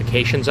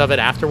ramifications of it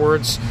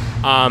afterwards.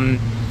 I'm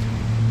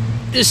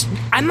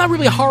not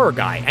really a horror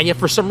guy, and yet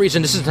for some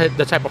reason this is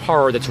the type of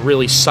horror that's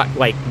really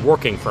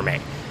working for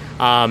me.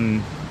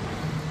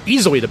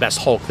 Easily the best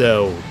Hulk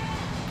though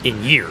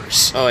in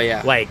years. Oh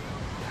yeah. Like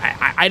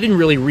I didn't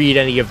really read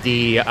any of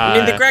the.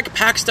 The Greg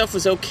Pak stuff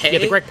was okay. Yeah,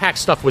 the Greg Pak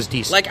stuff was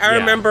decent. Like I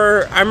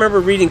remember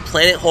reading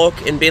Planet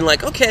Hulk and being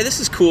like, okay, this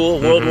is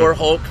cool. World War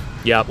Hulk.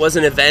 Was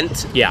an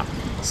event. Yeah.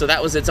 So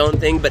that was its own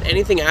thing. But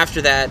anything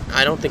after that,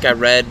 I don't think I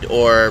read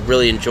or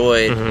really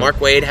enjoyed. Mark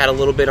Waid had a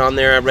little bit on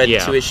there. I read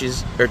 2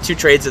 issues or 2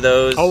 trades of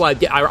those. Oh,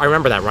 I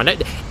remember that run.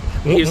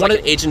 He was like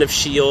an agent of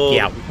S.H.I.E.L.D.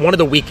 Yeah, one of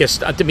the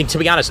weakest. I mean, to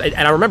be honest, and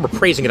I remember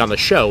praising it on the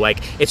show. Like,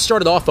 it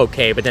started off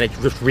okay, but then it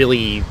just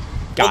really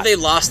got they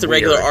lost the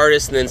regular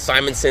artist, and then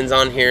Simonson's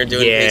on here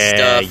doing his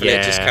stuff, and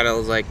it just kind of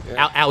was like...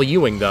 Al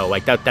Ewing, though,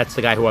 like, that's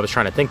the guy who I was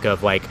trying to think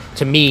of. Like,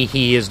 to me,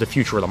 he is the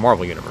future of the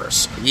Marvel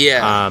Universe.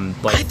 Yeah.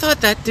 I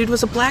thought that dude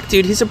was a black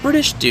dude. He's a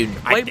British dude.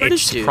 White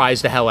British dude. It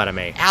surprised the hell out of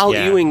me. Al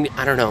Ewing,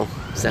 I don't know.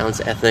 Sounds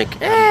ethnic.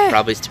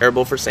 Probably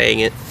terrible for saying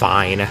it.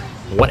 Fine.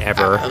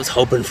 Whatever. I was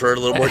hoping for a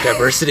little more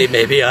diversity,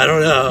 maybe. I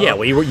don't know. Yeah,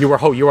 well, you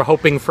were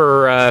hoping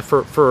for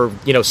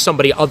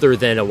somebody other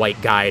than a white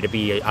guy to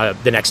be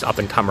the next up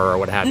and comer or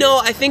what have you.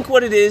 No, I think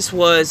what it is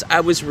was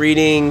I was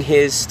reading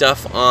his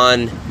stuff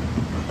on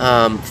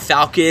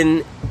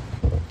Falcon,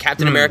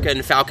 Captain America,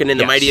 and Falcon and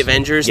the Mighty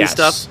Avengers and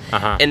stuff,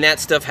 and that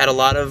stuff had a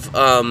lot of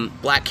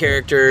black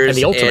characters and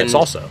the Ultimates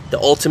also. The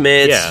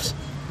Ultimates. Yeah.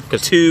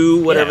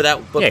 2, whatever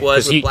that book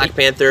was, with Black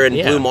Panther and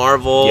Blue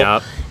Marvel.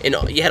 Yeah. And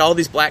you had all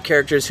these black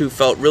characters who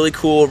felt really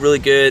cool, really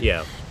good.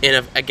 Yeah.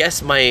 And I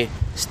guess my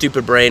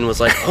stupid brain was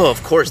like, oh,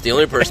 of course, the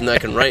only person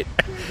that can write.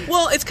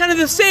 Well, it's kind of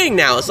the saying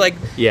now. It's like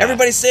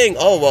everybody's saying,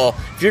 oh, well,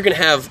 if you're going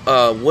to have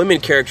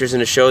women characters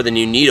in a show, then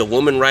you need a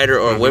woman writer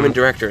or a women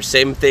director.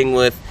 Same thing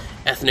with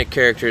ethnic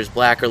characters,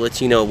 black or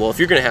Latino. Well, if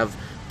you're going to have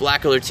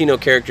black or Latino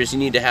characters, you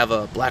need to have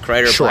a black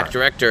writer, black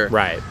director,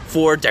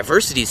 for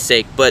diversity's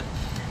sake. But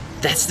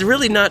that's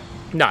really not.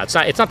 No, it's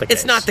not. It's not the case.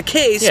 It's not the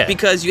case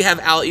because you have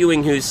Al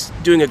Ewing who's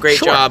doing a great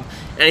job,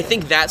 and I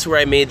think that's where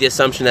I made the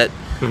assumption that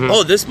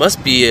this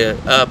must be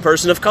a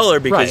person of color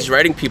because he's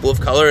writing people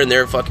of color and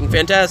they're fucking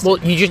fantastic. Well,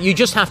 you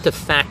just have to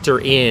factor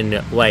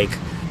in like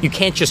you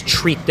can't just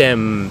treat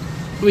them.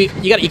 You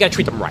got to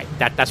treat them right.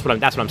 That's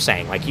what I'm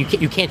saying. Like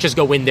you can't just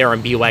go in there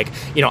and be like,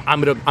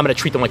 I'm gonna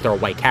treat them like they're a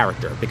white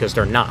character because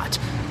they're not.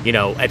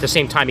 At the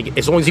same time,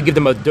 as long as you give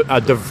them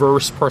a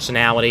diverse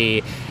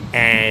personality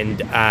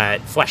and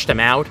flesh them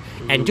out,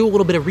 and do a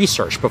little bit of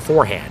research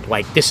beforehand.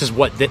 Like, this is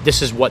what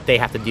they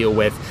have to deal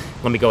with.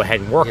 Let me go ahead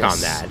and work on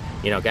that.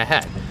 Go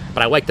ahead.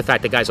 But I like the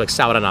fact that guys like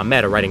Saladin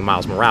Ahmed are writing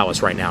Miles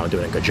Morales right now and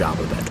doing a good job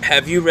of it.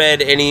 Have you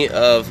read any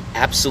of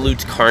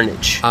Absolute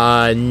Carnage?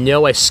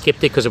 No, I skipped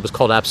it because it was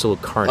called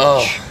Absolute Carnage.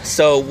 Oh,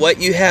 so what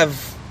you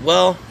have,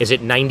 well... Is it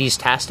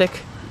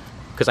 90s-tastic?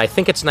 Because I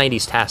think it's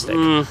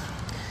 90s-tastic.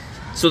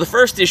 So the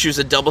first issue is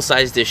a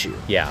double-sized issue.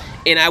 Yeah.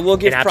 And I will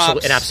give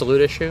props... An absolute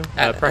issue,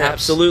 perhaps?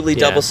 Absolutely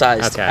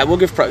double-sized. Okay. I will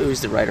give props...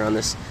 Who's the writer on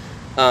this?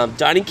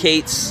 Donny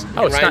Cates and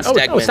Ryan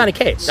Stegman. It's Donny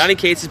Cates. Donny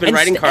Cates has been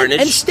writing Carnage.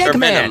 And Stegman.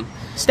 Venom.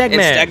 Stegman.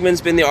 And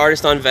Stegman's been the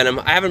artist on Venom.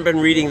 I haven't been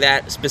reading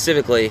that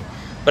specifically,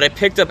 but I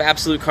picked up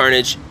Absolute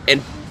Carnage,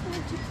 and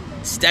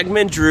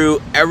Stegman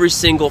drew every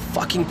single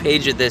fucking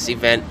page of this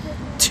event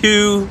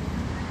to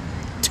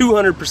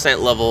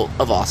 200% level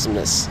of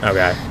awesomeness.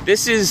 Okay.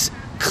 This is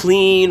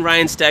clean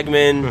Ryan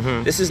Stegman.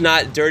 Mm-hmm. This is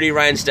not dirty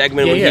Ryan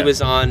Stegman when he was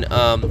on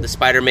the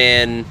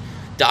Spider-Man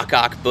Doc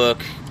Ock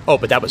book. Oh,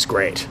 but that was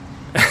great.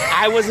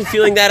 I wasn't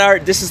feeling that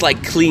art. This is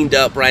like cleaned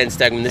up Ryan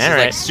Stegman. This is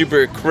like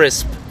super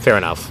crisp. Fair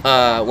enough.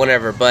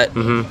 Whatever, but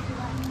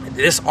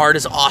this art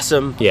is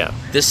awesome. Yeah.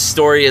 This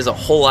story is a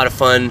whole lot of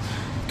fun.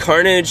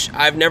 Carnage,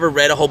 I've never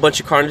read a whole bunch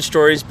of Carnage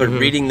stories, but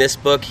reading this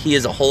book, he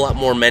is a whole lot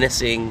more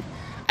menacing.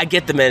 I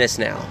get the menace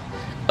now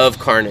of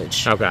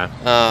Carnage. Okay.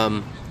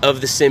 Of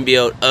the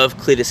symbiote, of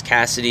Cletus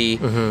Cassidy.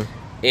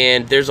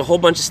 And there's a whole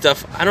bunch of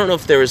stuff. I don't know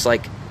if there was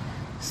like...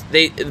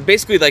 They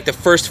basically, like, the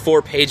first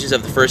 4 pages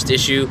of the first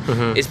issue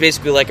is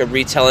basically like a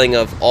retelling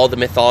of all the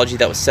mythology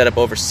that was set up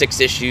over 6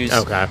 issues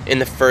in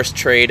the first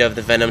trade of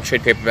the Venom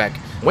trade paperback.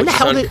 When the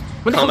hell did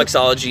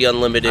Comixology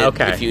Unlimited?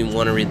 If you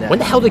want to read that. When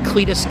the hell did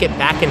Cletus get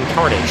back in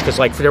Carnage? Because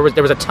like there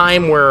was a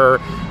time where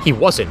he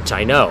wasn't.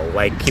 I know,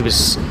 like he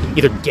was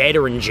either dead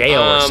or in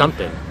jail or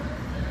something.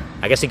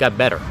 I guess he got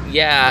better.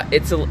 Yeah,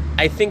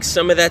 I think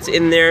some of that's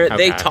in there. Okay.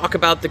 They talk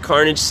about the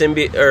Carnage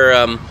symbiote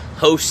or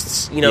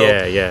hosts.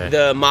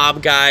 The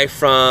mob guy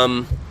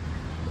from,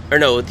 or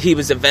no, he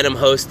was a Venom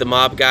host. The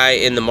mob guy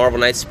in the Marvel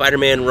Knights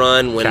Spider-Man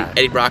run when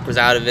Eddie Brock was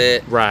out of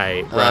it.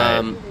 Right.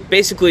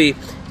 Basically,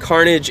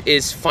 Carnage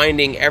is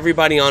finding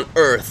everybody on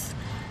Earth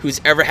who's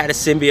ever had a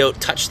symbiote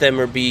touch them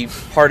or be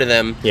part of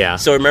them. Yeah.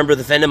 So remember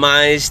the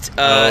Venomized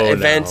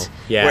event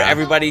where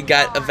everybody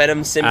got a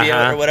Venom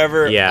symbiote or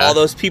whatever? Yeah. All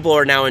those people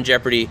are now in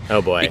jeopardy.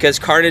 Oh, boy. Because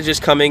Carnage is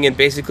coming and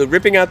basically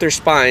ripping out their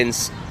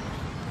spines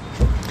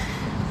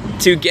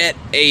to get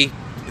a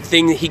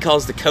thing that he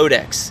calls the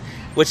Codex,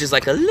 which is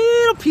like a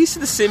little piece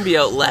of the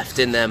symbiote left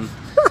in them.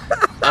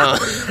 And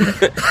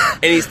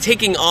he's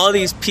taking all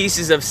these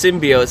pieces of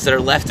symbiotes that are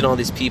left in all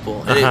these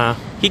people. And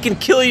he can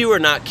kill you or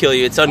not kill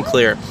you. It's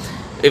unclear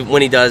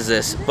when he does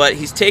this. But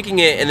he's taking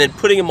it and then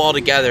putting them all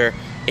together.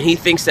 And he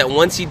thinks that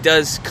once he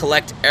does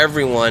collect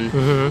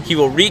everyone, he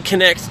will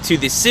reconnect to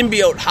the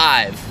symbiote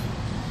hive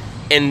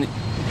and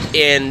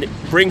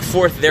bring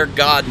forth their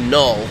god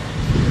Null.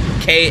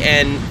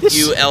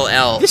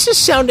 K-N-U-L-L. This is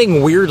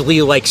sounding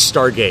weirdly like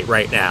Stargate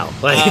right now.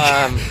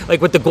 Like,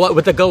 like with the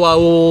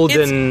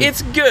Goa'uld and...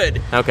 It's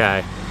good.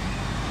 Okay.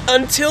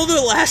 Until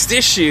the last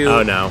issue.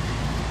 Oh, no.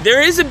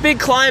 There is a big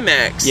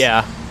climax.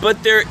 Yeah.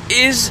 But there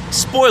is...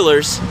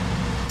 Spoilers.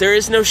 There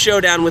is no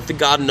showdown with the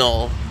god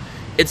Null.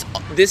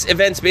 This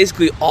event's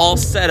basically all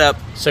set up...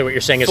 So what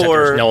you're saying is that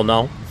there's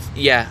Null?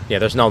 Yeah. Yeah,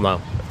 there's Null.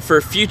 For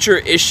future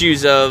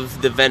issues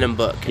of the Venom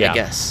book, I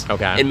guess.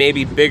 Okay. And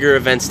maybe bigger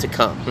events to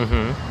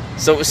come.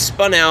 So it was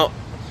spun out,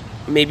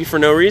 maybe for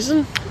no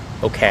reason.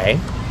 Okay.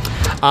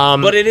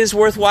 But it is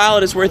worthwhile.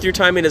 It is worth your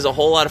time. It is a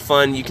whole lot of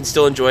fun. You can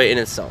still enjoy it in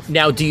itself.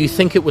 Now, do you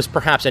think it was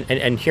perhaps,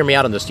 and hear me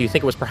out on this, do you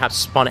think it was perhaps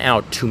spun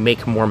out to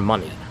make more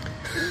money?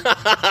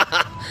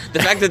 The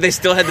fact that they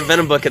still had the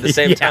Venom book at the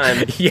same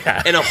time.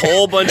 Yeah. And a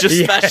whole bunch of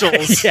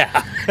specials.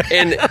 Yeah.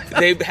 And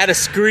they had a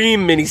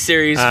Scream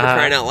miniseries for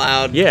crying out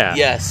loud. Yeah.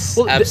 Yes,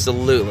 well,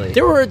 absolutely.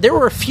 There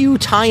were a few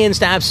tie-ins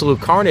to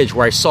Absolute Carnage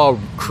where I saw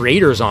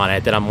creators on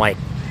it that I'm like,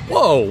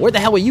 whoa, where the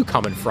hell are you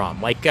coming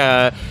from? Like,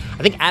 I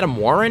think Adam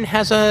Warren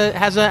has a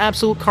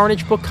Absolute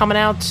Carnage book coming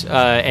out,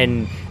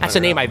 and that's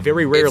a name I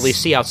very rarely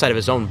see outside of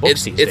his own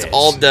books these days. It's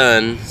all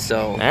done,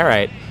 so... All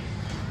right.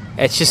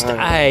 It's just,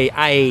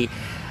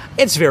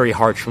 it's very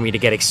hard for me to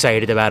get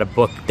excited about a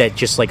book that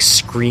just, like,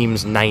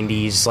 screams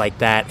 90s like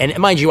that. And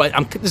mind you,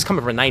 this is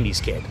coming from a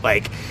 90s kid.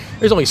 Like,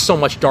 there's only so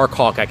much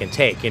Darkhawk I can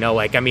take, you know?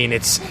 Like, I mean,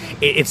 it's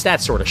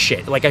that sort of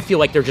shit. Like, I feel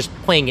like they're just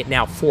playing it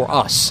now for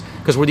us,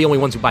 because we're the only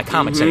ones who buy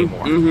comics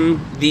anymore.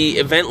 The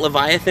event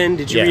Leviathan,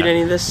 did you read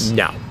any of this?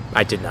 No,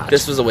 I did not.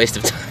 This was a waste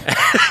of time.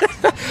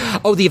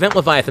 Oh, the event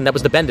Leviathan, that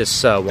was the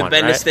Bendis one, The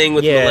Bendis right? thing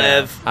with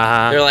Lev.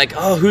 They're like,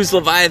 oh, who's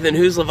Leviathan?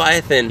 Who's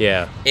Leviathan?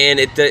 Yeah. And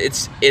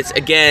it's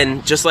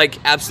again, just like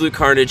Absolute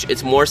Carnage,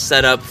 it's more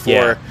set up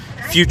for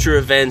future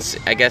events,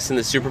 I guess, in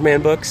the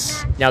Superman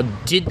books. Now,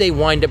 did they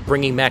wind up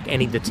bringing back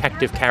any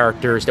detective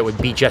characters that would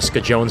be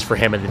Jessica Jones for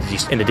him in the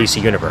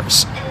DC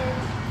Universe?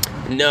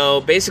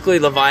 No, basically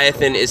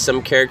Leviathan is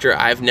some character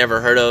I've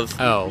never heard of.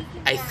 Oh.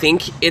 I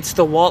think it's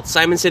the Walt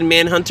Simonson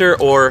Manhunter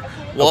or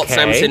Walt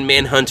Simonson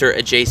Manhunter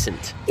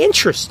adjacent.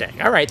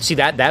 Interesting. All right. See,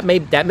 that may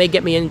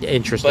get me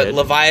interested. But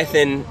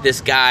Leviathan,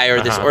 this guy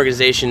or this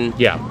organization,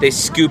 they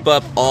scoop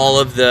up all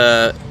of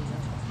the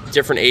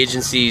different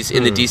agencies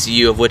in the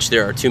DCU, of which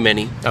there are too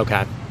many.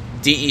 Okay.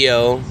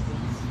 DEO,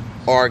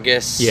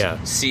 Argus,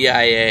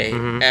 CIA,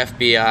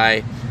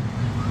 FBI,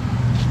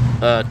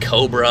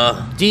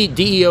 Cobra.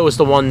 DEO is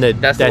the one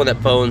that's the one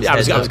that Bones. I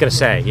was going to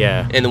say,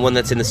 yeah, and the one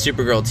that's in the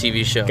Supergirl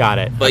TV show. Got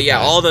it. But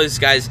all those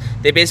guys,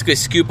 they basically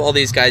scoop all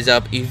these guys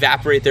up,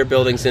 evaporate their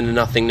buildings into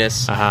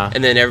nothingness,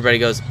 and then everybody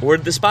goes,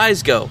 "Where'd the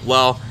spies go?"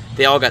 Well,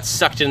 they all got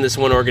sucked into this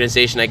one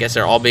organization. I guess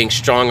they're all being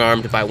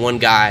strong-armed by one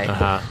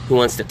guy who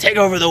wants to take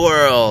over the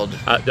world.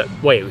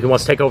 Wait, he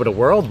wants to take over the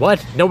world?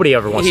 What? Nobody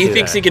ever wants to do that. He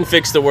thinks he can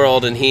fix the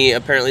world, and he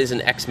apparently is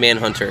an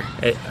ex-Manhunter.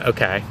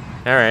 Okay.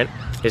 All right.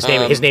 His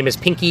name is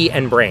Pinky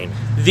and Brain.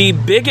 The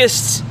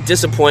biggest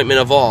disappointment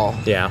of all,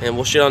 yeah, and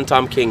we'll shit on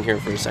Tom King here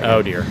for a second.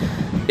 Oh, dear.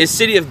 Is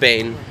City of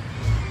Bane,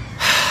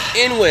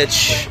 in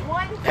which...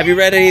 Have you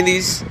read any of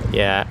these?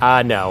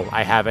 Yeah. No,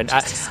 I haven't.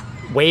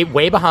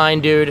 Way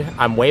behind, dude.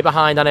 I'm way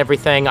behind on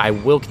everything. I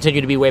will continue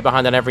to be way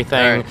behind on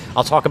everything. Right.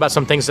 I'll talk about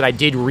some things that I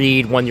did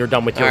read when you're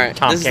done with your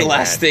Tom King. This is the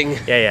last thing.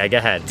 Yeah, go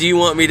ahead. Do you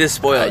want me to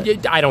spoil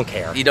it? I don't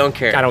care. You don't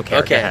care? I don't care.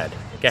 Okay. Go ahead.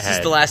 This is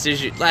the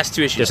last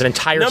two issues. There's an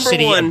entire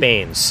city of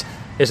Banes.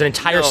 There's an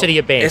entire city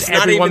of Banes. It's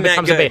not Everyone even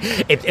becomes that a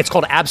Bane. It's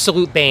called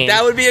Absolute Bane.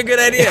 That would be a good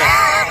idea.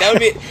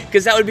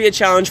 That would be a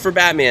challenge for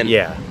Batman.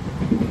 Yeah.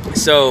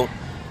 So,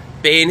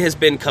 Bane has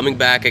been coming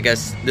back, I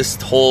guess, this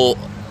whole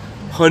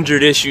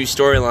 100-issue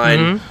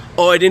storyline.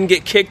 Oh, I didn't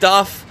get kicked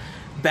off,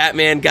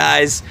 Batman,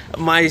 guys.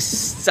 My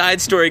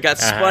side story got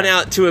spun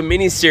out to a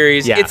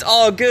miniseries. Yeah. It's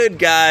all good,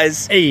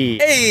 guys. Hey.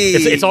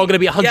 It's all going to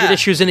be 100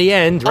 issues in the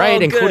end, right?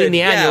 All including good.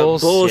 the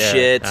annuals.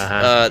 Bullshit.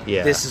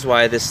 This is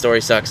why this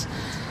story sucks.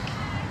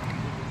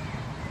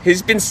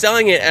 He's been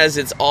selling it as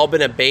it's all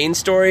been a Bane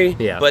story,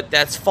 but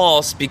that's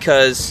false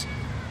because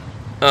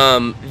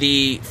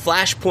the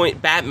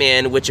Flashpoint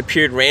Batman, which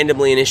appeared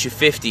randomly in issue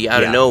 50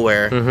 out of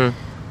nowhere,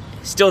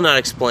 still not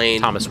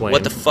explained. Thomas Wayne,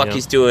 what the fuck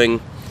he's doing,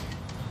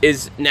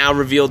 is now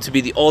revealed to be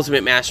the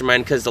ultimate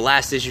mastermind because the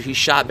last issue he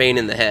shot Bane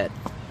in the head.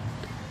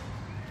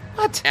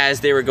 What?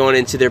 As they were going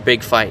into their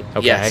big fight.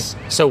 Okay. Yes.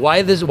 So why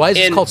is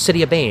this called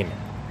City of Bane?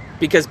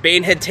 Because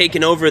Bane had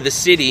taken over the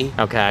city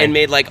and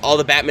made, like, all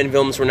the Batman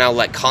villains were now,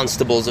 like,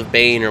 constables of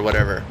Bane or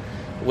whatever.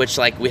 Which,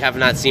 like, we have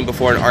not seen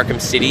before in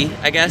Arkham City,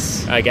 I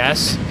guess.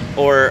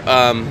 Or,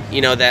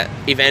 that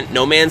event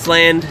No Man's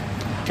Land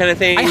kind of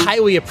thing. I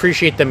highly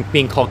appreciate them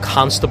being called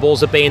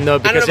constables of Bane, though,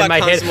 because I don't know about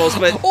in my head...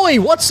 But,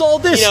 oi, what's all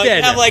this, then?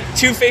 You have, like,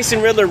 Two-Face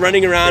and Riddler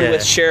running around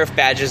with sheriff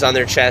badges on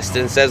their chest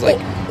and it says, like,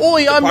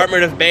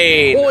 Department of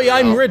Bane.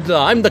 I'm Riddler.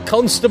 I'm the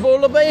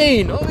constable of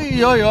Bane.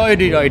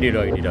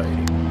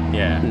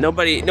 Yeah.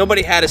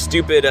 Nobody had a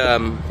stupid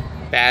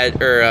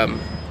badge or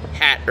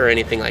hat or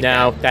anything like that.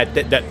 No,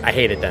 that I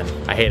hate it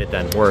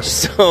then.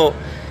 Worse. So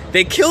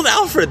they killed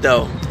Alfred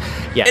though.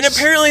 Yes. And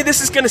apparently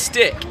this is going to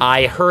stick.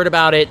 I heard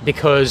about it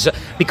because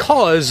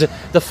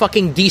the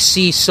fucking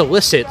DC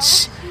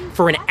solicits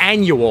for an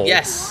annual,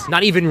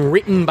 not even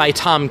written by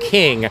Tom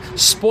King,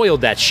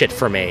 spoiled that shit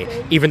for me.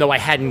 Even though I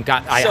hadn't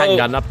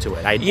gotten up to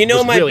it. I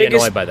was really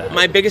annoyed by that.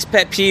 My biggest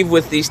pet peeve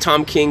with these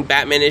Tom King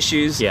Batman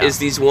issues is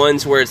these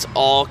ones where it's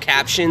all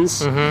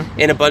captions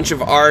and a bunch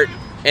of art.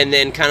 And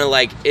then kind of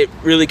like, it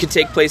really could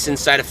take place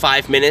inside of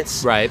 5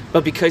 minutes. Right.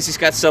 But because he's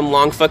got some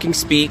long fucking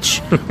speech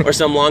or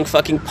some long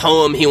fucking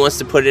poem he wants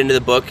to put into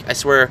the book, I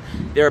swear,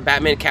 there are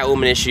Batman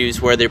Catwoman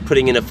issues where they're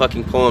putting in a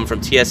fucking poem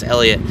from T.S.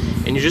 Eliot.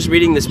 And you're just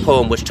reading this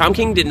poem, which Tom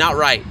King did not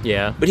write.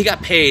 Yeah. But he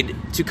got paid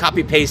to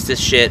copy-paste this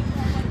shit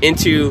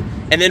into,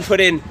 and then put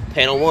in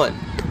panel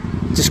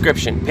 1.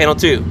 Description, panel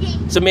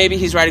 2. So maybe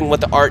he's writing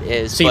what the art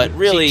is, but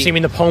really... So you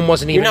mean the poem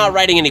wasn't even... You're not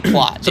writing any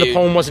plot, So the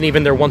poem wasn't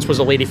even, there once was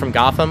a lady from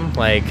Gotham?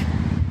 Like...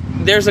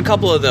 There's a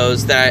couple of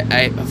those that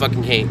I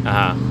fucking hate.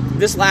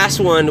 This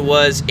last one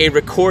was a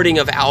recording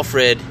of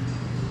Alfred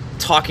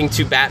talking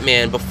to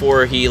Batman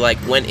before he, like,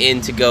 went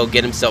in to go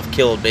get himself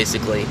killed,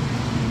 basically.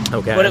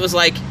 Okay. But it was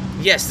like,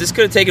 yes, this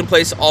could have taken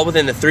place all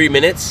within the 3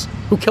 minutes.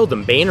 Who killed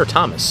him, Bane or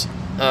Thomas?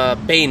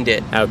 Bane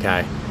did.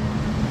 Okay.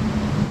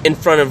 In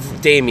front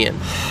of Damian.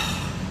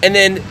 And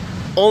then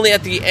only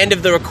at the end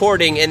of the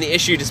recording and the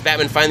issue does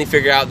Batman finally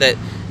figure out that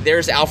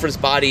there's Alfred's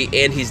body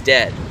and he's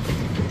dead.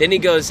 Then he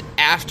goes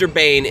after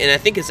Bane, and I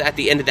think it's at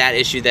the end of that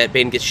issue that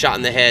Bane gets shot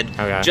in the head,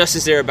 just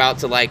as they're about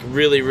to, like,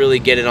 really, really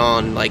get it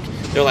on. Like,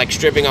 they're, like,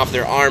 stripping off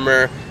their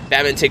armor.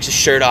 Batman takes his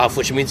shirt off,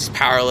 which means he's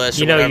powerless.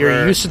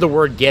 You're used to the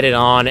word "get it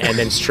on" and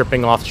then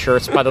stripping off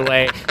shirts. By the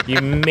way,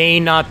 you may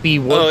not be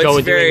doing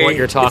what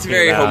you're talking about. It's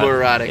very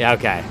homoerotic. Yeah,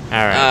 okay,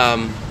 all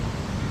right.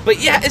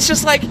 But yeah, it's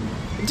just like,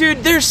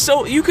 dude,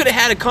 you could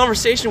have had a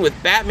conversation with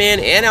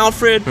Batman and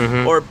Alfred,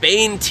 or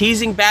Bane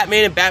teasing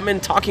Batman and Batman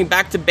talking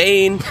back to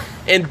Bane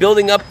and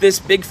building up this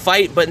big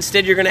fight, but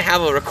instead you're going to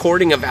have a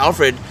recording of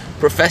Alfred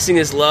professing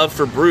his love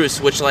for Bruce,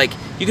 which, like,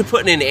 you could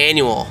put in an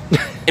annual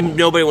and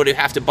nobody would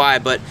have to buy.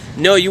 But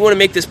no, you want to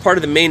make this part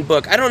of the main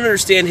book. I don't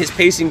understand his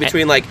pacing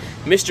between, like,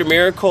 Mr.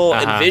 Miracle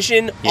and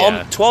Vision.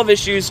 All 12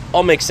 issues,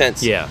 all make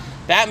sense. Yeah.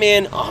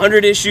 Batman,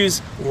 100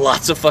 issues,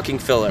 lots of fucking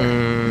filler.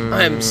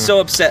 I'm so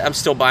upset I'm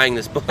still buying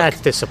this book.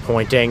 That's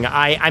disappointing.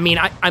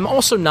 I'm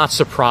also not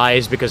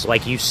surprised because,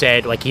 like you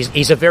said, like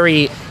he's a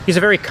very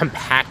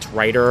compact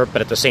writer,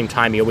 but at the same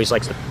time he always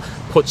likes to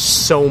put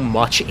so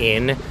much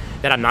in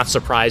that I'm not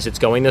surprised it's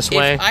going this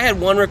way. If I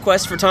had one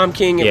request for Tom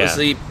King, it was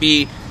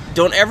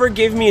don't ever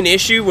give me an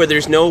issue where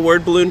there's no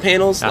word balloon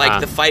panels,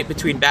 like the fight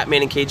between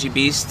Batman and KG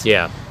Beast.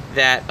 Yeah.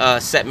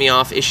 That set me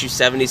off issue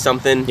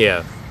 70-something.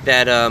 Yeah.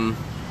 That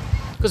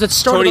because it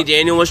started Tony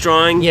Daniel was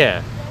drawing.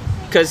 Yeah.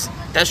 Because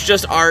that's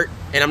just art,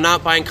 and I'm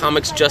not buying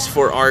comics just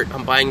for art.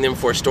 I'm buying them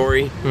for a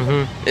story.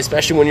 Mm-hmm.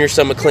 Especially when you're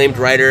some acclaimed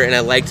writer, and I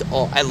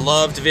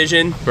loved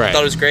Vision. Right. I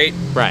thought it was great.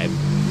 Right.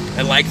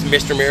 I liked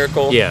Mr.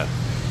 Miracle. Yeah.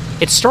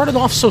 It started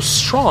off so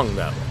strong,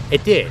 though.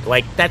 It did.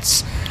 Like,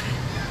 it's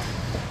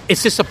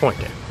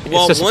disappointing.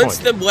 Well, once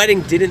the wedding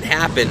didn't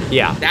happen,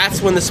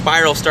 that's when the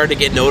spiral started to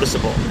get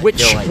noticeable.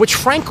 Which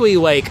frankly,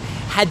 like,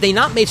 had they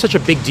not made such a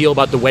big deal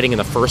about the wedding in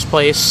the first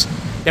place,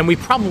 then we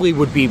probably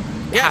would be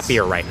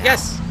happier right now.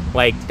 Yes.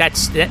 Like,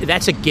 that's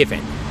a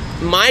given.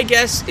 My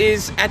guess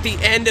is at the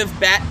end of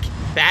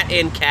Bat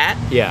and Cat,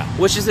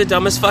 which is the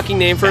dumbest fucking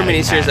name for a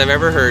miniseries I've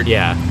ever heard.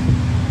 Yeah.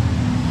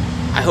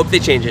 I hope they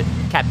change it.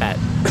 Cat Bat.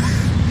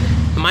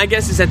 My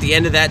guess is at the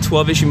end of that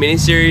 12-issue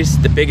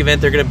miniseries, the big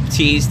event they're going to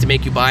tease to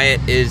make you buy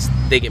it is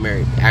they get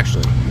married,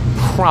 actually.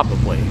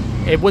 Probably.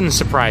 It wouldn't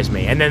surprise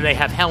me. And then they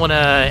have Helena,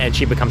 and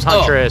she becomes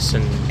Huntress.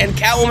 And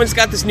Catwoman's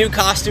got this new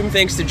costume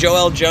thanks to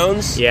Joelle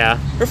Jones. Yeah.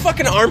 Her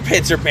fucking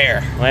armpits are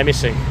bare. Let me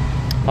see.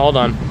 Hold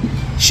on.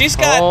 She's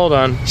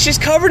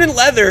covered in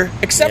leather,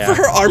 except for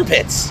her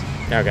armpits.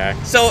 Okay.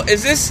 So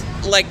is this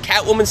like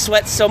Catwoman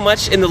sweats so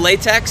much in the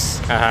latex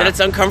that it's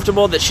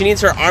uncomfortable that she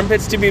needs her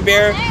armpits to be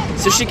bare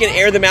so she can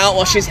air them out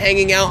while she's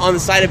hanging out on the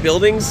side of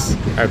buildings?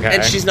 Okay.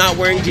 And she's not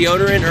wearing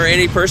deodorant or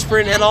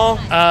antiperspirant at all?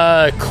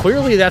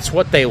 Clearly that's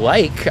what they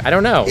like. I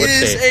don't know. Let's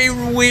see. It is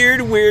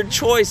a weird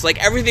choice.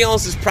 Like, everything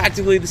else is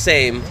practically the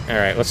same. All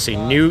right, let's see.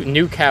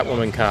 New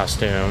Catwoman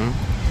costume.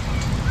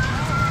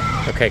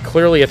 Okay,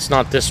 clearly it's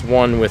not this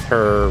one with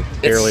her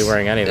barely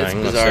wearing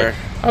anything. It's bizarre.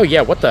 Oh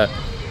yeah, what the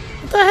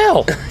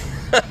hell?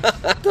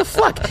 The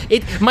fuck?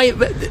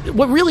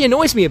 What really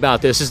annoys me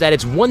about this is that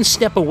it's one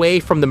step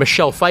away from the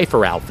Michelle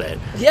Pfeiffer outfit.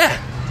 Yeah.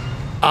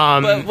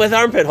 But with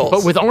armpit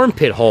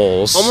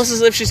holes. Almost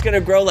as if she's going to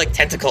grow like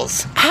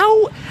tentacles.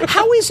 How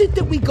is it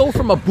that we go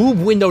from a boob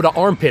window to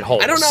armpit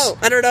holes? I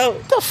don't know.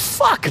 The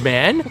fuck,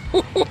 man?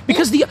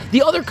 Because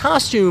the other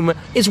costume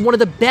is one of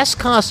the best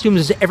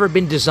costumes that's ever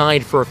been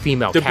designed for a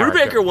female character.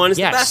 The Brubaker one is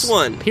the best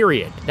one.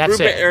 Period. That's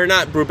it. Or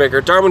not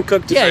Brubaker, Darwin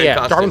Cook design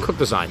costume. Darwin Cook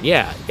design.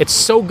 Yeah. It's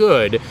so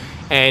good.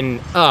 And,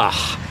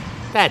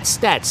 That's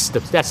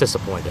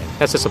disappointing.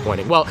 That's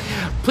disappointing. Well,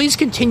 please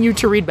continue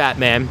to read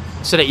Batman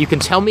so that you can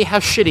tell me how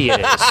shitty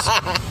it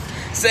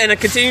is. And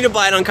continue to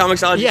buy it on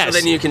Comixology so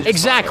then you can just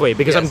exactly,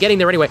 because I'm getting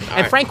there anyway.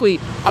 And frankly,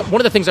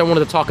 one of the things I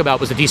wanted to talk about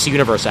was the DC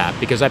Universe app,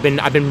 because I've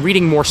been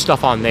reading more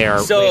stuff on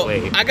there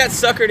lately. I got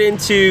suckered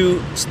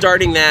into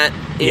starting that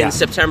in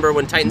September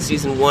when Titan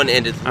Season 1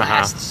 ended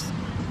last.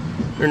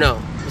 Or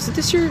no, was it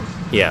this year?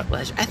 Yeah.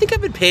 I think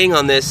I've been paying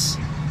on this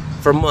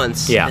for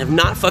months. Yeah. I have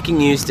not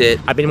fucking used it.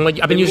 I've been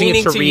using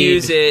it to read.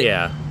 Use it.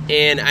 Yeah.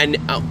 And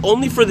I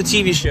only for the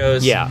TV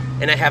shows. Yeah.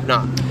 And I have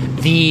not.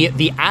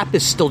 The app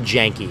is still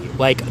janky.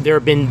 Like, there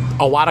have been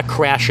a lot of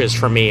crashes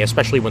for me,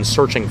 especially when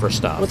searching for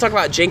stuff. We'll talk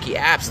about janky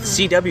apps.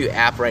 The CW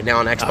app right now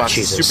on Xbox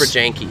is super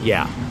janky.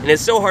 Yeah. And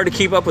it's so hard to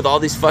keep up with all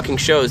these fucking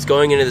shows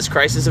going into this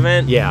Crisis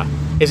event. Yeah.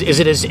 Is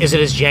it as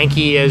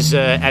janky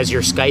as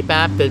your Skype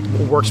app that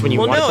works when you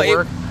want it to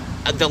work?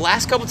 The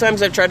last couple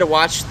times I've tried to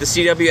watch the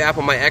CW app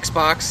on my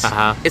Xbox,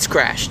 it's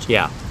crashed.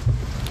 Yeah.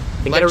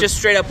 Like, just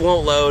straight up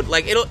won't load.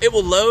 Like, it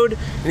will load,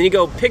 and then you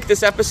go pick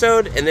this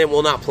episode, and then it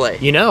will not play.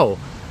 You know,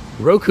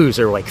 Roku's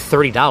are like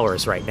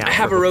 $30 right now. I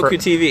have a Roku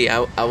TV.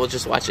 I will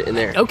just watch it in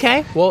there.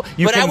 Okay. Well,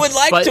 I would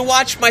like to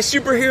watch my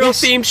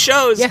superhero-themed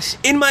shows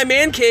in my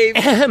man cave,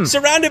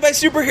 surrounded by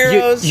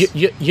superheroes.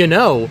 You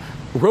know,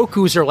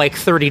 Roku's are like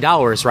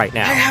 $30 right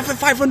now. I have a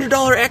 $500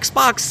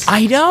 Xbox.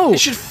 I know. It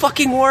should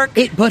fucking work.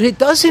 But it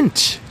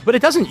doesn't.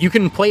 You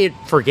can play it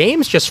for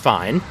games just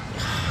fine.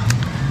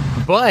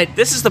 But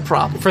this is the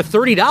problem. For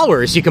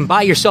 $30, you can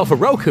buy yourself a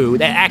Roku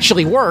that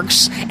actually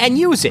works and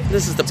use it.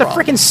 This is the problem.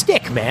 It's a freaking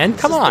stick, man.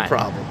 Come on. This is the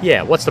problem.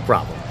 Yeah, what's the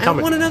problem? I don't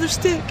want another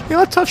stick. You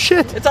know, tough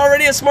shit. It's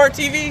already a smart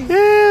TV.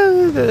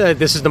 Yeah,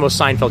 this is the most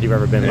Seinfeld you've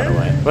ever been, by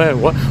the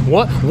way.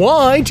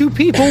 Why do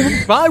people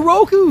buy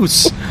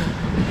Rokus?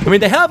 I mean,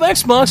 they have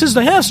Xboxes,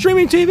 they have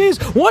streaming TVs.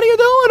 What are you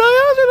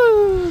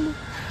doing?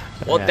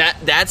 Well,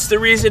 that's the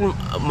reason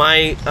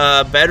my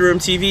bedroom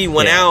TV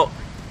went out.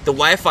 The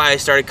Wi-Fi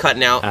started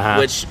cutting out,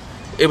 which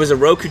it was a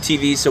Roku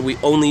TV, so we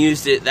only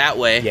used it that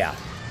way. Yeah.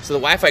 So the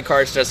Wi-Fi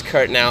card starts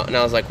cutting out, and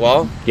I was like,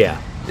 well,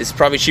 it's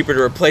probably cheaper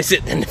to replace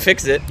it than to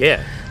fix it.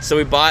 Yeah. So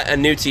we bought a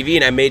new TV,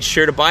 and I made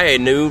sure to buy a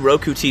new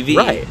Roku TV.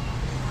 Right.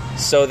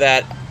 So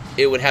that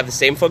it would have the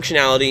same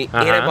functionality,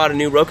 and I bought a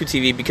new Roku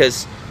TV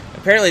because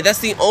apparently that's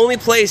the only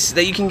place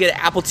that you can get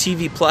an Apple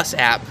TV Plus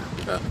app.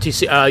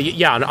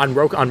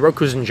 On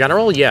Roku's in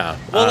general, yeah.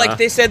 Well, like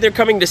they said they're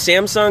coming to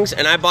Samsung's,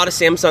 and I bought a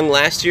Samsung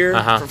last year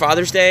for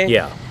Father's Day.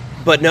 Yeah.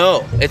 But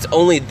no, it's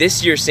only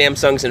this year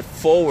Samsung's and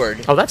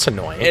forward. Oh, that's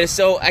annoying. And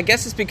so I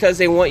guess it's because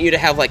they want you to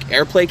have like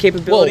AirPlay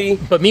capability.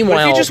 Well, but meanwhile,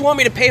 if you just want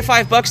me to pay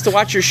 $5 to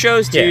watch your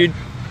shows, dude,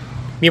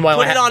 meanwhile,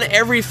 put it on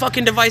every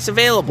fucking device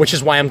available. Which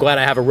is why I'm glad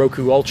I have a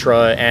Roku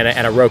Ultra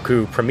and a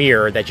Roku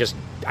Premiere that just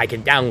I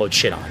can download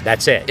shit on.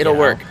 That's it. It'll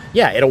work.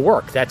 Yeah, it'll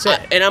work. That's it.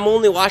 And I'm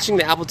only watching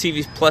the Apple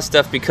TV Plus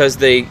stuff because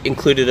they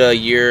included a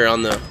year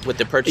with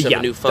the purchase of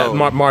a new phone.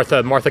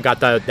 Martha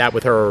got that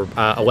with her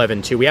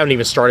 11 too. We haven't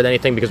even started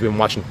anything because we've been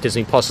watching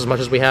Disney Plus as much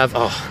as we have.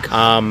 Oh,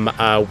 God.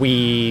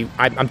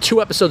 I'm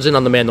 2 episodes in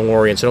on The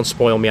Mandalorian, so don't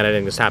spoil me on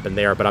anything that's happened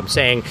there. But I'm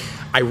saying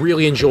I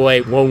really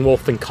enjoy Lone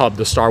Wolf and Cub,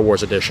 the Star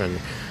Wars edition,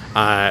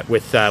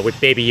 with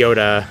Baby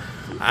Yoda.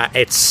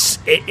 It's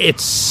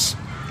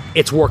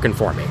working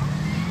for me.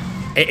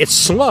 It's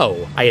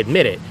slow, I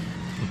admit it,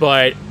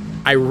 but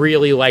I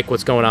really like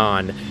what's going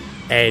on,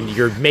 and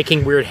you're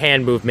making weird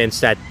hand movements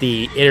that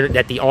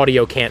the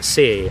audio can't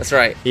see. That's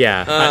right.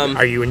 Yeah.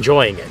 Are you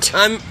enjoying it?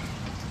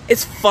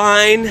 It's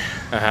fine.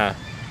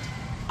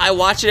 I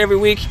watch it every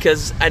week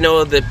because I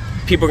know that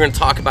people are going to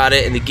talk about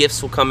it and the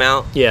GIFs will come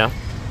out. Yeah.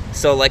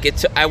 So like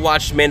I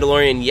watched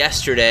Mandalorian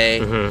yesterday,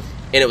 and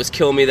it was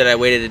killing me that I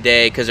waited a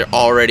day because there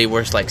already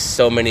were like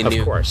so many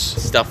new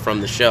stuff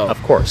from the show.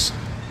 Of course.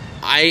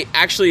 I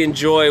actually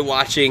enjoy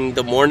watching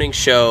the morning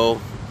show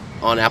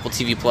on Apple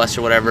TV Plus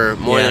or whatever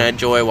more than I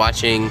enjoy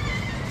watching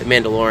The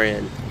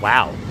Mandalorian.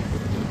 Wow.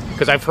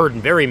 Because I've heard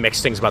very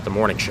mixed things about the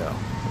morning show.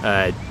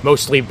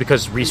 Mostly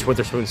because Reese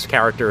Witherspoon's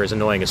character is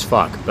annoying as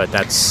fuck, but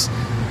that's...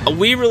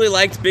 We really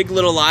liked Big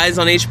Little Lies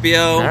on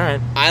HBO. All right.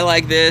 I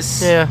like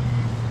this. Yeah.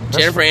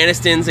 Jennifer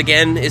Aniston's,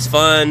 again, is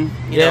fun.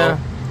 You know?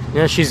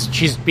 Yeah,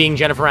 she's being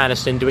Jennifer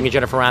Aniston, doing a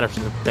Jennifer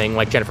Aniston thing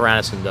like Jennifer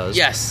Aniston does.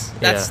 Yes,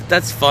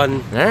 that's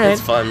fun. All right. It's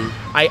fun.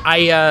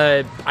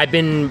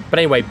 But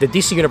anyway, the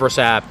DC Universe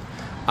app,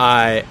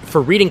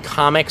 for reading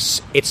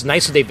comics, it's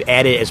nice that they've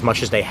added as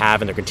much as they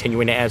have, and they're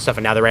continuing to add stuff,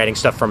 and now they're adding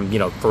stuff from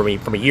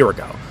a year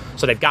ago.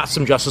 So they've got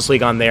some Justice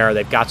League on there.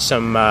 They've got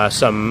some.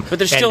 But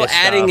they're still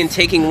adding stuff. And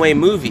taking away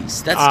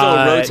movies. That's still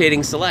a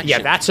rotating selection. Yeah,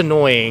 that's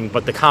annoying.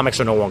 But the comics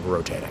are no longer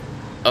rotating.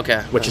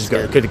 Okay, which is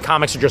good because the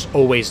comics are just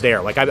always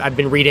there. Like I've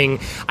been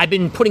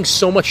putting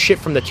so much shit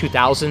from the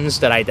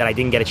 2000s that I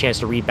didn't get a chance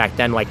to read back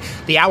then. Like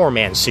the Hour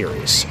Man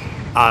series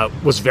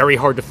was very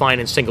hard to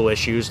find in single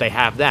issues. They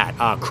have that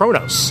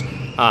Kronos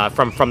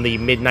from the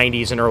mid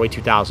 90s and early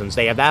 2000s.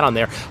 They have that on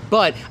there.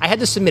 But I had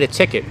to submit a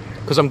ticket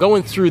because I'm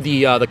going through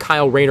the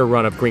Kyle Rayner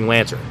run of Green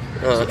Lantern.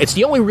 It's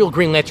the only real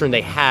Green Lantern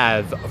they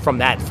have from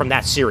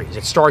that series.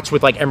 It starts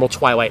with like Emerald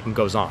Twilight and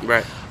goes on.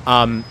 Right.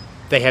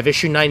 They have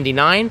issue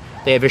 99.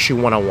 They have issue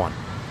 101.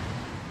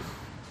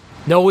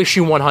 No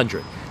issue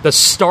 100. The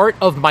start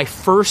of my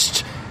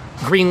first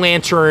Green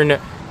Lantern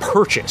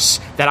purchase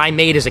that I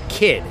made as a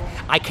kid.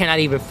 I cannot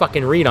even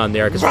fucking read on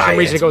there because for some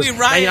reason it goes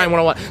 99,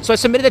 101. So I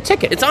submitted a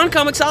ticket. It's on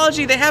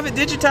Comixology. They have it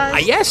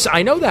digitized. Yes,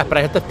 I know that, but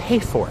I have to pay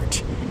for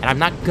it. And I'm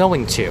not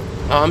going to.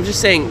 Oh, I'm just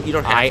saying you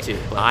don't have to.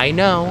 I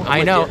know.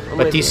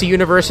 But DC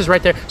Universe is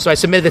right there. So I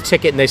submitted the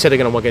ticket, and they said they're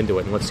going to look into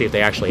it, and let's see if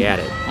they actually add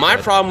it. My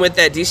problem with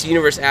that DC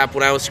Universe app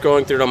when I was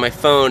scrolling through it on my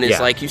phone is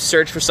like you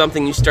search for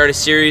something, you start a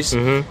series,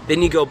 then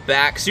you go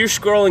back. So you're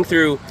scrolling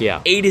through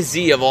A to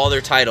Z of all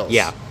their titles.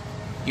 Yeah.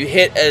 You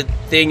hit a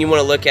thing you want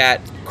to look at,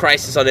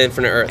 Crisis on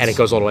Infinite Earths. And it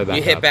goes all the way back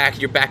You hit up.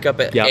 back, you're back up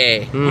at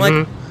A. I'm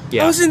like...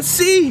 Yeah. I was in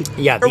C.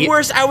 Yeah, or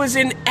worse, I was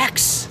in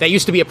X. That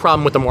used to be a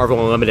problem with the Marvel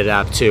Unlimited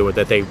app too,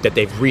 that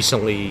they've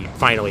recently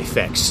finally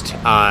fixed.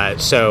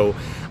 So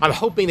I'm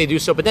hoping they do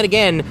so. But then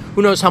again,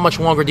 who knows how much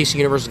longer DC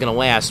Universe is going to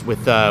last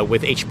with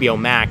HBO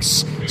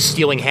Max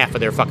stealing half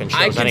of their fucking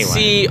shows anyway. I can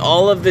see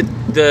all of the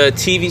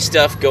TV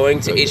stuff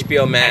going to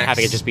HBO Max and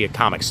having it just be a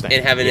comics thing,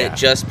 and having it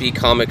just be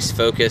comics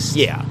focused.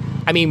 Yeah,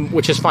 I mean,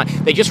 which is fine.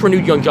 They just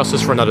renewed Young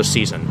Justice for another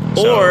season,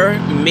 or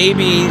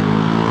maybe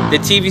the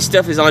TV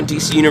stuff is on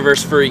DC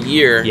Universe for a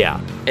year. Yeah.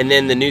 And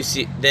then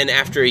then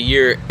after a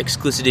year,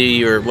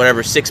 exclusivity or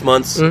whatever, 6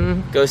 months,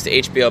 goes to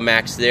HBO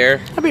Max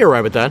there. I'd be all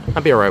right with that.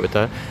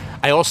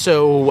 I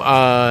also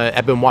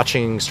have been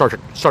watching Star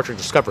Trek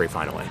Discovery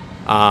finally.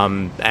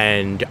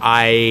 And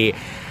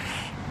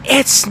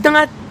it's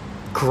not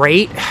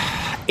great.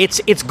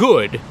 It's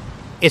good.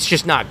 It's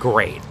just not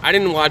great. I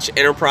didn't watch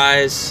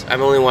Enterprise. I've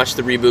only watched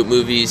the reboot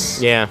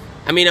movies. Yeah.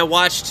 I mean, I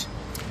watched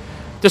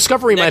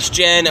Discovery Next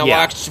Gen. I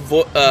watched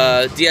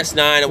DS9.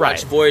 I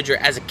watched Voyager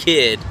as a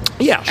kid.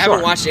 Yeah, I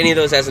haven't watched any of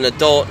those as an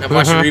adult. I've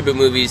watched the reboot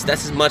movies.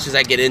 That's as much as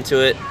I get into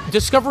it.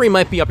 Discovery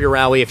might be up your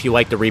alley if you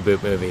like the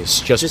reboot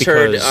movies, just because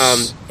heard,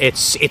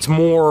 it's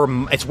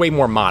way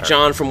more modern.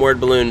 John from Word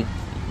Balloon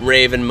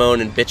rave and moan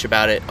and bitch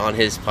about it on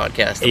his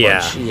podcast. He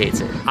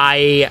hates it.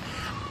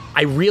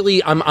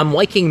 I'm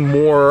liking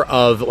more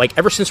of, like,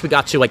 ever since we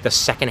got to, like, the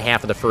second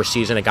half of the first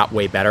season, it got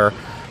way better.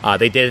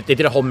 They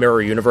did a whole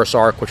Mirror Universe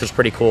arc, which was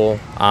pretty cool.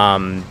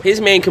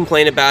 His main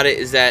complaint about it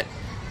is that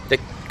the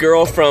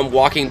girl from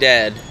Walking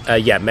Dead...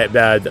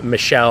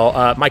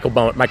 Michael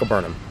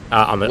Burnham.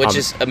 Which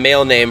is a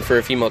male name for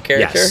a female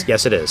character.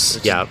 Yes, it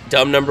is. Yeah,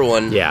 dumb number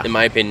one. Yeah. In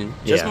my opinion,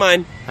 just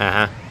mine.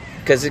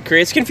 Because it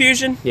creates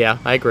confusion. Yeah,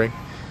 I agree.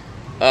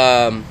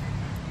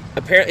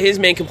 Apparently, his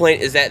main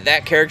complaint is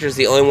that character is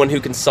the only one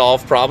who can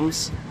solve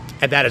problems,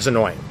 and that is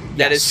annoying.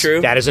 That is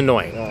true. That is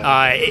annoying.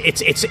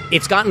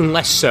 It's gotten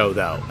less so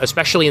though,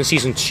 especially in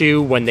season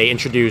 2 when they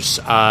introduce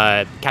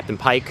Captain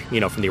Pike,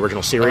 from the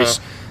original series.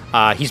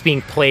 He's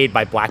being played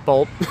by Black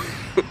Bolt.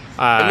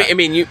 I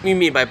mean, you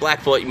mean by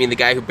Black Bolt, you mean the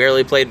guy who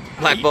barely played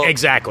Black Bolt?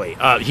 Exactly.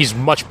 He's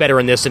much better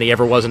in this than he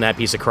ever was in that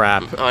piece of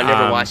crap. Oh, I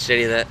never watched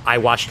any of that. I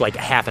watched like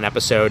half an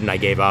episode and I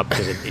gave up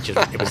because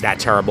it was that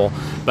terrible.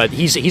 But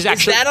he's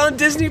actually... Is that on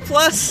Disney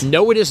Plus?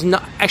 No, it is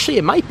not. Actually,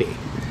 it might be.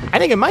 I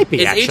think it might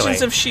be, actually. Is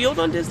Agents of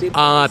S.H.I.E.L.D. on Disney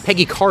Plus?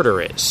 Peggy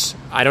Carter is.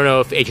 I don't know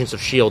if Agents of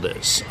S.H.I.E.L.D.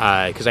 is,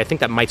 because I think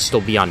that might still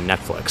be on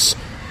Netflix.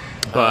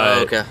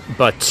 But, okay.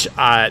 But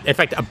in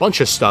fact, a bunch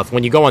of stuff,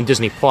 when you go on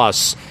Disney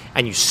Plus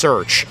and you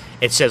search,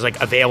 it says,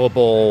 like,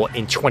 available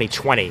in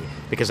 2020,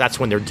 because that's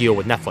when their deal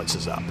with Netflix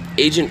is up.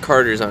 Agent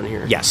Carter's on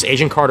here. Yes,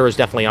 Agent Carter is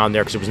definitely on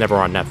there, because it was never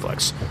on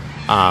Netflix.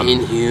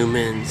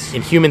 Inhumans.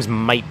 Inhumans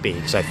might be,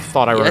 because I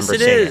thought I remember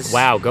seeing it.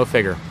 Wow, go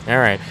figure. All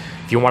right.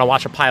 If you want to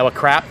watch a pile of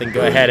crap, then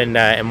go ahead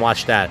and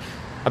watch that.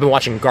 I've been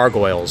watching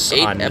Gargoyles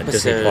on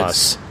Disney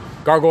Plus.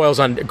 Gargoyles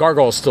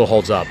still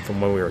holds up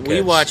from when we were kids. We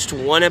watched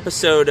one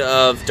episode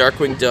of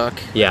Darkwing Duck.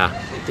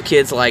 Yeah. The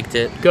kids liked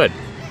it. Good.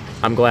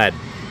 I'm glad.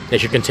 They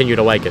should continue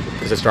to like it,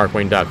 because it's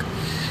Darkwing Duck.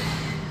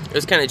 It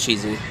was kind of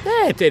cheesy.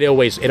 It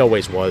always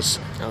was.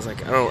 I was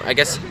like, I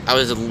guess I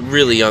was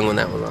really young when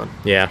that was on.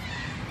 Yeah.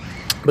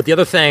 But the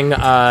other thing,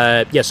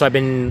 so I've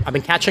been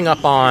catching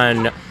up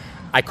on...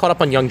 I caught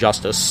up on Young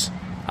Justice.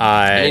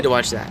 I need to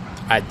watch that.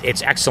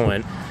 It's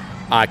excellent.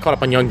 I caught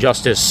up on Young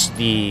Justice,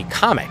 the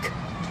comic.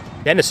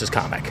 Bendis'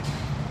 comic.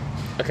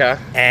 Okay.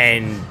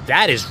 And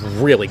that is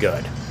really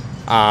good.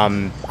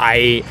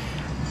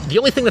 The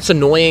only thing that's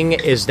annoying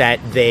is that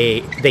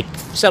they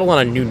settle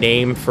on a new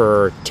name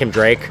for Tim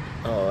Drake.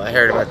 Oh, I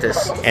heard about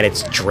this. And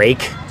it's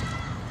Drake.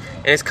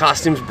 And his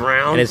costume's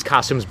brown.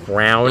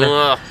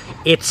 Ugh.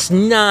 It's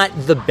not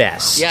the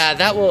best. Yeah,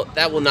 that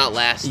will not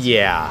last.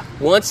 Yeah.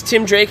 Once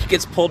Tim Drake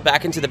gets pulled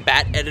back into the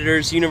Bat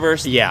Editors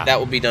universe, that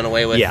will be done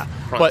away with. Yeah.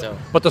 Pronto.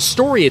 But the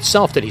story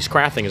itself that he's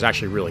crafting is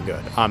actually really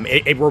good.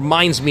 It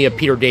reminds me of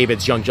Peter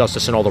David's Young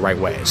Justice in all the right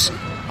ways.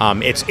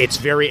 It's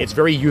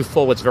very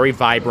youthful. It's very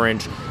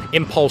vibrant.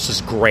 Impulse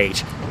is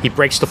great. He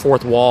breaks the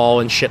fourth wall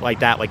and shit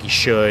like that, like he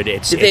should.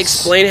 Did they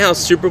explain how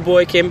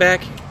Superboy came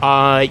back?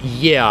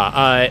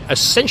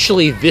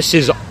 Essentially, this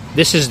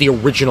is the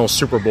original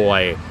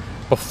Superboy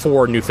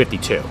before New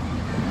 52.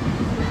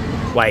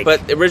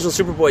 But the original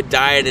Superboy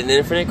died in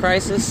Infinite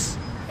Crisis?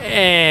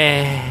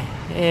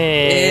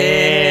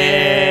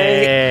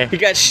 He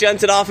got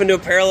shunted off into a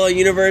parallel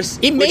universe,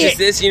 which is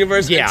this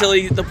universe, until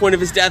the point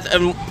of his death,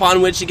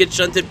 upon which he gets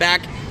shunted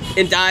back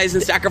and dies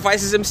and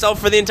sacrifices himself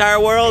for the entire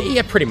world?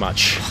 Yeah, pretty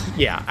much.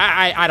 Yeah,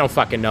 I don't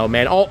fucking know,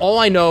 man. All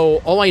I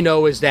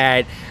know is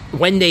that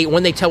when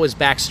they tell his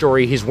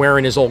backstory, he's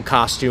wearing his old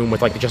costume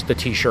with like just the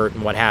t-shirt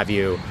and what have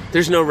you.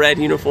 There's no red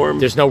uniform.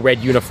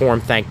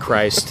 Thank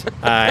Christ.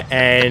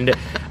 And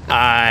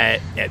they're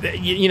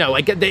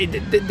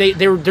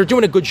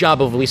doing a good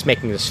job of at least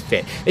making this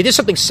fit. They did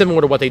something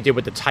similar to what they did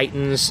with the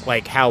Titans,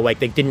 like how like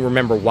they didn't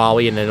remember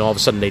Wally and then all of a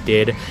sudden they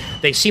did.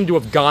 They seem to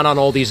have gone on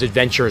all these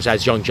adventures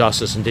as Young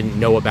Justice and didn't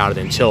know about it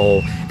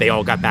until they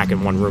all got back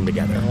in one room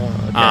together.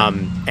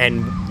 Okay.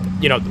 And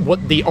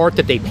what the art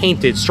that they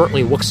painted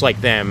certainly looks like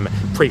them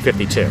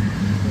pre-52.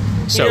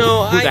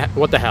 So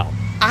what the hell?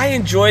 I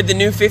enjoyed the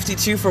New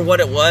 52 for what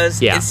it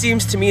was. Yeah. It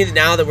seems to me that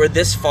now that we're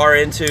this far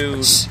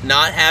into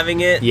not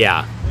having it,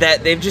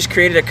 that they've just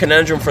created a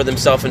conundrum for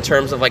themselves in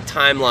terms of like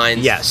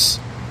timelines. Yes.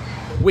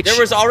 There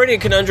was already a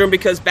conundrum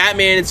because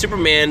Batman and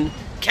Superman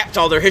kept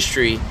all their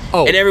history,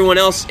 and everyone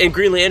else, and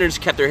Green Lanterns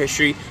kept their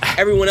history.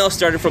 Everyone else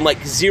started from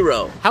like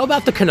zero. How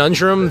about the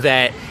conundrum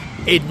that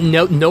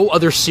no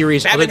other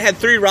series... Batman had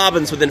 3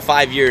 Robins within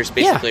 5 years,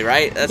 basically,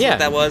 right? That's what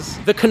that was?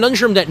 The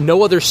conundrum that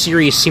no other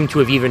series seemed to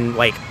have even,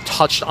 like,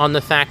 touched on the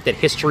fact that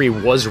history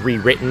was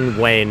rewritten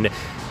when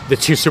the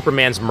 2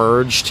 Supermans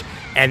merged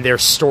and their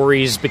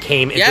stories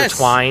became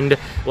intertwined.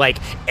 Like,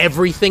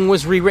 everything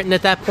was rewritten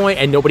at that point,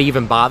 and nobody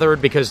even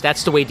bothered, because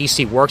that's the way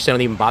DC works. They don't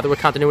even bother with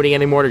continuity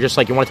anymore. They're just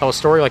like, you want to tell a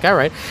story? Like, all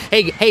right.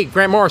 Hey,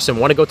 Grant Morrison,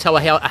 want to go tell a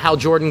Hal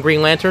Jordan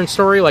Green Lantern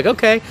story? Like,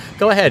 okay,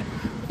 go ahead.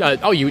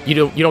 You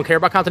don't care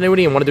about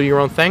continuity and want to do your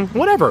own thing?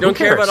 Whatever. Don't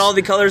care about all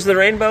the colors of the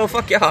rainbow?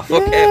 Fuck you off.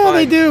 Okay, fine.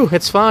 They do.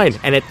 It's fine,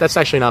 and that's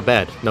actually not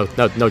bad. No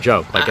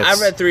joke. Like I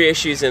read 3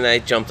 issues and I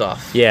jumped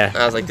off. Yeah,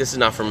 I was like, this is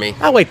not for me.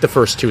 I like the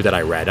first 2 that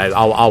I read.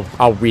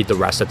 I'll read the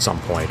rest at some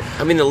point.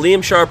 I mean, the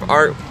Liam Sharp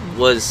art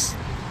was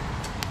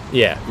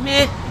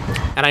meh.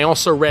 And I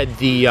also read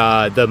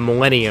the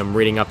Millennium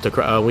leading up to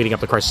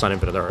Crisis on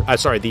Infinite Earth.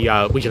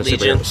 The Legion of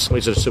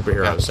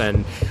Superheroes,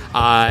 and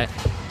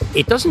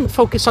it doesn't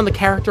focus on the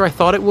character I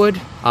thought it would.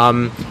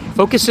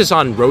 Focuses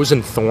on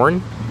Rosen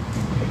Thorn.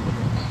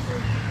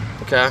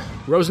 Okay.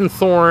 Rosen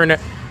Thorn.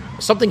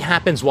 Something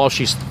happens while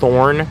she's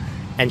Thorn,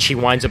 and she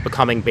winds up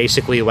becoming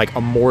basically like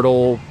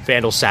immortal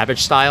Vandal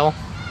Savage style.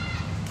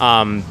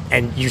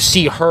 And you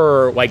see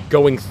her like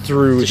going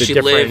through Does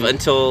she live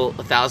until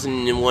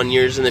 1,001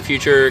 years in the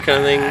future, kind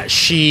of thing?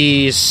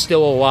 She's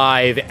still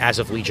alive as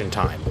of Legion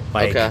time,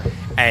 okay.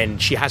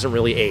 And she hasn't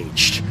really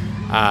aged.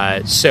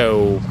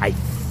 So I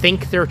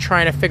think they're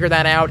trying to figure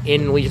that out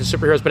in Legion of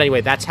Superheroes. But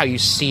anyway, that's how you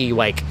see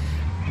like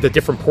the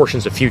different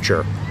portions of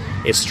future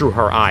is through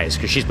her eyes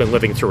because she's been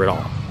living through it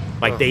all.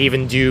 Like they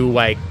even do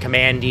like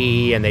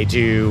Commandy and they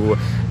do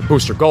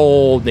Booster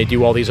Gold. And they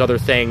do all these other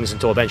things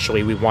until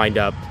eventually we wind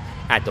up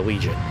at the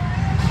Legion.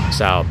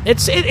 So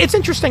it's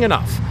interesting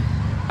enough.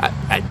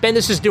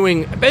 Bendis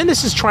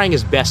is trying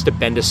his best to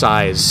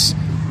Bendisize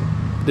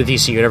the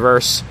DC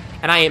universe,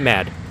 and I ain't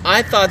mad.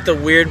 I thought the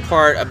weird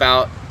part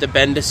about the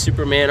Bendis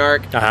Superman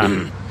arc,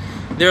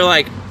 they're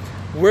like,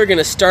 we're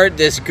gonna start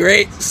this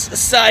great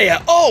Saya.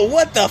 Oh,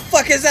 what the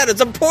fuck is that?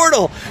 It's a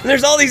portal, and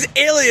there's all these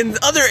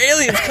other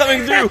aliens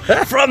coming through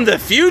from the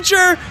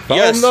future.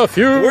 The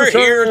future. We're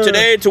here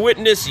today to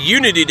witness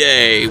Unity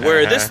Day,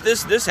 where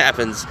this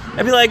happens.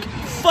 I'd be like,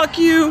 fuck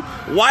you.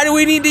 Why do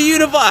we need to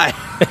unify?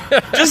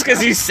 Just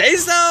because you say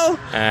so?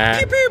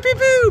 Pew pew pew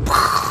pew.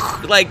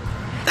 Like,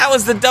 that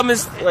was the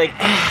dumbest. Like,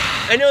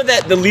 I know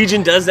that the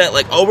Legion does that.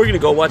 Like, oh, we're gonna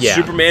go watch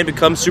Superman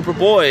become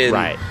Superboy, and,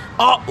 right?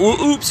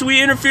 Oh, oops, we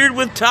interfered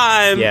with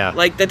time. Yeah.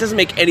 Like, that doesn't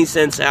make any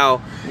sense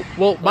how...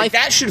 Well,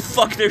 that should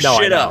fuck their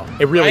shit up.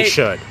 It really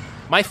should.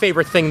 My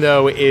favorite thing,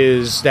 though,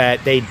 is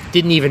that they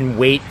didn't even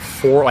wait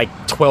for, like,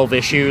 12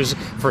 issues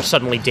for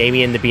suddenly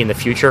Damian to be in the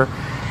future.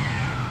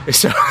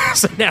 So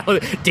now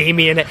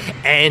Damian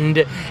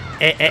and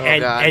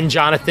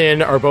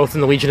Jonathan are both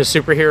in the Legion of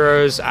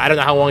Superheroes. I don't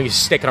know how long he's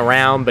sticking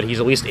around, but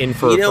he's at least in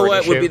for You know for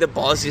what issue. would be the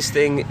ballsiest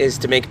thing is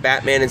to make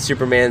Batman and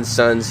Superman's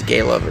sons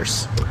gay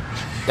lovers.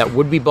 That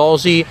would be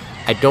ballsy.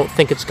 I don't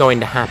think it's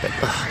going to happen.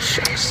 Oh,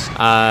 shucks.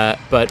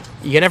 But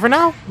you never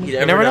know.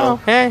 You never know.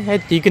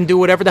 Hey, you can do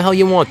whatever the hell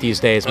you want these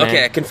days, man.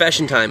 Okay,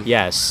 confession time.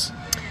 Yes.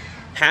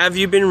 Have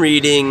you been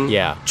reading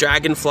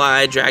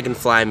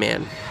Dragonfly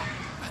Man?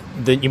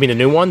 You mean the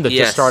new one that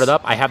just started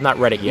up? I have not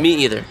read it yet. Me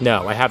either.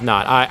 No, I have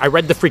not. I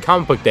read the Free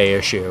Comic Book Day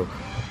issue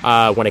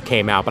when it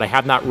came out, but I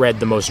have not read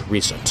the most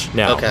recent.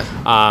 No. Okay.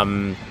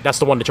 That's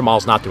the one that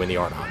Jamal's not doing the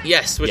art on.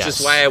 Yes, which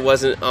is why I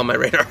wasn't on my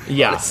radar,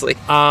 honestly.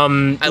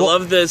 I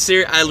love the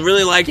series. I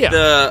really liked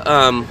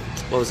the...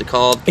 what was it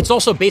called? It's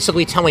also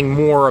basically telling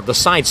more of the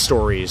side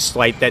stories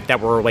like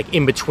that were like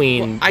in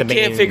between the main story. I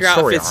can't figure out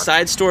if it's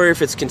side story or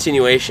if it's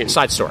continuation.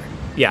 Side story.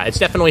 Yeah, it's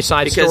definitely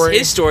side story. Because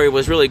his story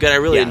was really good. I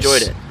really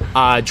enjoyed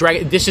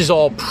it. This is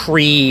all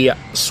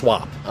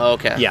pre-swap. Oh,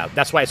 okay. Yeah,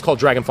 that's why it's called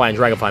Dragonfly and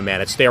Dragonfly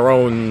Man. It's their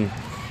own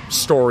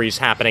stories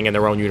happening in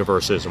their own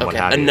universes and what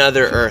have you.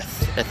 Another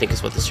Earth, I think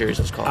is what the series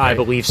was called. I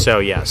believe so,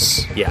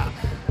 yes. Yeah.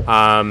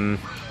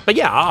 But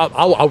yeah,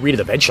 I'll read it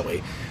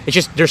eventually. It's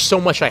just, there's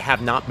so much I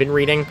have not been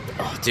reading.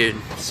 Oh, dude,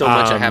 so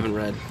much I haven't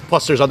read.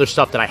 Plus, there's other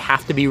stuff that I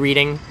have to be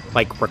reading,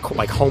 like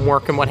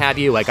homework and what have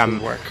you. Like I'm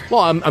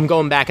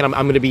going back and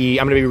I'm going to be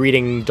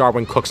reading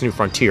Darwin Cook's New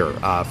Frontier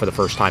for the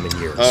first time in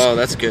years. Oh,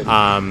 that's good.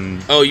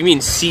 Oh, you mean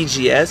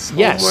CGS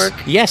homework?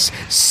 Yes,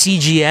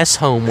 CGS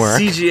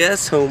homework.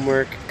 CGS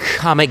homework.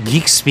 Comic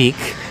Geek speak.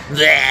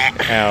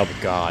 Oh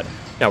God.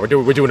 No, we're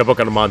doing a book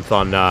in a month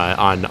on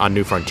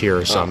New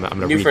Frontier, so I'm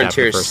going to read that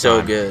for the first time. New Frontier is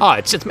so good. Oh,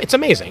 it's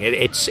amazing.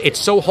 It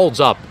so holds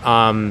up,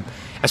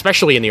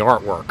 especially in the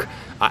artwork.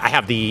 I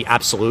have the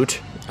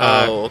Absolute.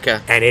 Okay.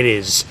 And it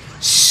is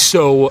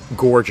so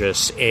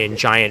gorgeous in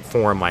giant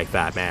form like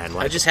that, man.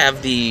 Like, I just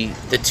have the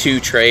two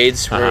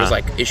trades where it was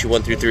like issue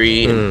 1 through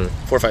 3 and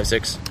 4, 5,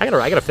 6. I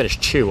gotta finish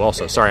 2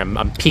 also. Sorry,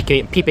 I'm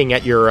peeping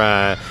at your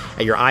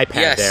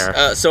iPad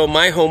there. So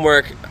my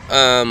homework.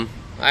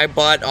 I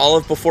bought all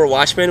of Before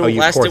Watchmen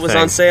last it was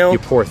on sale. You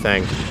poor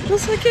thing.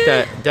 Just like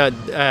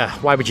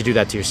why would you do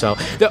that to yourself?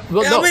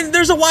 I mean,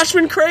 there's a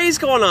Watchmen craze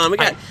going on. We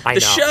got the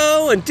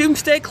show and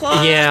Doomsday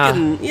Clock. Yeah,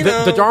 and,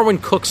 the Darwin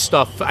Cook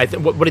stuff.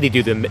 What did he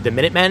do? The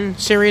Minutemen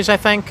series, I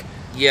think.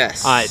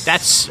 Yes.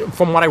 That's,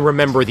 from what I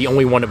remember, the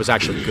only one that was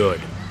actually good.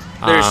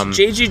 There's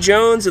J.G.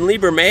 Jones and Lee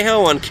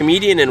Bermejo on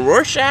Comedian and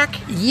Rorschach.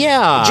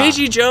 Yeah.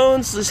 J.G.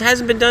 Jones, this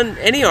hasn't been done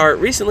any art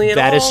recently at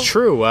all. That is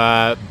true,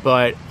 but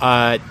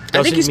I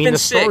think he's been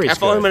sick. I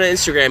follow him on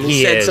Instagram.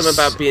 He said something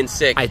about being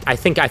sick. I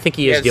think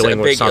he is dealing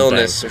with something. Big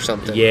illness or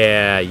something.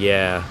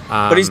 Yeah.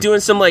 But he's doing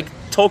some like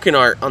Tolkien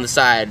art on the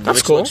side,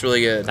 which cool. looks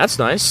really good. That's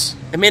nice.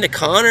 Amanda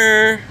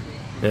Connor.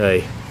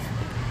 Oy.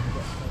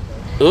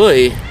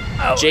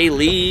 Jay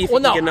Lee. Well,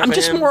 no, I'm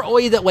just more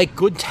that like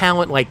good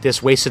talent like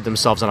this wasted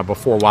themselves on a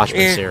Before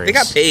Watchmen series. They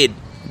got paid.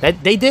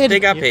 They did. They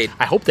got paid.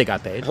 I hope they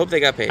got paid. I hope they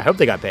got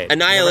paid.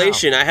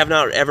 Annihilation. I have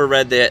not ever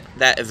read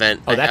that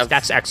event. Oh,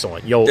 that's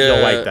excellent. You'll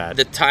like that.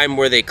 The time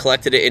where they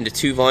collected it into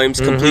 2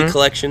 volumes, complete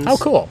collections. Oh,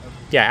 cool.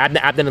 Yeah,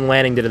 Abden and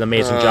Lanning did an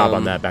amazing job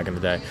on that back in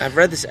the day. I've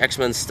read this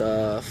X-Men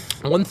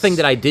stuff. One thing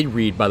that I did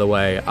read, by the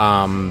way,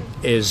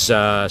 is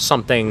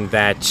something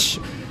that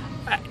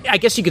I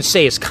guess you could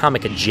say is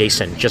comic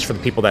adjacent, just for the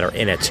people that are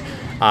in it.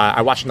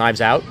 I watched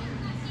Knives Out,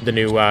 the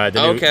new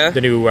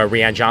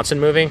Rian Johnson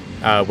movie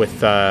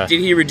with. Did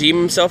he redeem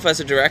himself as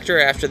a director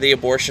after the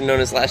abortion known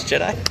as Last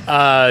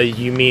Jedi?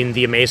 You mean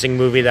the amazing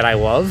movie that I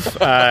love?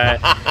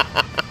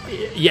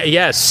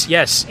 Yes.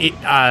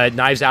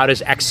 Knives Out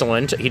is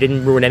excellent. He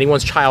didn't ruin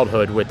anyone's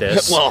childhood with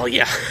this. Well,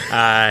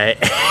 yeah.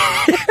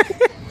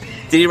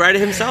 Did he write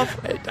it himself?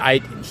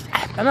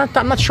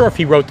 I'm not sure if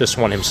he wrote this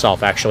one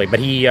himself, actually, but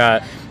he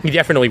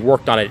definitely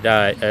worked on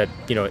it,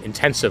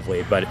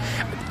 intensively. But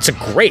it's a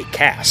great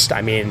cast.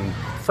 I mean,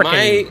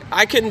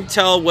 I couldn't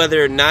tell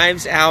whether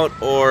Knives Out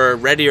or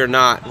Ready or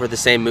Not were the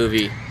same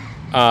movie.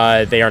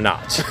 They are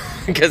not.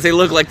 Because they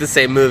look like the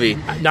same movie.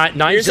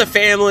 Here's a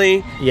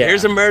family. Yeah.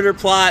 Here's a murder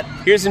plot.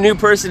 Here's a new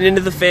person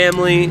into the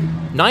family.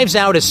 Knives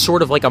Out is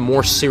sort of like a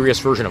more serious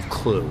version of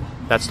Clue.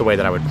 That's the way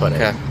that I would put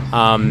it.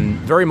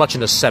 Very much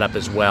in the setup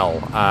as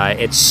well.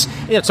 It's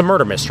a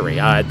murder mystery.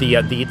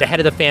 The head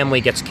of the family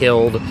gets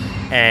killed,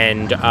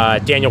 and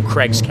Daniel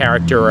Craig's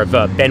character of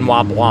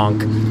Benoit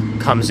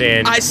Blanc comes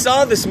in. I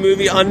saw this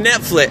movie on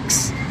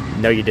Netflix.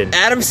 No, you didn't.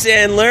 Adam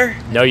Sandler.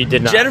 No, you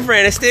did not. Jennifer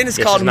Aniston. It's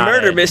called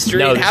Murder Mystery.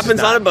 No, it happens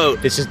on a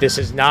boat. This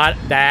is not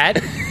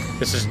that.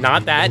 This is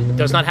not that. It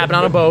does not happen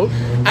on a boat.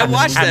 I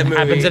watched that movie.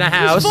 Happens in a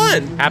house. It was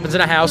fun. Happens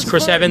in a house.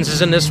 Chris Evans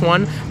is in this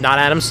one. Not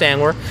Adam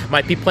Sandler.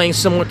 Might be playing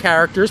similar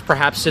characters.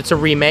 Perhaps it's a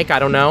remake. I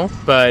don't know.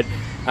 But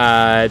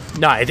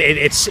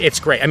it's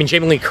great. I mean,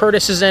 Jamie Lee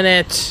Curtis is in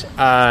it.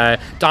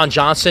 Don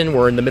Johnson.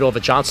 We're in the middle of a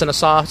Johnson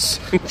sauce.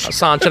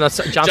 Johnson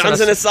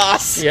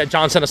sauce. Yeah,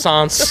 Johnson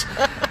sauce.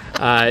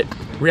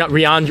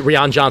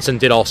 Rian Johnson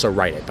did also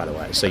write it, by the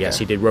way. So yes,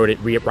 he did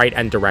write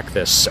and direct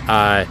this,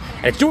 and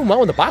it's doing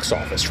well in the box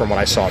office from what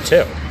I saw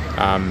too.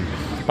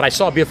 But I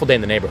saw A Beautiful Day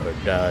in the Neighborhood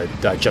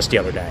just the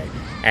other day,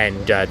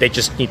 and they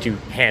just need to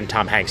hand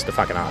Tom Hanks the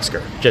fucking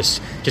Oscar.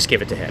 Just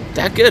give it to him.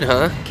 That good,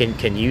 huh?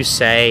 Can you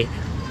say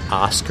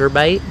Oscar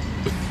bait?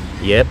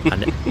 Yep,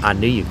 I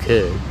knew you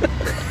could.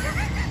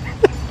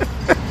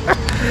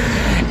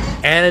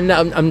 And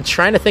I'm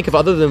trying to think of,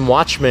 other than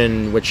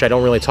Watchmen, which I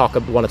don't really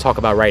want to talk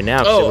about right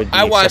now. Oh,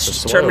 I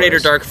watched Terminator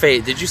Dark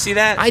Fate. Did you see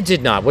that? I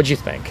did not. What'd you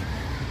think?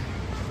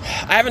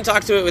 I haven't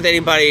talked to it with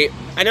anybody.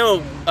 I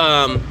know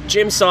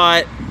Jim saw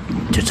it.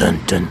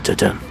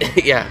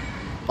 Yeah,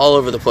 all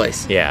over the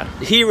place. Yeah.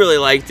 He really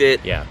liked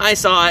it. Yeah. I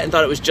saw it and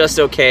thought it was just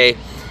okay.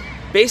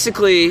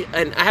 Basically,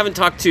 and I haven't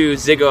talked to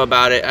Ziggo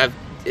about it. I've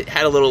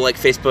had a little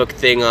Facebook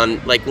thing on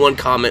one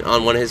comment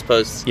on one of his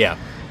posts. Yeah.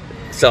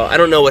 So I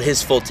don't know what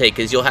his full take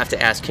is. You'll have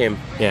to ask him.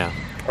 Yeah.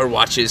 Or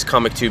watch his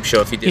Comic Tube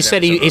show if he did. He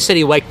said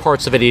he liked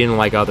parts of it. He didn't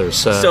like others.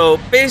 So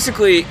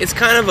basically, it's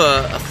kind of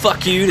a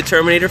fuck you to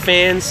Terminator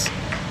fans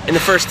in the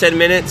first 10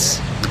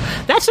 minutes.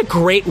 That's a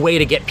great way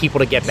to get people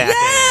to get back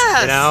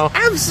in. You know?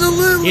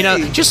 Absolutely. You know,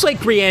 just like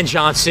Rian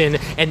Johnson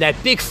and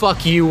that big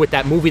fuck you with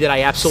that movie that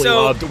I absolutely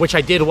loved, which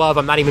I did love.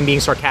 I'm not even being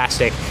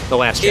sarcastic. The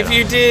Last Jedi. If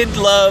you did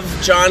love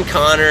John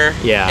Connor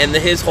and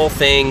his whole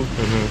thing,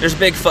 there's a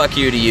big fuck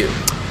you to you.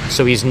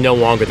 So he's no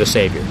longer the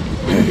savior.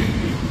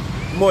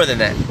 More than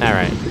that. All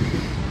right.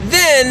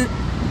 Then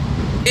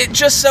it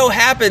just so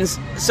happens.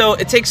 So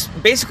it takes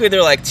basically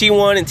they're like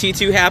T1 and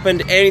T2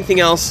 happened. Anything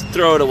else,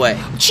 throw it away.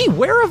 Gee,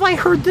 where have I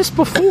heard this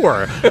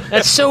before?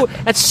 That's so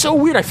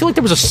weird. I feel like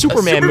there was a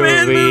Superman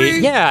movie.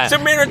 Yeah,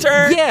 Superman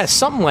Returns. Yeah,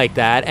 something like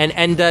that.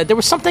 And there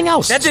was something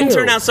else. That didn't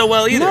turn out so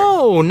well either.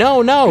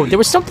 No. There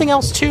was something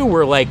else too,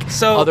 where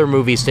other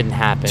movies didn't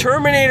happen.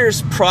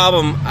 Terminator's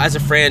problem as a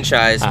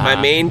franchise, my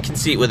main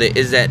conceit with it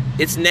is that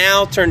it's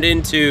now turned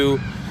into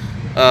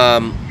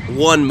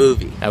one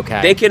movie.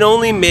 Okay. They can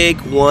only make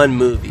one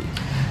movie.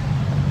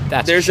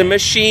 There's a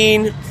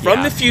machine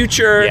from the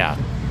future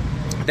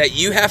that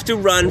you have to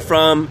run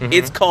from.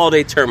 It's called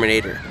a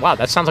Terminator. Wow,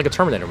 that sounds like a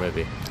Terminator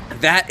movie.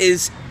 That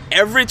is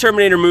every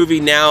Terminator movie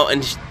now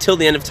until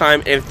the end of time.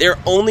 And if they're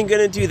only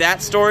going to do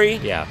that story,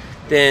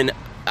 then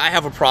I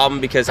have a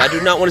problem because I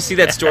do not want to see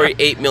that story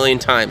 8 million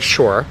times.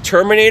 Sure.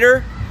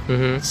 Terminator,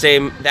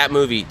 same that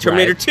movie.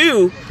 Terminator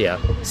 2,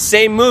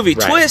 same movie.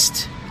 Right.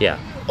 Twist. Yeah.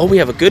 Oh, we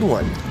have a good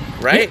one,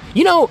 right?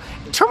 You know,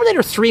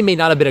 Terminator 3 may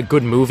not have been a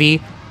good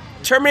movie.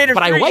 Terminator 3.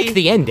 But I like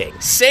the ending.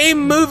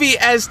 Same movie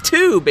as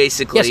 2,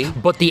 basically. Yes,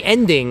 but the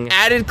ending...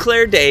 Added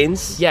Claire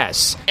Danes.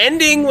 Yes.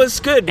 Ending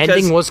was good.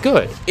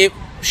 It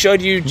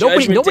showed you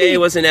Judgment Day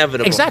was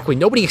inevitable. Exactly.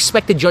 Nobody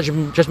expected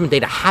Judgment Day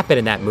to happen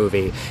in that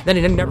movie. Then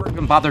it never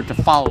even bothered to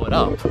follow it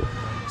up.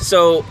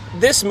 So,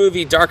 this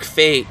movie, Dark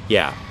Fate...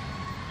 Yeah.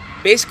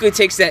 Basically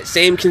takes that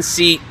same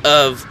conceit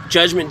of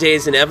Judgment Day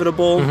is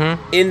inevitable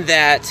in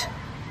that...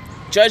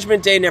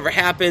 Judgment Day never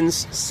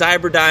happens.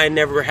 Cyberdyne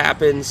never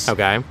happens.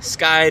 Okay.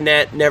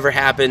 Skynet never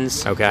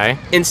happens. Okay.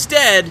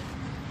 Instead,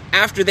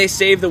 after they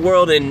save the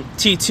world in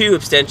T2,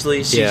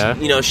 potentially,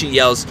 she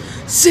yells,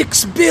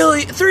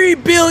 3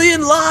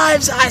 billion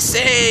lives I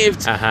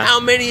saved. How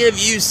many have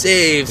you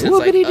saved? And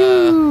it's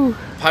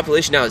like,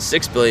 population now is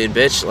 6 billion,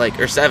 bitch, like,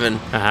 or 7.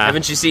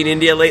 Haven't you seen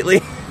India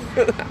lately?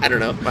 I don't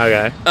know.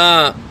 Okay.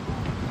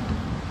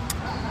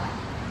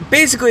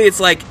 Basically, it's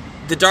like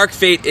the dark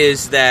fate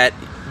is that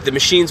the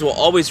machines will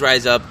always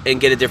rise up and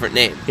get a different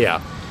name.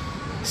 Yeah.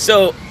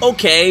 So,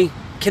 okay.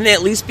 Can they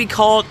at least be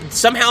called...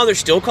 Somehow they're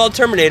still called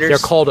Terminators. They're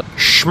called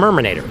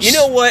Schmerminators. You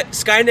know what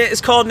Skynet is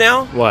called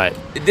now? What?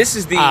 This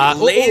is the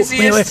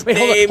laziest name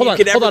you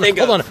could ever think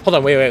of. Hold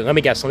on, wait. Let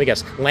me guess.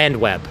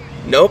 Landweb.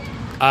 Nope.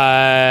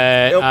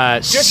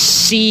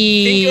 Just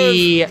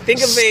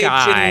think of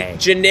a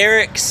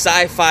generic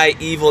sci-fi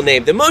evil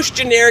name. The most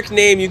generic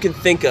name you can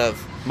think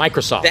of.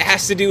 Microsoft. That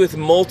has to do with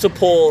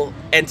multiple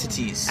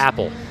entities.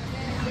 Apple.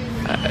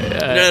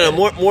 No,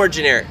 more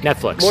generic.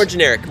 Netflix. More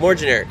generic.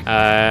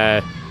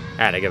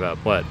 I give up.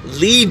 What?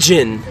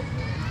 Legion.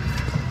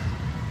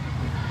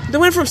 They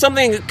went from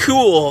something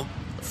cool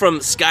from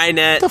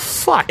Skynet the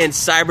fuck? And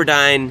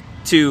Cyberdyne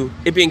to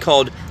it being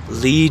called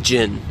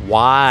Legion.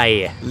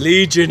 Why?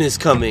 Legion is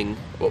coming.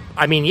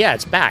 I mean, yeah,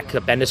 it's back.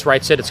 Bendis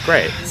writes it. It's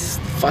great. It's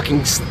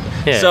fucking...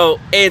 Yeah. So,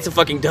 A, it's a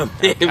fucking dumb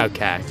name.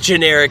 Okay.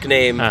 Generic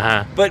name.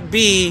 But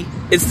B,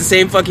 it's the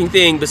same fucking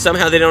thing, but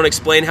somehow they don't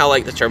explain how,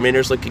 like, the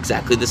Terminators look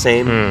exactly the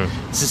same.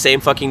 It's the same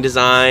fucking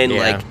design. Yeah.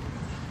 Like,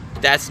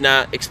 that's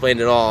not explained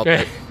at all.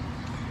 But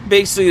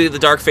basically, the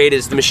dark fate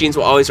is the machines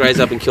will always rise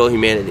up and kill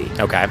humanity.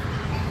 Okay.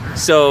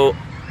 So,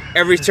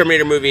 every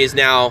Terminator movie is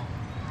now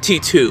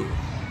T2.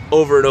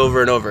 Over and over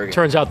and over again.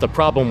 Turns out the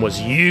problem was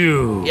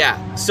you.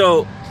 Yeah.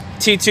 So...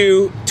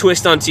 T2,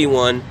 twist on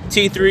T1.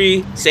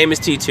 T3, same as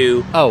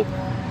T2. Oh.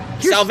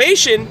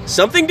 Salvation,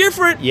 something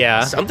different.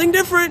 Yeah. Something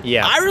different.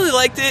 Yeah. I really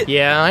liked it.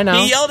 Yeah, I know.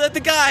 He yelled at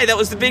the guy. That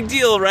was the big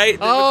deal, right?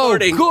 The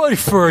recording. Good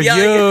for you.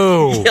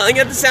 Yelling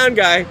at the sound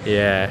guy.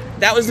 Yeah.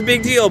 That was the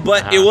big deal,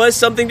 but it was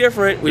something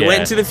different. We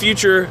went into the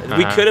future.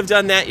 We could have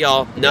done that,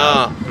 y'all.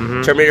 No.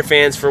 Terminator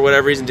fans, for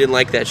whatever reason, didn't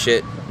like that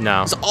shit.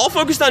 No. It's all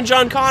focused on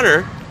John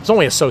Connor. It's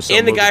only a so-so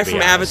and the guy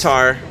from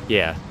Avatar.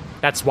 Yeah.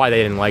 That's why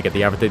they didn't like it.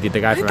 The guy from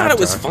Avatar. I thought it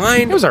was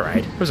fine. It was all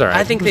right.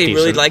 I think they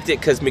really liked it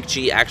because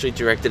McGee actually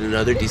directed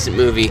another decent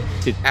movie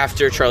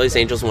after Charlie's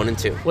Angels 1 and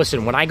 2.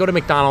 Listen, when I go to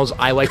McDonald's,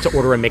 I like to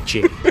order a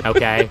McG,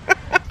 okay?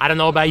 I don't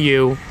know about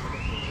you.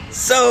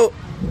 So,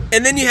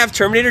 and then you have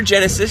Terminator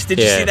Genesis. Did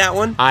you see that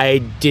one? I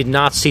did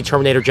not see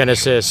Terminator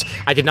Genesis.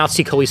 I did not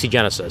see Khaleesi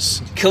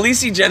Genesis.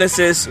 Khaleesi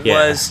Genesis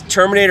was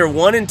Terminator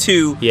 1 and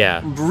 2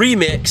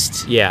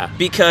 remixed. Yeah.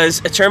 Because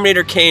a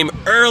Terminator came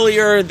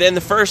earlier than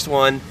the first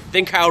one.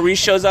 Then Kyle Reese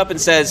shows up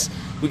and says,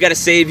 we got to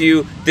save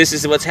you. This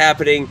is what's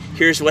happening.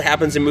 Here's what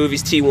happens in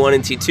movies T1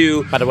 and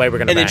T2. By the way, we're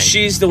going to And then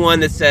she's the one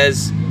that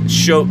says,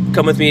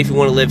 come with me if you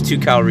want to live, to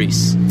Kyle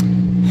Reese.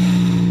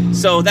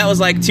 So that was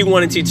like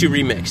T1 and T2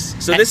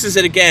 remixed. So this is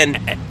it again,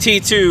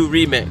 T2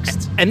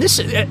 remixed. And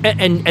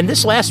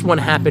this last one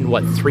happened,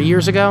 what, 3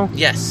 years ago?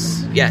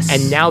 Yes.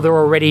 And now they're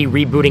already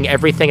rebooting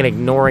everything and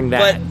ignoring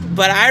that.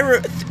 But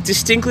I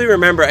distinctly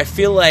remember, I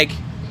feel like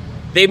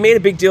they made a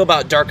big deal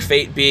about Dark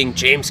Fate being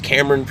James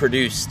Cameron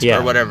produced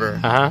or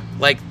whatever.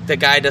 Like, the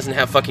guy doesn't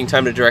have fucking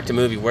time to direct a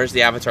movie. Where's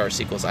the Avatar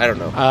sequels? I don't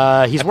know.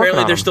 He's Apparently working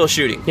on they're them. still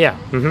shooting. Yeah.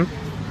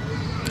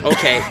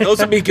 Okay, those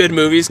would be good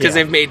movies because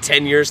they've made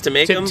 10 years to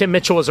make them. Tim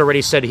Mitchell has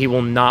already said he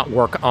will not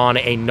work on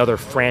another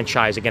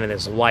franchise again in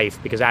his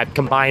life because that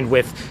combined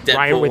with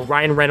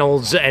Ryan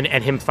Reynolds and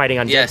him fighting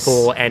on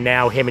Deadpool and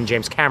now him and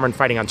James Cameron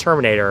fighting on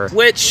Terminator.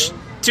 Which,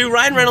 to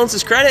Ryan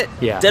Reynolds' credit,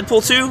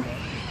 Deadpool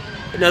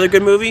 2, another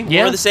good movie,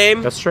 more of the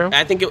same. That's true.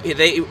 I think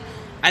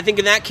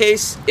in that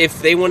case,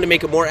 if they wanted to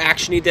make a more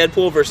action-y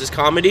Deadpool versus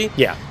comedy,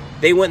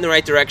 they went in the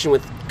right direction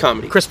with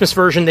comedy. Christmas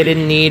version they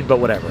didn't need, but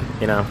whatever,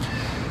 you know.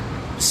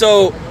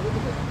 So,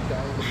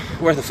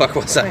 where the fuck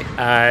was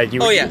I?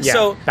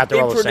 So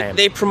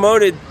they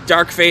promoted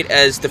Dark Fate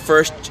as the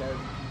first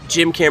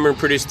Jim Cameron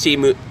produced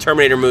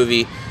Terminator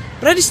movie,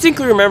 but I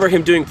distinctly remember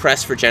him doing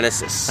press for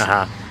Genesis.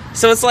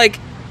 So it's like,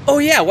 oh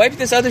yeah, wipe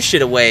this other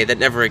shit away that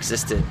never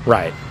existed.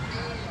 Right.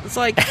 It's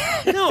like,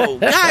 no,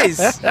 guys,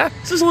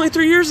 this was only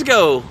 3 years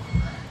ago.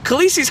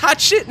 Khaleesi's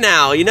hot shit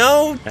now, you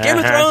know? Game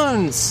of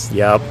Thrones.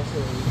 Yep.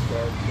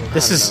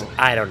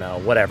 I don't know,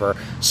 whatever.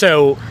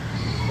 So,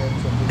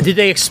 did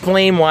they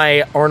explain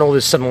why Arnold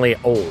is suddenly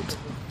old?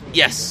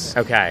 Yes.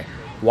 Okay.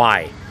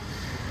 Why?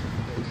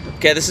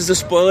 Okay, this is a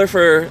spoiler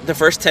for the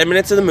first 10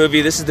 minutes of the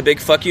movie. This is the big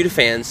fuck you to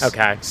fans.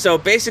 Okay. So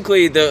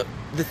basically, the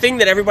thing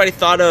that everybody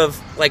thought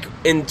of, like,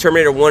 in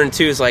Terminator 1 and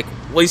 2 is like,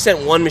 well, you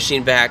sent one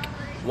machine back.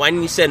 Why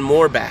didn't you send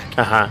more back?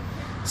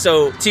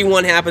 So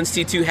T1 happens,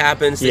 T2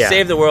 happens. They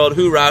save the world.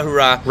 Hoorah,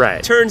 hoorah.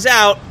 Right. Turns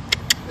out,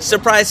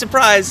 surprise,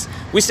 surprise,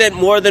 we sent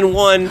more than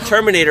one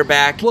Terminator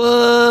back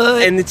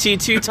in the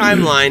T2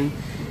 timeline.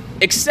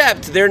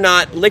 Except they're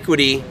not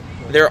Liquidy,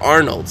 they're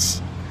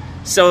Arnold's.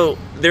 So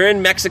they're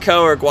in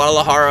Mexico or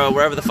Guadalajara,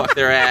 wherever the fuck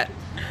they're at,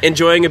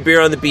 enjoying a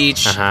beer on the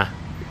beach.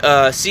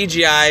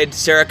 CGI'd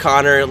Sarah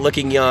Connor,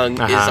 looking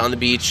young, is on the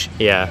beach.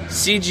 Yeah.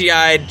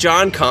 CGI'd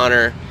John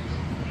Connor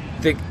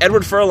the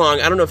Edward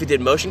Furlong, I don't know if he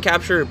did motion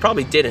capture.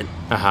 Probably didn't.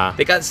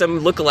 They got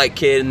some lookalike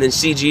kid and then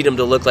CG'd him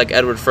to look like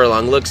Edward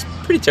Furlong. Looks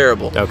pretty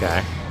terrible.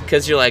 Okay.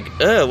 Because you're like,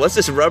 what's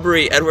this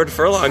rubbery Edward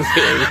Furlong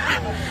doing?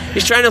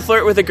 He's trying to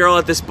flirt with a girl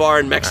at this bar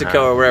in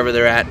Mexico or wherever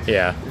they're at.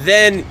 Yeah.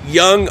 Then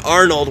young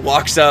Arnold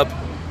walks up,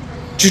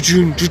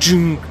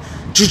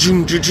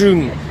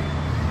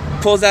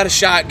 pulls out a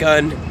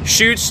shotgun,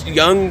 shoots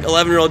young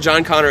 11-year-old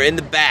John Connor in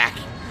the back.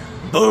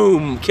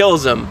 Boom,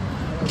 kills him.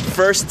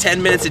 First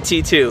 10 minutes of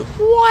T2.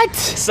 What?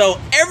 So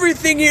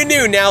everything you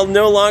knew now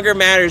no longer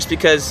matters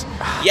because,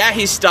 yeah,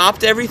 he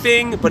stopped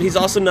everything, but he's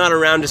also not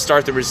around to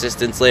start the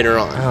resistance later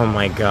on. Oh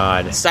my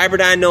god.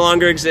 Cyberdyne no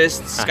longer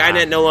exists.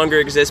 Skynet no longer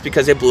exists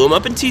because they blew him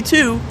up in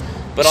T2,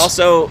 but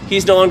also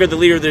he's no longer the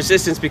leader of the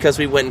resistance because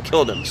we went and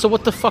killed him. So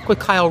what the fuck with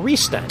Kyle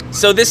Reese then?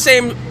 So this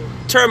same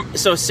term,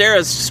 so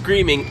Sarah's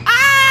screaming,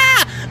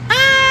 ah!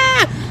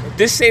 Ah!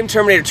 This same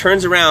Terminator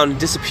turns around and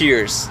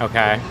disappears.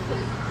 Okay.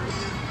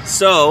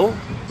 So...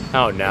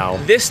 Oh, no.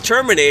 This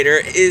Terminator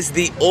is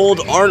the old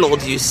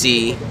Arnold you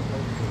see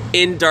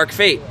in Dark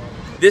Fate.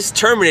 This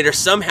Terminator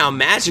somehow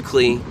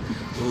magically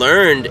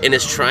learned and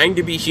is trying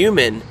to be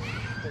human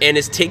and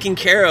is taking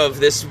care of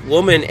this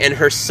woman and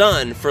her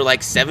son for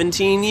like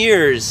 17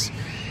 years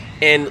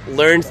and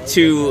learned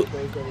to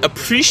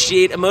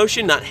appreciate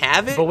emotion, not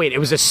have it. But wait, it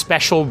was a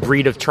special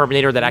breed of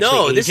Terminator that actually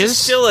ages? No, this is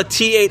still a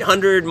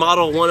T-800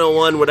 Model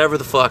 101, whatever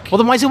the fuck. Well,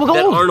 then why does it look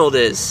that old? Arnold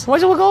is. Why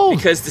does it look old?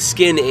 Because the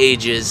skin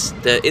ages,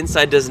 the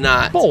inside does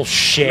not.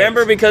 Bullshit.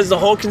 Remember, because the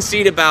whole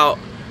conceit about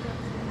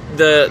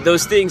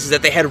those things is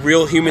that they had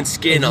real human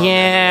skin on them.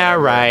 Yeah,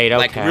 right, okay.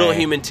 Like real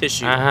human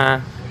tissue. Uh-huh.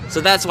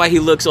 So that's why he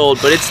looks old,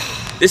 but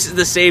this is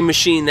the same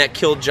machine that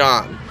killed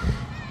John.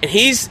 And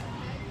he's...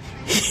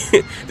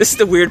 this is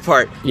the weird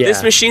part. Yeah.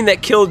 This machine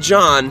that killed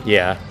John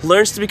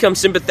learns to become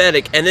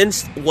sympathetic, and then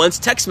once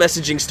text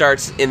messaging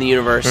starts in the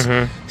universe,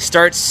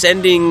 starts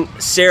sending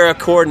Sarah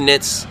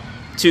coordinates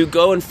to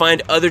go and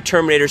find other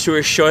Terminators who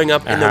are showing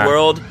up in the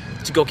world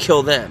to go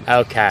kill them.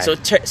 Okay. So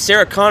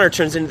Sarah Connor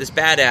turns into this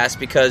badass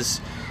because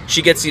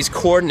she gets these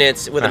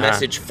coordinates with a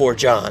message for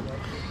John.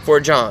 For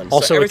John.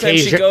 Also, so every time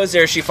she goes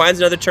there, she finds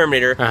another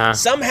Terminator.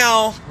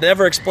 Somehow,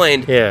 never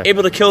explained,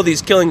 able to kill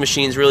these killing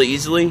machines really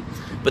easily.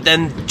 But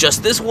then,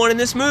 just this one in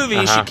this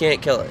movie, she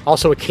can't kill it.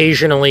 Also,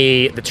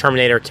 occasionally, the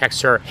Terminator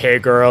texts her, "Hey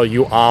girl,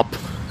 you up?"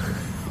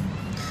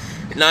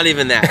 Not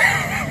even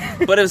that.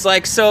 But it was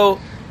like, so,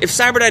 if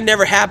Cyberdyne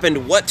never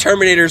happened, what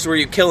Terminators were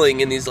you killing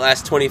in these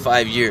last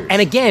 25 years?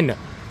 And again,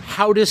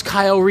 how does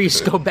Kyle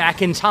Reese go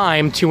back in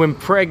time to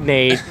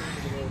impregnate...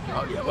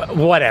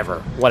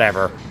 Whatever,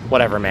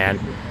 man.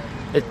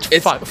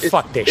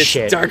 Fuck this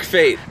shit. It's Dark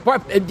Fate.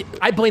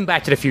 I blame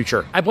Back to the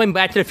Future. I blame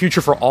Back to the Future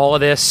for all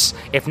of this.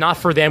 If not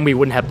for them, we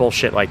wouldn't have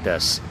bullshit like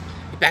this.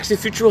 Back to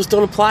the Future rules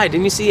don't apply.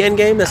 Didn't you see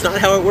Endgame? That's not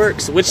how it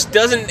works. Which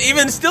doesn't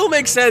even still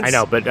make sense. I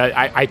know, but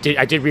I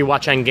did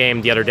rewatch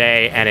Endgame the other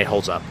day, and it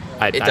holds up.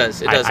 It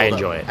does. I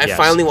enjoy it. I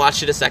finally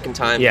watched it a second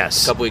time.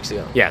 Yes. A couple weeks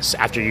ago. Yes.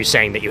 After you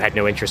saying that you had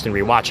no interest in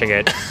rewatching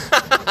it,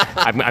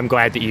 I'm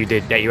glad that you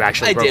did. That you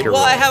actually broke your rule.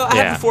 Well, I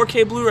have a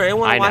 4K Bluray. I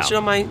want to watch it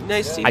on my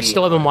nice TV. I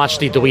still haven't watched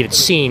the deleted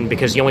scene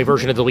because the only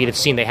version of the deleted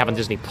scene they have on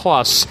Disney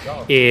Plus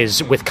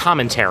is with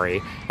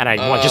commentary, and I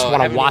just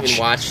want to watch. I haven't even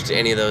watched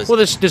any of those. Well,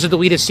 there's a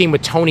deleted scene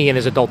with Tony and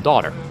his adult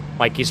daughter.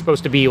 Like he's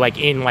supposed to be like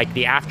in like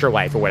the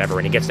afterlife or whatever,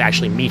 and he gets to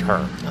actually meet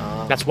her.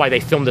 That's why they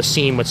filmed a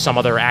scene with some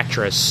other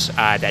actress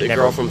that the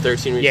never. Girl from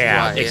 13 Reasons Why.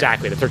 Yeah,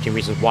 exactly. The 13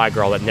 Reasons Why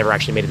girl that never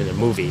actually made it in a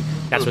movie.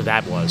 That's what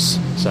that was.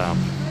 So,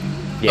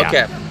 yeah.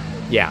 Okay.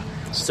 Yeah.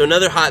 So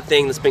another hot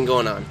thing that's been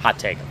going on. Hot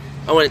take.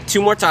 I want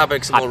 2 more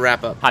topics and we'll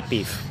wrap up. Hot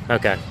beef.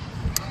 Okay.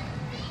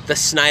 The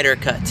Snyder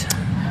Cut.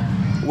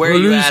 Where are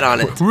you at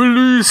on it?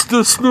 Release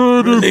the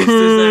Snyder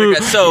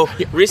Cut. So,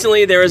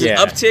 recently there was an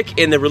uptick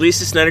in the Release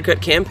the Snyder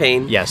Cut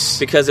campaign. Yes.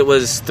 Because it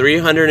was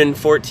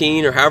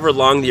 314 or however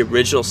long the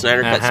original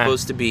Snyder Cut's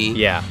supposed to be.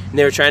 Yeah. And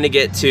they were trying to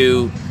get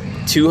to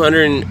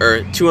 200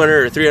 or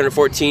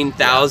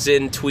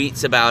 314,000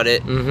 tweets about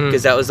it.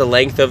 Because that was the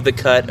length of the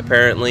cut,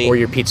 apparently. Or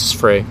your pizza's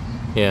free.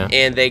 Yeah.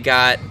 And they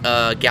got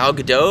Gal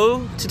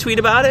Gadot to tweet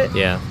about it.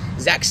 Yeah.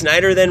 Zack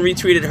Snyder then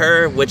retweeted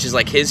her, which is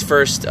like his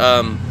first...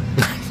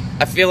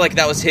 I feel like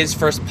that was his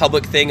first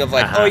public thing of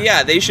like, oh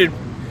yeah, they should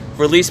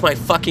release my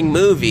fucking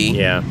movie.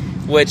 Yeah.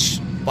 Which,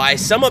 by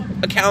some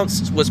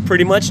accounts, was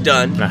pretty much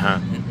done.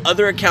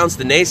 Other accounts,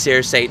 the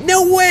naysayers, say,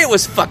 no way it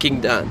was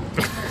fucking done.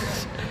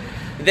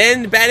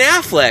 Then Ben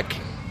Affleck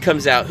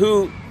comes out,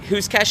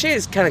 whose cachet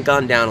has kind of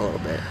gone down a little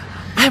bit.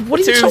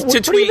 What do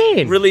you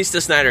mean? Release the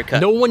Snyder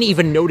Cut. No one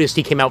even noticed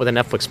he came out with a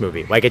Netflix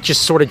movie. Like, it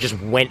just sort of just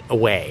went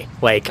away.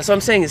 Like, that's what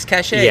I'm saying, his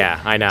cachet. Yeah,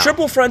 I know.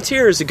 Triple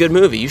Frontier is a good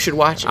movie. You should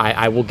watch it.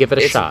 I will give it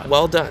a shot.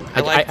 Well done.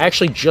 I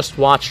actually just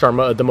watched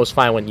The Most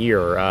Violent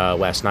Year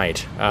last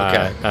night.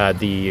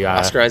 The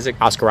Oscar Isaac.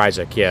 Oscar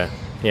Isaac, yeah.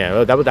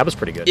 Yeah, that was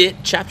pretty good. It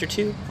Chapter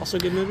 2, also a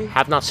good movie?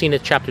 Have not seen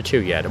it Chapter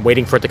 2 yet. I'm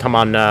waiting for it to come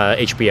on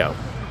HBO.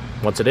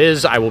 Once it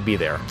is, I will be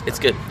there. It's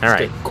good. All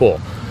right, cool.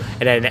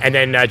 And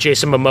then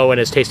Jason Momoa and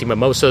his tasty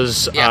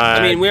mimosas. Yeah,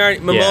 I mean, we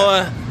already...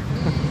 Momoa...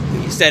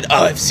 He said,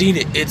 "Oh, I've seen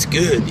it. It's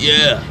good."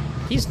 Yeah.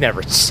 He's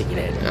never seen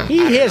it.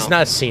 He has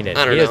not seen it.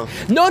 I don't know.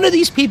 None of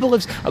these people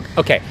have...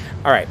 Okay,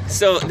 all right.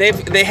 So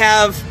they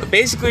have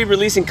basically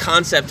releasing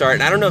concept art,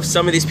 and I don't know if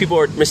some of these people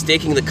are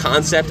mistaking the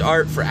concept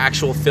art for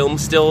actual film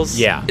stills.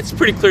 Yeah. It's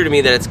pretty clear to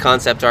me that it's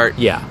concept art.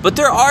 Yeah. But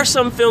there are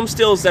some film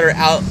stills that are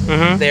out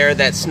there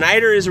that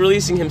Snyder is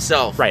releasing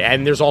himself. Right,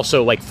 and there's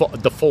also, like,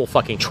 the full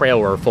fucking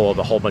trailer full of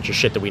a whole bunch of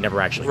shit that we never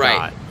actually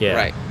got. Yeah.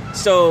 Right.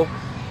 So,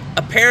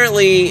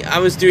 apparently,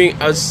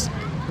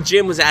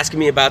 Jim was asking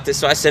me about this,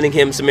 so I was sending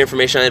him some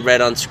information I had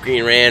read on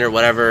Screen Rant or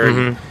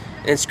whatever.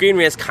 And Screen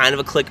Rant's kind of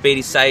a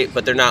clickbaity site,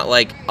 but they're not,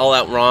 like, all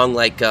out wrong,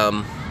 like,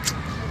 no,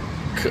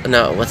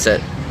 what's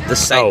it? The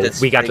site that's...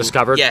 We Got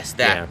Discovered? Yes,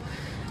 that.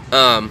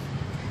 Yeah.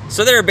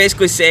 So they're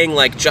basically saying,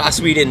 like, Joss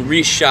Whedon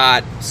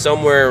reshot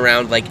somewhere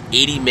around, like,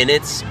 80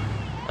 minutes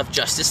of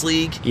Justice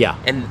League. Yeah.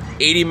 And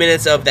 80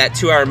 minutes of that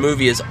 2-hour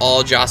movie is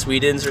all Joss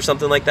Whedon's or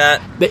something like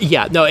that.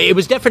 Yeah, no, it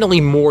was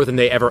definitely more than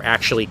they ever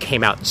actually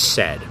came out and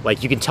said.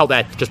 Like, you can tell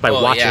that just by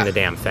watching the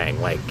damn thing.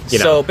 Like, you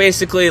know. So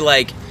basically,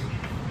 like,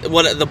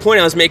 what the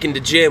point I was making to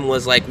Jim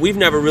was, like, we've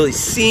never really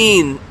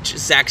seen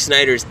Zack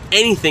Snyder's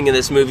anything in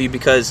this movie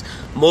because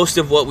most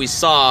of what we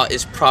saw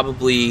is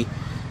probably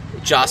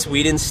Joss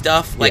Whedon's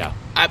stuff. Like,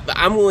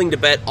 I'm willing to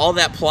bet all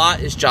that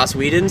plot is Joss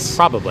Whedon's.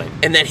 Probably.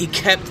 And that he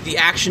kept the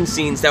action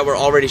scenes that were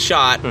already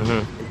shot,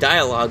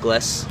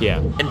 dialogue-less,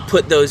 and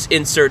put those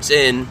inserts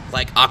in,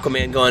 like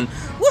Aquaman going,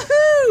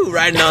 woohoo,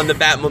 riding on the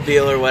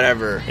Batmobile or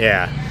whatever.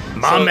 Yeah.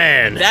 My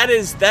man. That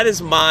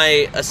is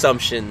my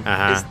assumption,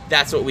 is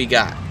that's what we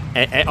got.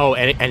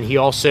 And he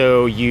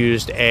also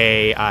used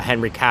a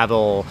Henry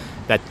Cavill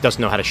that doesn't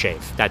know how to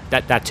shave.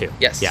 That too.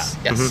 Yes. Yeah.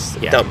 Yes.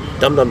 Yeah.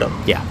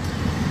 Dumb. Yeah.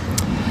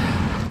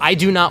 I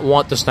do not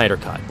want the Snyder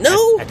Cut.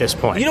 No. At this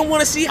point. You don't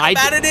want to see how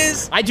bad it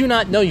is? I do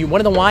not know. You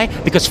want to know why?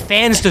 Because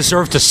fans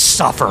deserve to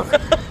suffer.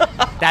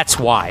 That's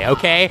why,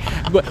 okay?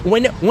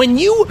 When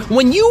you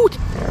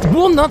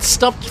will not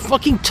stop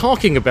fucking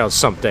talking about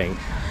something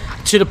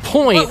to the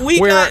point we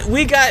where...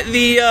 we got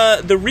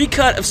the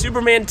recut of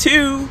Superman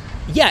 2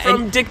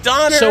 from Dick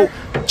Donner. So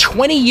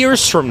 20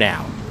 years from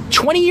now,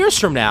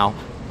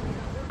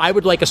 I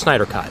would like a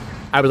Snyder Cut.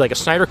 I would like a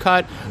Snyder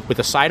Cut with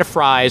a side of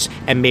fries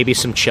and maybe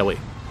some chili.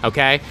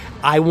 Okay?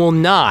 I will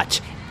not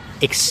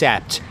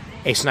accept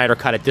a Snyder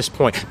Cut at this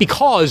point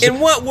because... In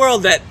what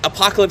world that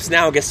Apocalypse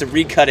Now gets to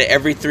recut it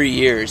every 3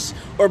 years,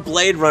 or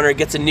Blade Runner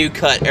gets a new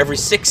cut every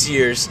 6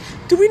 years,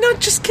 do we not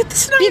just get the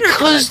Snyder Cut?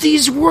 Because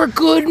these were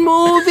good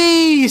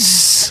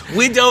movies!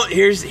 We don't...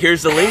 Here's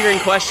the lingering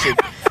question.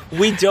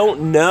 We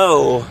don't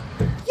know...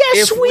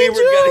 Yes, we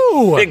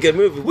do. A good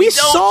movie. We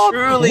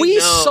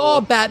saw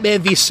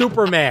Batman v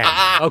Superman.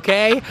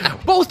 Okay,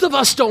 both of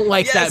us don't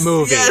like that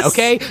movie. Yes.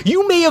 Okay,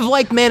 you may have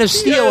liked Man of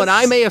Steel, and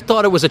I may have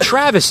thought it was a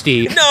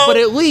travesty. But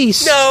at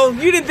least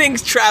you didn't think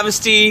it's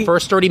travesty.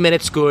 First 30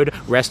 minutes good,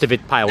 rest of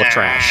it pile of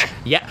trash.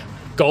 Yeah,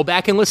 go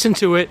back and listen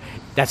to it.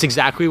 That's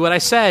exactly what I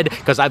said,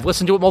 because I've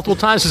listened to it multiple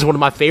times. This is one of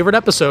my favorite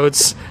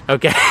episodes.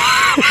 Okay.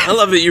 I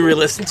love that you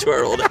re-listen to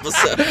our old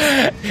episode.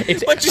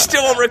 But you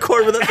still won't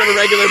record with us on a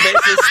regular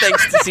basis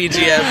thanks to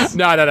CGS.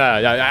 No.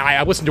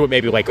 I listened to it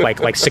maybe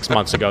like 6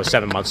 months ago,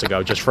 7 months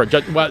ago, just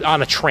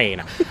on a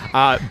train.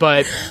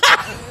 But...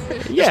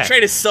 Yeah. This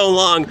train is so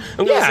long.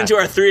 I'm going to listen to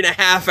our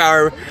 3.5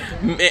 hour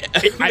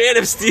Man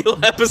of Steel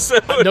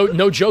episode.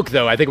 No joke,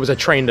 though. I think it was a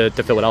train to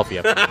Philadelphia,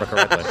 if I remember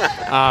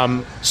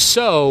correctly.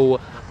 So...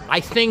 I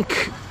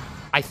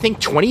think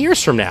 20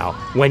 years from now,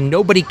 when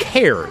nobody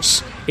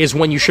cares, is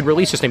when you should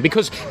release this thing.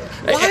 Because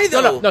why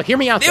though? No, hear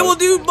me out. They will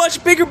do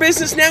much bigger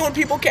business now when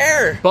people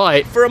care.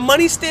 But for a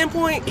money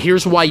standpoint,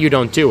 here's why you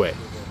don't do it.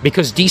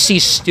 Because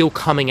DC's still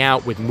coming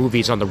out with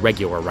movies on the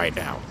regular right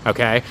now.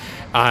 Okay,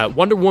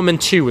 Wonder Woman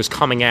 2 is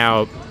coming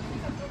out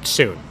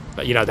soon.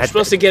 You know, we're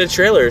supposed to get a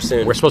trailer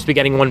soon. We're supposed to be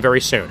getting one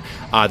very soon.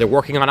 They're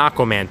working on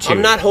Aquaman 2.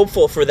 I'm not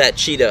hopeful for that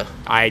cheetah.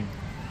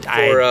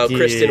 For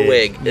Kristen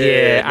Wiig.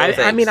 Yeah,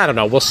 I mean, I don't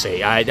know. We'll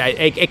see.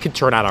 It could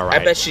turn out all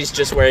right. I bet she's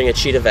just wearing a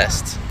cheetah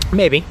vest.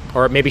 Maybe.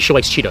 Or maybe she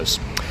likes Cheetos.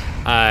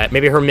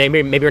 Maybe her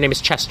name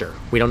is Chester.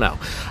 We don't know.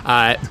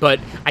 But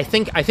I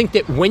think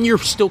that when you're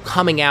still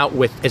coming out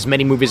with as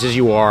many movies as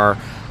you are,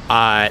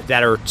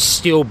 that are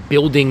still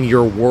building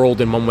your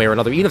world in one way or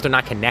another, even if they're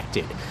not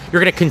connected,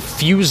 you're going to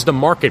confuse the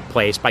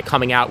marketplace by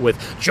coming out with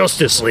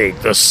Justice League,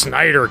 the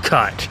Snyder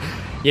Cut.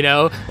 You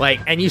know,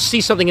 and you see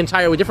something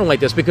entirely different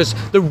like this because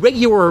the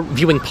regular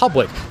viewing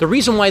public, the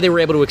reason why they were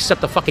able to accept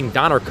the fucking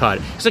Donner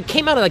Cut is it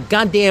came out of a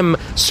goddamn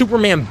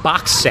Superman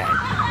box set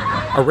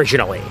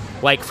originally.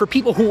 Like, for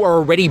people who are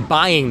already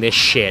buying this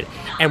shit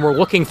and were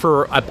looking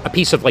for a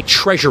piece of,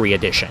 treasury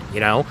edition, you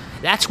know?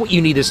 That's what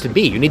you need this to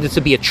be. You need this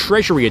to be a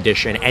treasury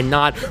edition and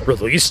not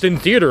released in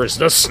theaters,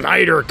 the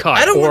Snyder Cut.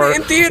 I don't want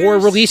it in theaters. Or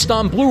released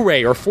on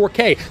Blu-ray or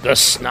 4K, the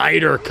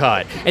Snyder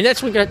Cut. And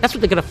that's what they're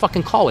going to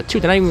fucking call it,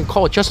 too. They're not even going to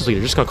call it Justice League.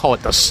 They're just going to call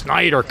it the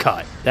Snyder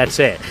Cut. That's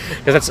it.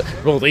 Because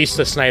that's release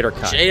the Snyder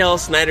Cut. JL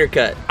Snyder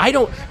Cut. I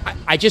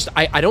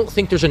don't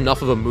think there's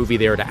enough of a movie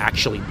there to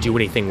actually do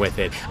anything with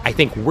it. I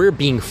think we're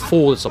being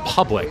fooled as a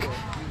public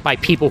by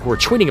people who are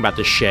tweeting about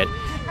this shit.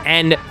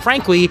 And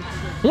frankly,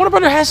 Warner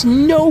Brothers has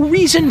no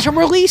reason to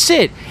release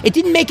it. It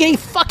didn't make any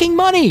fucking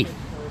money.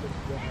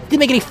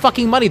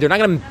 They're not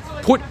going to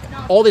put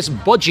all this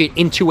budget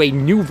into a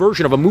new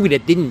version of a movie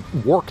that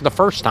didn't work the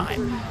first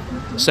time.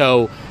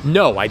 So,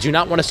 no, I do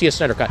not want to see a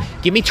Snyder Cut.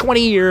 Give me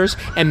 20 years,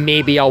 and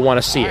maybe I'll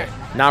want to see it.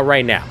 Not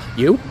right now.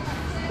 You?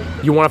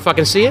 You want to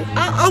fucking see it?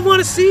 I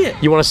want to see it.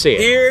 You want to see it?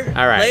 Here,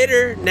 all right.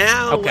 Later,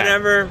 now,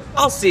 whenever.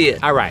 I'll see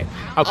it. All right.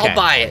 Okay. I'll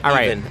buy it. All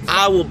right. Even.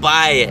 I will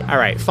buy it. All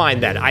right.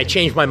 Fine then. I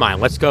changed my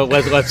mind. Let's go.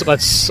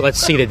 Let's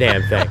see the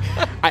damn thing.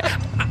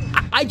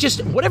 I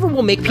just whatever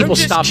will make people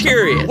stop.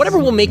 Curious. Whatever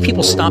will make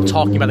people stop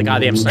talking about the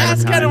goddamn Snyder Cut.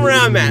 That's kind of where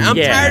I'm at. I'm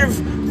tired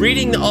of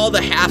reading all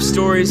the half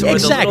stories or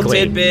the little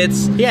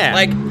tidbits. Yeah.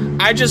 Like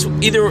I just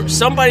either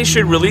somebody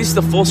should release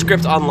the full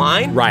script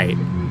online, right,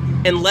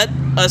 and let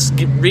us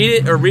read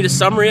it or read a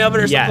summary of it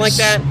or something like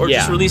that, or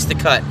just release the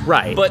cut.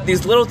 Right. But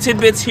these little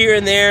tidbits here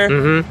and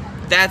there.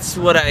 That's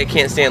what I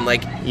can't stand.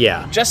 Like,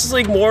 Justice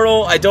League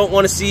Mortal, I don't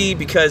want to see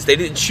because they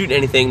didn't shoot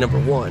anything. Number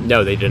one.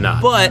 No, they did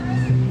not. But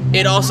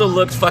it also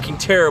looked fucking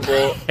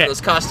terrible.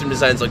 Those costume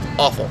designs looked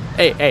awful.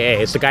 Hey,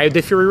 it's the guy who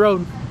did Fury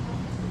Road.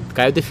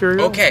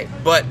 Okay,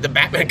 but the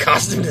Batman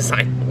costume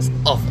design was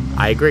awful.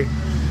 I agree.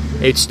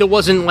 It still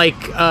wasn't like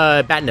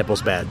Bat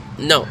Nipples bad.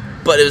 No,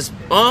 but it was.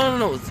 Oh, I don't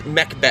know. It was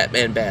Mech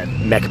Batman bad.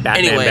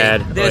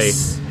 Bad.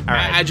 This. All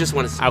right. I just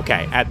want to see.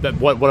 Okay.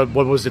 What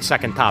was the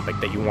second topic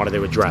that you wanted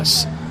to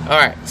address? All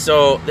right.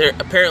 So there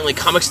apparently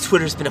comics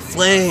Twitter's been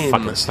aflame.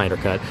 Fucking Snyder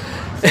Cut.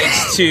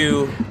 Thanks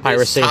to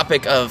piracy. This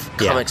topic of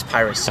comics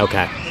piracy.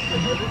 Okay.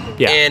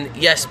 Yeah. And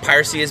yes,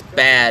 piracy is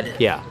bad.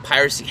 Yeah.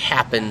 Piracy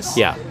happens.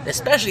 Yeah. It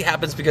especially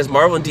happens because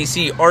Marvel and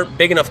DC aren't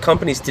big enough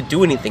companies to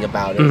do anything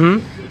about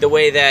it. The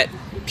way that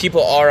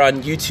people are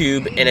on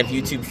YouTube and have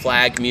YouTube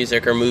flag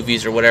music or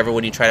movies or whatever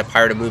when you try to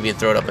pirate a movie and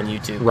throw it up on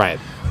YouTube. Right.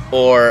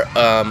 Or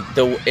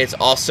it's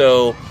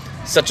also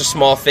such a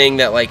small thing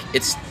that like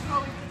it's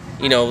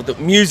the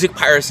music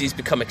piracy's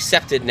become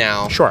accepted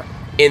now. Sure.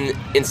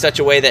 In such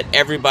a way that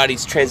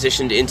everybody's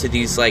transitioned into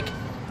these like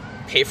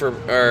pay for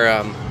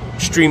or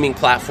streaming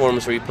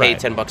platforms where you pay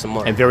 $10 a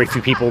month. And very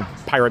few people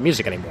pirate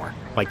music anymore.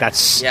 Like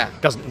that's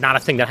not a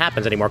thing that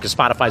happens anymore because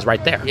Spotify's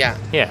right there. Yeah.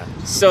 Yeah.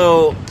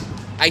 So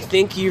I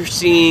think you're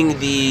seeing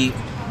the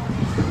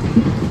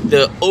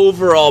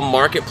overall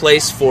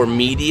marketplace for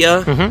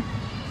media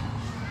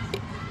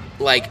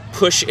like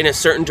push in a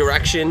certain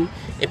direction,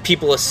 and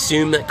people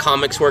assume that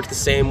comics work the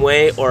same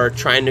way or are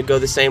trying to go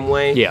the same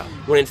way. Yeah.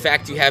 When in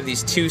fact you have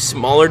these two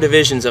smaller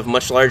divisions of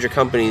much larger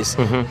companies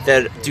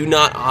that do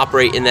not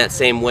operate in that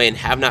same way and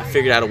have not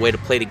figured out a way to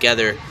play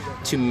together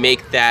to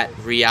make that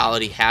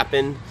reality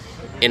happen.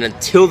 And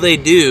until they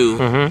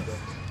do,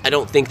 I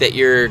don't think that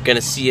you're going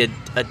to see a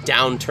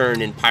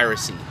downturn in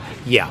piracy.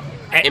 Yeah.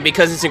 And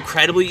because it's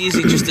incredibly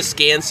easy just to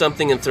scan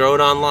something and throw it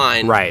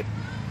online. Right.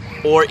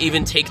 Or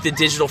even take the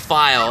digital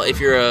file if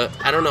you're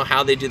I don't know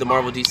how they do the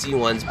Marvel DC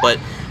ones, but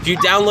if you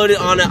download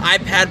it on an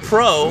iPad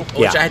Pro,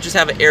 which I just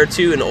have an Air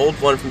 2, an old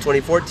one from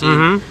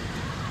 2014,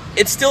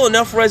 it's still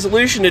enough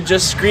resolution to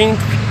just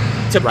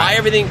buy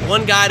everything,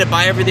 one guy to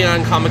buy everything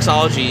on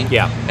Comixology,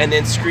 and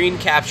then screen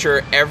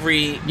capture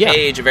every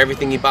page of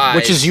everything he buys.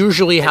 Which is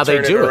usually how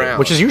they do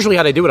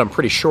it. I'm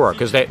pretty sure,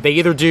 because they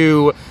either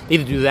do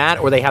that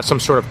or they have some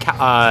sort of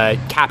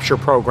capture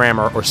program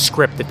or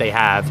script that they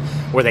have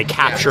where they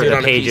capture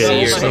the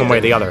pages one way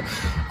or the other.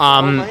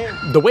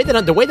 The way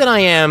that I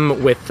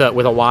am with a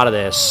lot of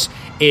this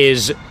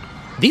is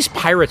these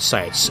pirate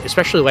sites,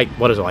 especially like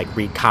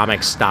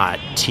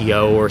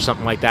readcomics.to or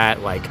something like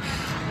that, like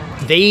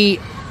they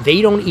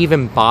don't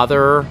even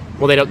bother.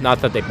 Well, they don't.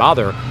 Not that they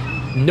bother.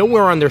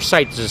 Nowhere on their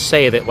site does it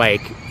say that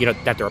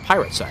that they're a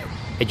pirate site.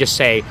 They just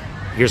say,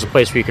 "Here's a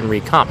place where you can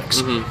read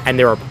comics." And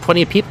there are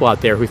plenty of people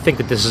out there who think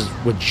that this is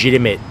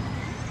legitimate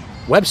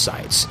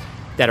websites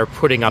that are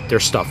putting up their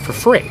stuff for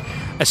free,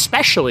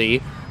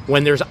 especially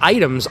when there's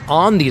items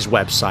on these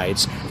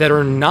websites that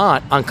are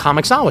not on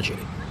Comixology.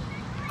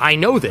 I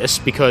know this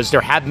because there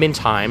have been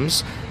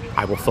times.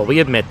 I will fully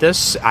admit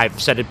this.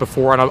 I've said it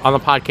before on the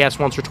podcast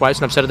once or twice,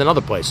 and I've said it in other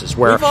places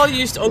where we've all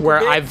used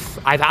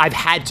I've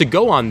had to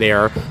go on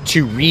there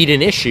to read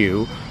an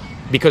issue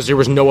because there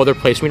was no other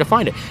place for me to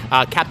find it.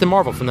 Captain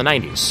Marvel from the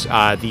 90s,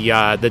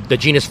 the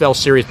Genus Vell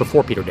series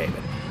before Peter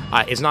David,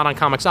 is not on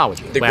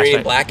Comixology. The green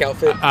and black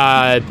outfit?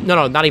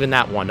 No, not even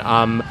that one.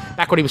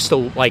 Back when he was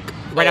still right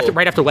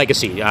after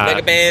Legacy.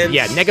 Negabands?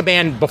 Yeah,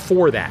 Negaban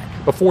before that,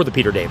 before the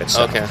Peter David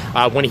stuff. Okay.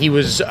 When he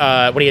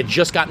had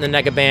just gotten the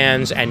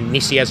Negabands and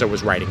Nicieza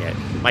was writing it,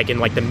 in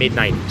the mid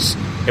 '90s.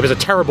 It was a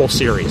terrible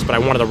series, but I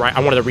wanted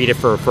to read it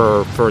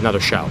for another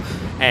show,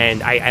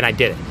 and I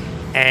did it,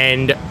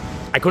 and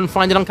I couldn't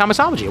find it on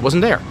Comixology. It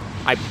wasn't there.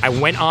 I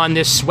went on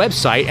this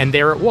website, and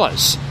there it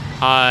was.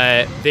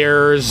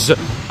 There's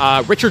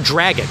Richard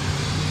Dragon,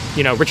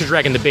 Richard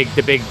Dragon,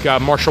 the big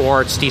martial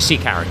arts DC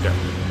character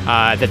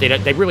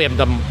that they really haven't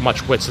done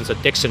much with since the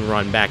Dixon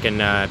run back in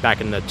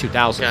the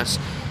 2000s. Yeah.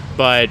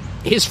 But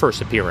his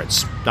first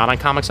appearance, not on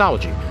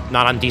Comixology,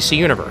 not on DC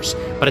Universe,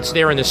 but it's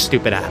there in this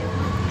stupid app.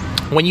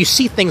 When you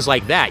see things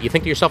like that, you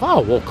think to yourself,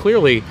 oh, well,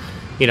 clearly,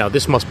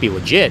 this must be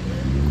legit.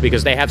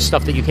 because they have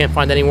stuff that you can't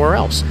find anywhere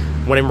else.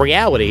 When in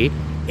reality,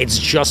 it's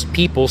just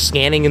people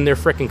scanning in their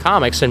frickin'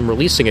 comics and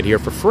releasing it here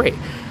for free.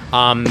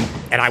 And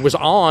I was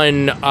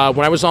on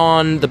when I was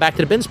on the Back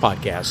to the Bins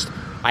podcast,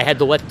 I had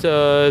to let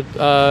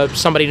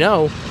somebody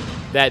know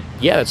that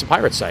it's a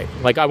pirate site.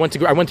 Like I went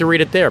to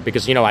read it there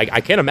because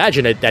I can't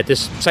imagine that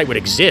this site would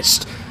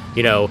exist.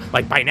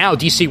 Like by now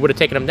DC would have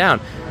taken them down.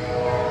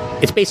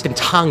 It's based in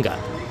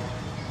Tonga.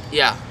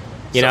 Yeah.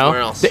 Somewhere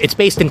else. It's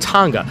based in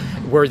Tonga,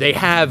 where they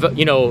have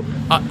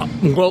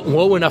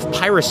low enough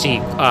piracy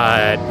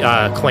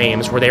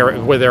claims where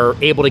they're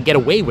able to get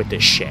away with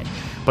this shit,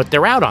 but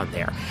they're out on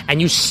there,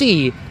 and you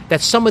see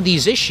that some of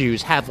these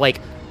issues have like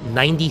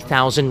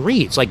 90,000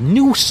 reads, like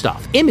new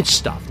stuff, image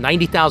stuff,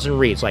 90,000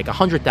 reads, like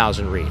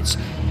 100,000 reads,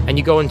 and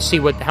you go and see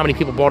how many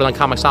people bought it on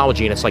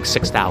Comixology, and it's like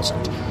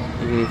 6,000,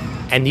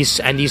 and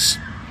these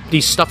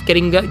stuff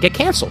get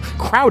canceled.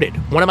 Crowded,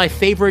 one of my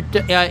favorite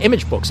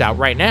image books out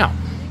right now,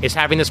 is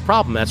having this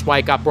problem. That's why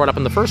it got brought up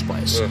in the first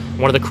place. Yeah.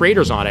 One of the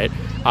creators on it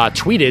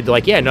tweeted,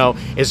 like,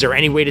 is there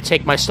any way to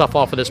take my stuff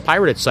off of this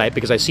pirated site?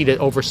 Because I see that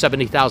over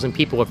 70,000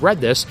 people have read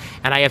this,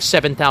 and I have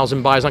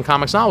 7,000 buys on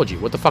Comixology.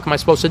 What the fuck am I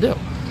supposed to do?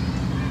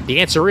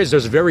 The answer is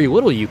there's very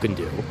little you can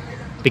do,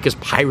 because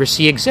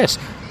piracy exists.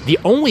 The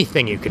only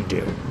thing you can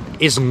do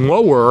is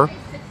lower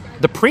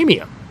the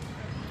premium.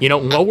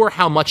 Lower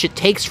how much it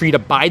takes for you to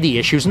buy the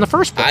issues in the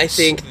first place. I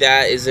think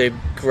that is a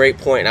great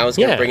point. I was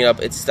going to bring it up.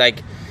 It's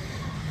like,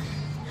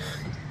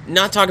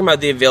 not talking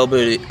about the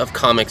availability of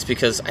comics,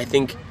 because I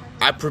think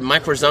my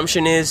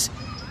presumption is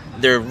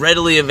they're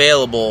readily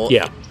available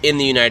in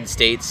the United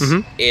States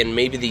and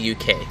maybe the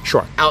UK.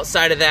 Sure.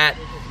 Outside of that,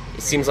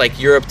 it seems like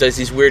Europe does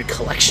these weird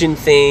collection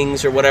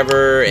things or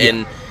whatever,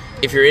 and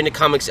if you're into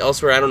comics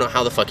elsewhere, I don't know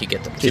how the fuck you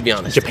get them, to be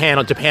honest. Japan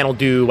will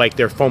do like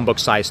their phone book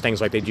size things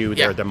like they do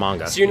their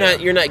manga. So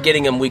you're not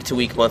getting them week to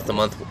week, month to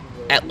month,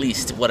 at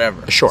least,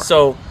 whatever. Sure.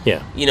 So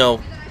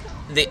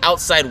the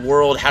outside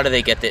world, how do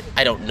they get that?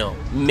 I don't know.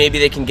 Maybe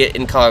they can get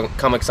in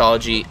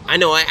Comixology. I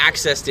know I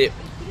accessed it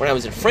when I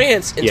was in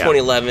France in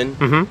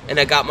 2011, and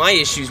I got my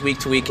issues week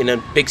to week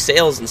and big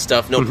sales and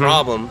stuff, no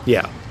problem.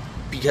 Yeah.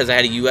 Because I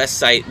had a U.S.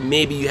 site.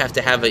 Maybe you have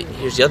to have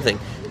here's the other thing.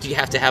 Do you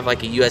have to have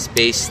like a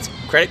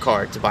U.S.-based credit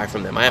card to buy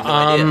from them? I have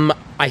no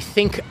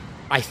idea.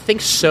 I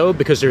think so,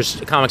 because there's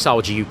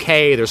Comixology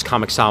UK, there's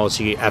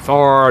Comixology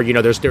FR,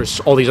 there's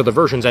all these other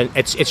versions, and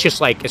it's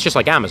just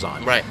like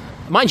Amazon. Right.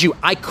 Mind you,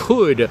 I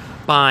could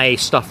buy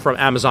stuff from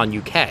Amazon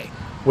UK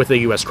with a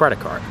U.S. credit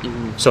card,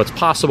 so it's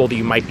possible that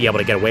you might be able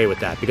to get away with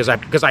that, because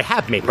I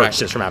have made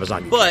purchases from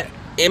Amazon UK. But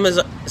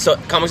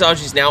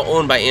Comixology is now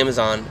owned by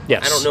Amazon.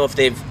 Yes. I don't know if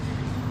they've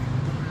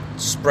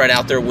spread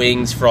out their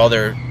wings for all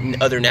their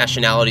other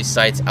nationality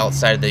sites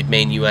outside of the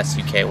main US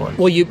UK one.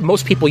 Well,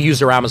 most people use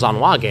their Amazon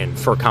login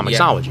for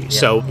Comixology. Yeah.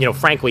 So,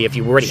 frankly, if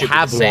you already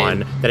have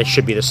one, then it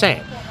should be the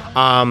same.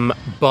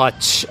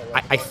 But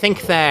I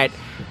think that...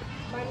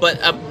 But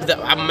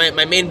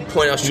my main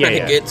point I was trying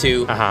to get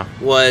to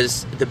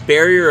was the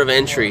barrier of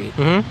entry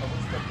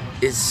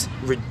is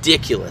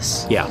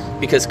ridiculous. Yeah.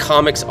 Because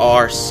comics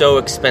are so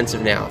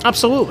expensive now.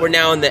 Absolutely. We're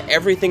now in the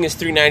everything is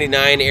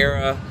 $3.99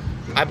 era.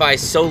 I buy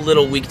so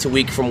little week to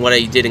week from what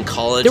I did in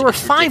college. There were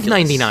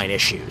 $5.99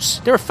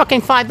 issues. There were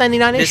fucking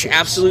 $5.99 issues. This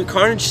Absolute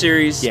Carnage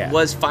series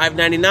was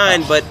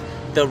 $5.99, but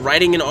the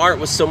writing and art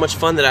was so much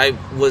fun that I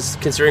was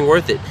considering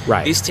worth it.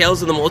 Right. These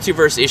Tales of the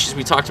Multiverse issues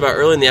we talked about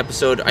earlier in the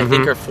episode, I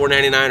think are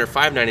 $4.99 or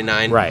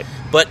 $5.99. Right.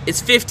 But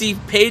it's 50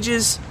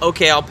 pages.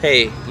 Okay, I'll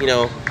pay.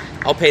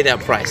 I'll pay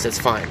that price. That's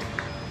fine.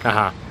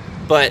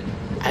 But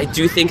I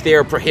do think they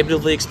are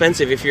prohibitively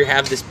expensive if you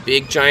have this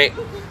big giant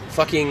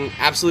fucking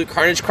Absolute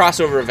Carnage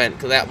crossover event,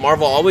 because that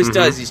Marvel always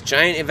does these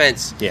giant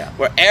events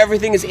where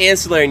everything is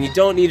ancillary and you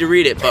don't need to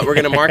read it, but we're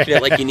going to market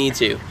it like you need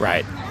to.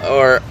 Right.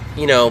 Or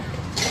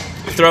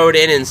throw it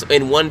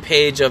in one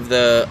page of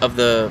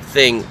the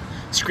thing.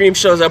 Scream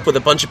shows up with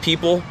a bunch of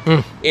people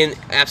in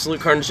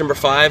Absolute Carnage number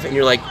 5, and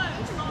you're like,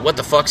 what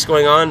the fuck's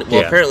going on?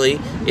 Well, apparently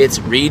it's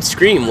read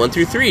Scream 1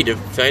 through 3 to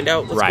find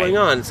out what's going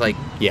on. It's like,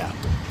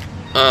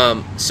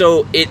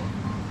 so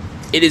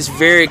it is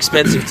very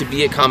expensive to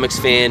be a comics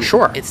fan.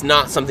 Sure. It's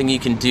not something you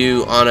can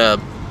do on a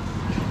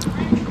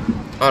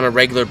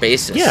regular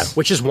basis. Yeah,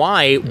 which is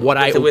why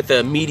with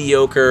a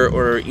mediocre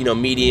or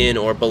median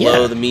or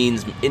below the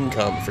means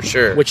income, for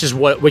sure. Which is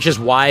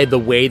why the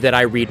way that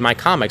I read my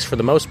comics, for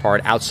the most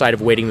part, outside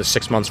of waiting the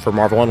 6 months for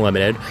Marvel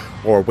Unlimited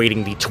or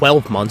waiting the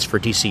 12 months for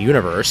DC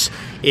Universe,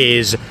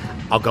 is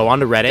I'll go on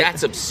to Reddit.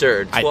 That's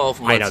absurd.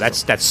 12 months. I know,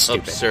 that's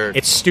stupid. Absurd.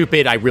 It's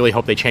stupid. I really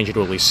hope they change it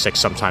to at least 6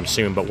 sometime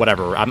soon, but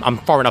whatever. I'm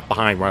far enough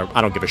behind where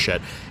I don't give a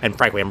shit. And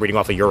frankly, I'm reading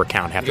off of your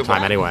account half the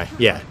time anyway.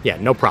 Yeah,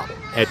 no problem.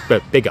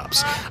 But big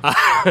ups.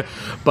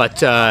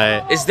 But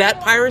is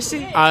that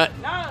piracy?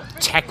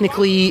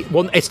 Technically,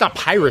 well, it's not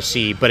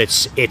piracy, but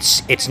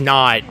it's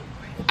not.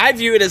 I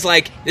view it as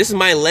like, this is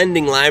my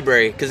lending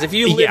library, because if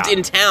you lived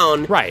in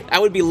town, I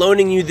would be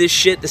loaning you this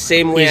shit the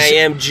same way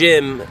I am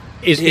Jim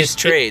his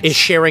trades. Is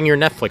sharing your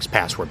Netflix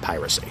password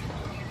piracy?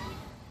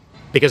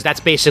 Because that's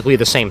basically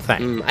the same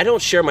thing. I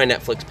don't share my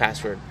Netflix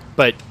password.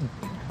 But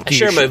I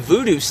share my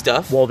Vudu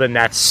stuff. Well, then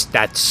that's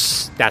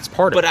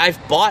part of it. But I've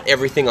bought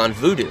everything on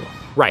Vudu.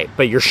 Right,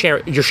 but you're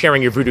sharing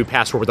your Vudu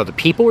password with other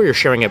people, or you're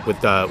sharing it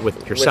with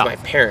yourself? With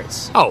my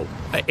parents. Oh,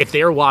 if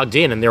they're logged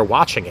in and they're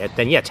watching it,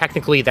 then yeah,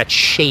 technically that's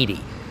shady.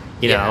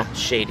 You know,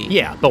 shady.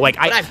 Yeah, but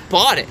I've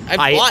bought it.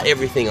 I bought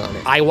everything on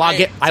it. I log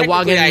in.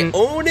 I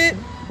own it.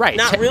 Right.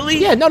 Not really.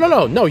 Yeah.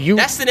 No. You.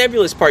 That's the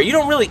nebulous part. You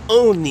don't really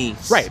own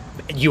these. Right.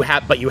 You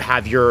have your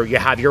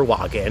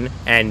login,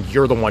 and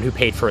you're the one who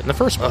paid for it in the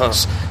first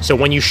place. So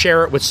when you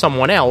share it with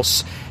someone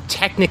else,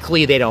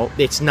 technically they don't.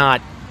 It's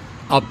not.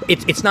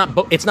 It's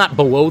not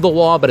below the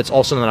law, but it's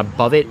also not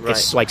above it. Right.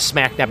 It's like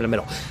smack dab in the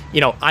middle.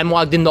 You know, I'm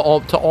logged into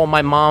all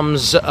my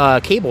mom's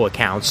cable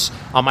accounts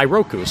on my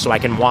Roku, so I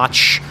can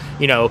watch,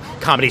 you know,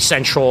 Comedy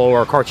Central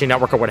or Cartoon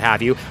Network or what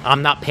have you.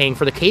 I'm not paying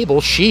for the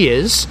cable. She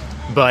is,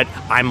 but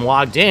I'm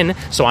logged in,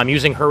 so I'm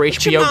using her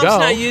HBO your mom's Go.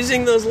 Not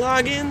using those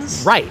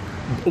logins, right?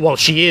 Well,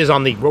 she is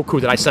on the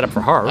Roku that I set up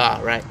for her. Ah,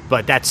 right.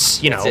 But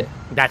that's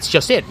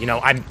just it. You know,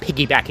 I'm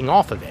piggybacking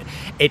off of it.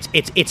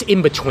 It's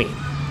in between.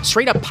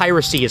 Straight up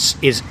piracy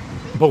is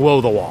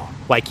below the law.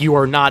 Like,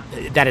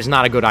 that is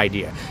not a good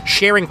idea.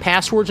 Sharing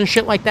passwords and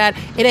shit like that,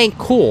 it ain't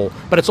cool,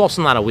 but it's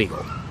also not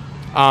illegal.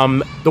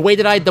 The way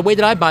that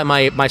I buy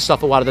my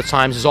stuff a lot of the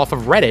times is off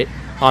of Reddit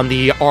on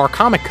the R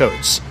comic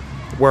codes,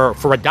 where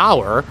for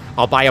 $1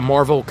 I'll buy a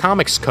Marvel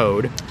Comics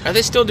code. Are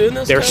they still doing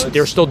those codes?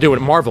 They're still doing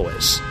it. Marvel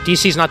is.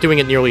 DC's not doing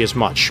it nearly as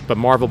much, but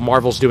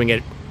Marvel's doing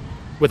it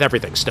with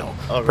everything still,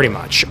 pretty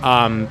much.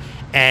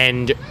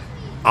 And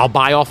I'll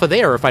buy off of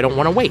there if I don't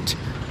want to wait.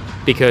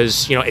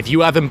 Because, you know, if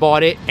you haven't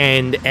bought it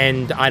and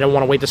I don't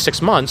want to wait the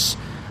 6 months,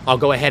 I'll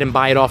go ahead and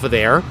buy it off of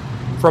there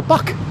for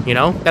 $1. You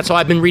know, that's how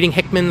I've been reading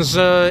Hickman's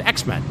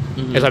X-Men,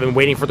 as I've been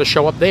waiting for the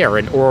show up there,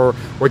 or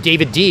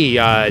David D,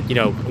 you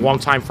know,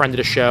 longtime friend of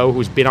the show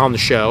who's been on the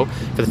show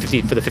for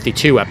the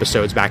 52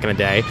 episodes back in the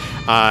day,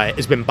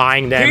 has been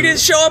buying them. He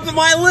didn't show up in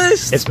my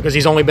list. It's because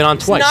he's only been on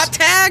twice. Not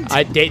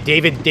tagged.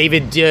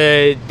 David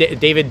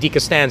D.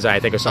 Costanza,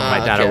 I think, or something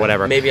like that, or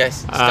whatever. Maybe I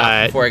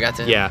stopped before I got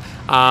to him.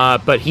 Yeah,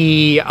 but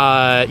he, you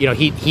know,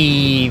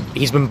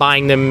 he's been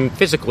buying them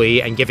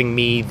physically and giving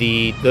me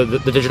the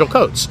digital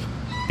codes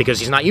because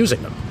he's not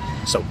using them.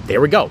 So there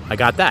we go. I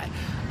got that.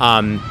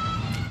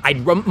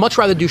 I'd much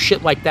rather do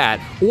shit like that,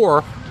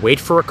 or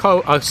wait for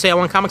a sale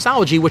on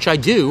Comixology, which I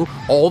do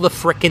all the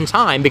frickin'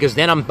 time, because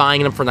then I'm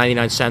buying them for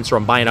 99 cents, or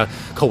I'm buying a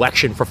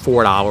collection for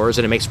 $4,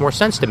 and it makes more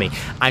sense to me.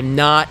 I'm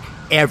not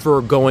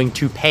ever going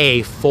to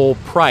pay full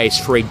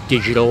price for a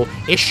digital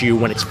issue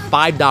when it's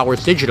 $5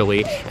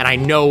 digitally, and I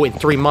know in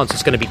 3 months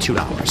it's going to be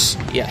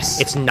 $2.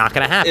 Yes. It's not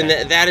going to happen.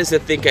 And that is the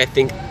thing I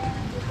think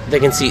they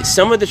can see.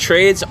 Some of the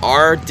trades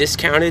are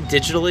discounted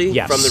digitally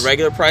from the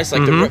regular price.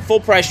 Like the full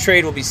price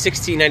trade will be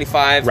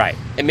 $16.95. Right.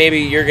 And maybe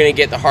you're going to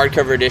get the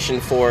hardcover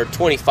edition for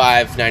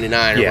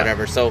 $25.99 or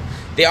whatever. So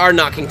they are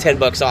knocking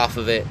 $10 off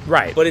of it.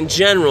 Right. But in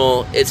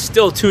general, it's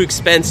still too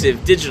expensive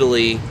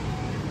digitally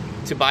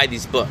to buy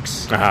these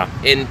books.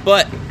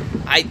 But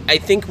I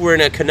think we're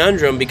in a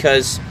conundrum,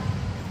 because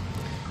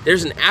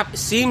there's an app.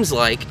 Seems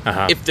like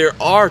if there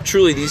are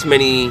truly these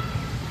many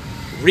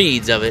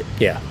reads of it,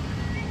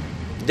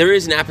 there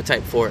is an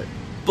appetite for it.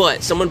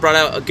 But someone brought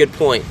out a good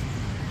point.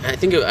 I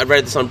think I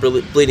read this on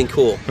Bleeding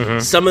Cool.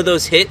 Some of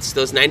those hits,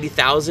 those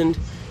 90,000,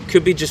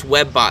 could be just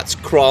web bots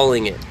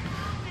crawling it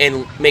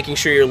and making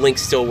sure your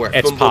links still work.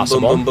 It's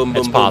possible. Boom, boom, boom,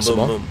 it's boom,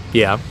 possible. boom, boom.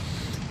 Yeah.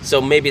 So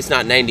maybe it's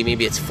not 90,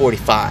 maybe it's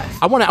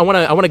 45. I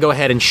want to go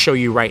ahead and show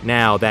you right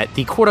now that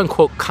the quote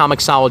unquote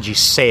Comixology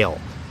sale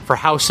for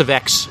House of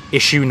X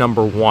issue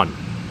number 1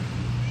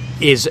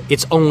 is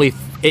it's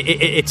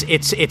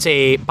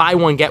a buy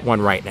one get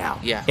one right now.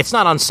 Yeah. It's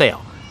not on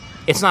sale.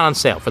 It's not on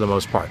sale for the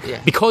most part.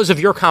 Yeah. Because of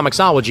your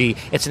Comixology,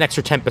 it's an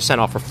extra 10%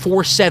 off for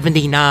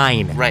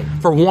 $4.79. Right.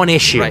 For one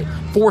issue. Right.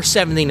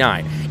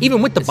 $4.79.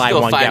 Even with the buy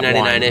one get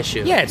one. It's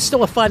still a $5.99 issue. Yeah, it's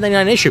still a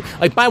 $5.99 issue.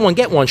 Like, buy one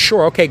get one,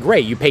 sure, okay,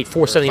 great. You paid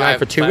 $4.79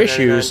 for 2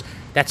 issues.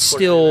 That's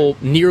still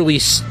nearly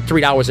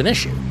 $3 an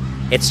issue.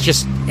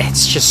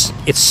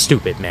 It's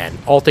stupid, man.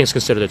 All things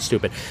considered, it's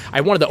stupid.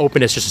 I wanted to open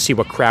this just to see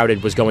what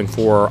Crowded was going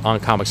for on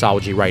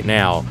Comixology right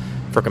now,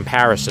 for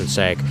comparison's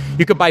sake.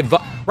 You could buy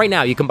right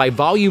now. You can buy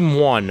Volume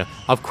 1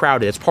 of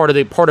Crowded. It's part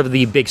of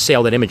the big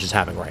sale that Image is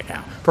having right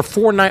now for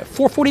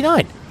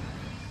 $4.49.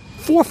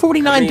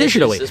 $4.49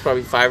 digitally. There's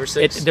probably 5 or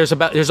 6. There's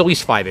at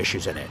least 5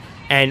 issues in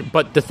it,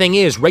 but the thing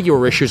is,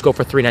 regular issues go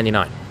for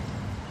 $3.99.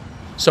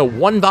 So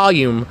 1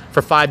 volume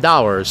for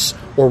 $5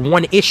 or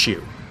 1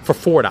 issue for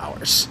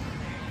 $4.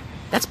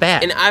 That's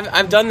bad. And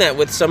I've done that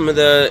with some of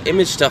the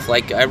Image stuff.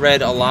 Like, I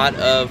read a lot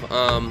of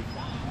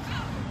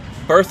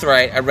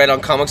Birthright. I read on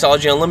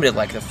Comixology Unlimited.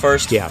 Like, the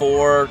first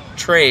 4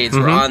 trades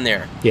were on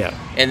there. Yeah.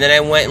 And then I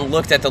went and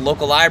looked at the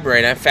local library,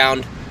 and I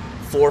found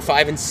 4,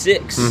 5, and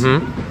 6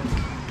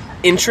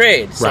 in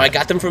trade. So I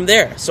got them from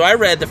there. So I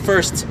read the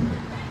first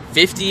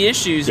 50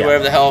 issues or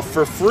whatever the hell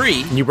for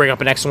free. And you bring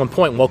up an excellent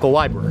point. Local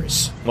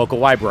libraries.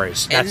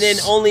 And then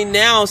only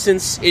now,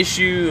 since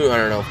issue, I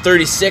don't know,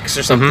 36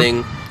 or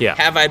something,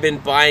 have I been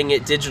buying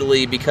it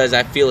digitally because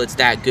I feel it's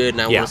that good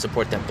and I want to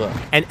support that book.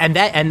 And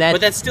that.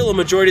 But that's still a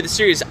majority of the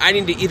series. I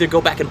need to either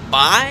go back and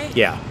buy,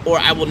 or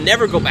I will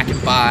never go back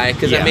and buy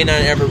because I may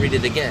not ever read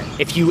it again.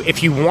 If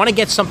you want to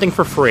get something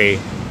for free,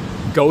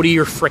 go to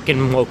your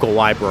frickin' local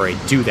library.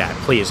 Do that,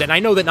 please. And I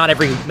know that not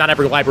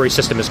every library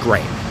system is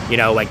great. You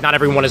know, like not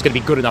everyone is going to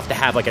be good enough to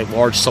have like a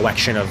large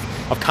selection of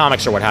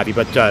comics or what have you.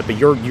 But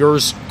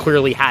yours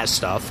clearly has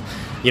stuff.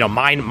 You know,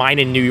 mine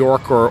in New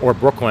York or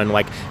Brooklyn.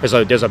 Like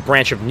there's a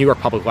branch of New York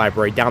Public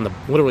Library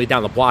literally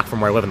down the block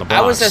from where I live in the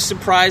Bronx. I was as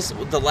surprised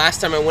the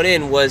last time I went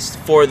in was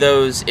for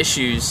those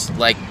issues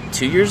like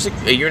a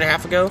year and a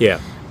half ago. Yeah,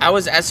 I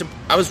was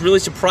really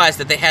surprised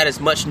that they had as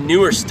much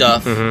newer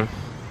stuff.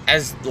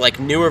 As like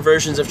newer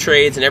versions of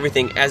trades and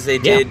everything as they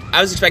did.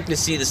 I was expecting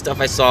to see the stuff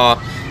I saw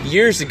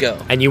years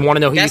ago. And you want to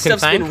know who you can thank? That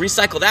stuff's been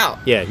recycled out.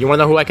 Yeah, you want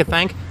to know who I could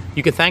thank?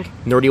 You can thank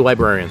nerdy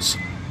librarians.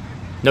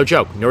 No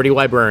joke, nerdy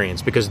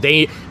librarians, because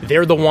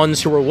they're the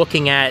ones who are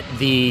looking at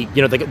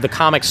the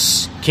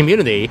comics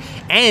community,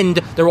 and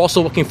they're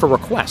also looking for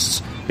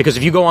requests. Because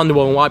if you go onto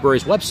a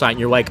library's website and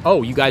you're like,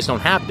 oh, you guys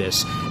don't have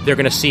this, they're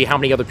going to see how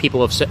many other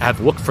people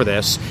have looked for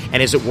this,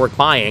 and is it worth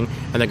buying,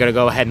 and they're going to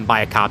go ahead and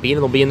buy a copy, and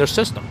it'll be in their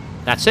system.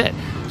 That's it.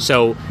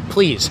 So,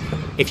 please,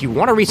 if you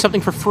want to read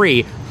something for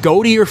free,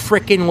 go to your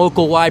frickin'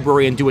 local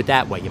library and do it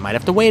that way. You might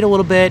have to wait a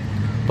little bit,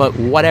 but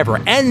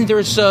whatever. And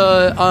there's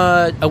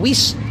at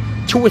least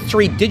 2 or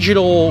 3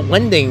 digital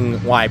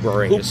lending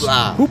libraries.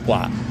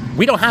 Hoopla.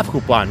 We don't have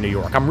Hoopla in New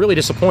York. I'm really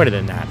disappointed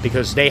in that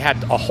because they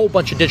had a whole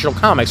bunch of digital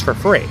comics for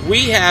free.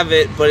 We have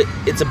it, but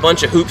it's a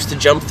bunch of hoops to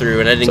jump through,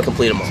 and I didn't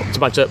complete them all.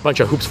 It's a bunch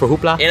of hoops for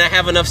Hoopla? And I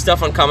have enough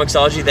stuff on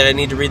Comixology that I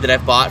need to read that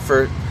I've bought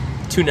for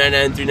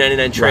 $2.99,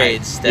 $3.99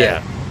 trades.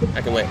 That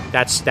I can wait.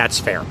 That's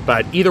fair.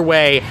 But either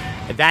way,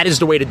 that is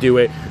the way to do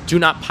it. Do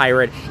not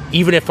pirate,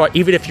 even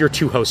if your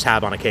 2 hosts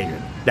have on occasion.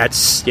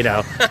 That's, you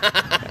know.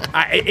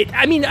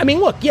 I mean,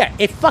 look,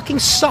 it fucking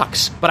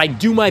sucks, but I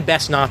do my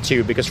best not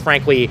to because,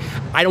 frankly,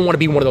 I don't want to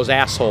be one of those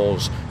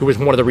assholes who is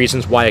one of the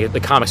reasons why the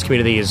comics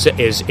community is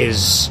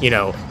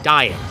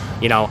dying.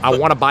 You know, I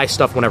want to buy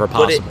stuff whenever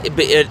possible. But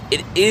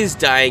it is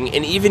dying,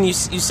 and even you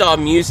saw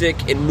music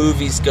and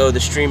movies go the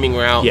streaming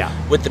route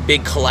with the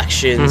big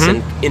collections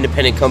and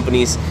independent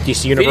companies.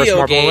 DC Universe, Video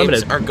Marvel games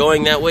Unlimited are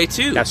going that way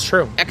too. That's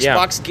true.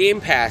 Xbox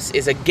Game Pass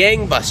is a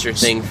gangbuster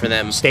thing for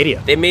them.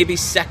 Stadia. They may be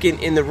second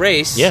in the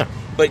race. Yeah.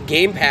 But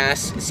Game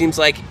Pass, it seems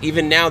like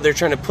even now they're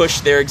trying to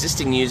push their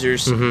existing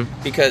users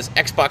because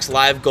Xbox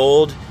Live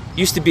Gold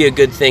used to be a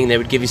good thing. They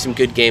would give you some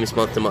good games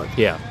month to month.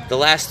 Yeah. The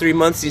last 3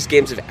 months, these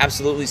games have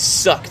absolutely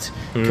sucked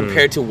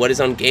compared to what is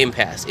on Game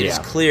Pass. It is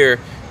clear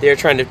they're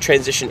trying to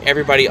transition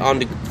everybody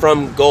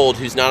from Gold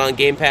who's not on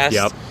Game Pass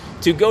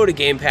to go to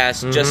Game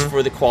Pass just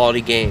for the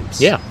quality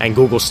games. Yeah, and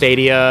Google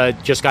Stadia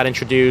just got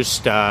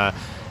introduced.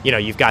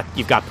 You've got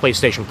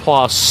PlayStation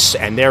Plus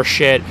and their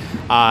shit.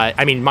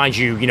 I mean, mind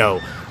you,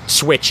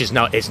 Switch is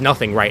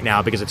nothing right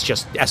now because it's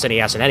just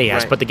SNES and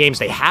NES, but the games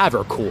they have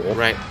are cool.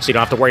 Right. So you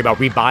don't have to worry about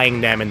rebuying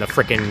them in the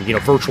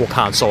frickin' virtual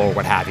console or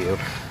what have you.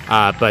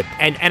 But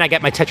I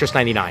get my Tetris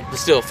 99. But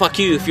still, fuck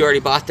you if you already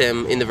bought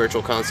them in the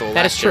virtual console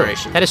last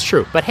generation. That is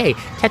true. But hey,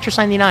 Tetris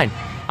 99.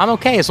 I'm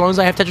okay as long as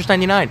I have Tetris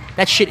 99.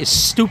 That shit is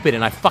stupid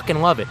and I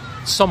fucking love it.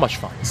 It's so much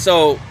fun.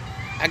 So,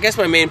 I guess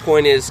my main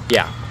point is...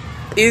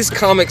 Is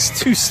comics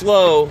too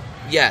slow?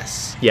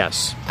 Yes.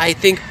 I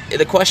think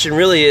the question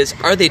really is,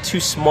 are they too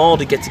small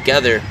to get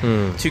together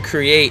to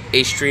create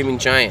a streaming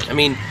giant? I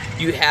mean,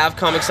 you have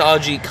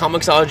Comixology.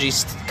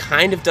 Comixology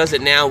kind of does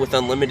it now with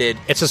Unlimited.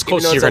 It's as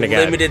close as you're going to get.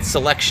 It's a limited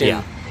selection.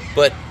 Yeah.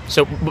 But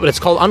it's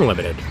called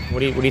Unlimited.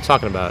 What are you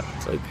talking about?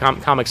 It's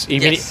like comics.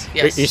 Yes.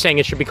 You're saying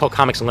it should be called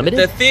Comics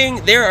Unlimited?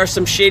 There are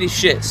some shady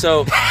shit.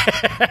 So...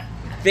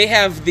 They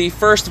have the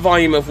first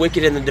volume of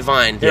Wicked and the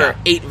Divine. There are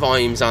 8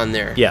 volumes on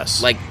there.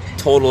 Yes. Like,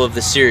 total of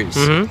the series.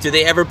 Do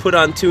they ever put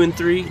on 2 and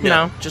 3?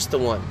 No. Just the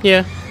 1.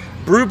 Yeah.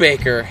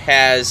 Brubaker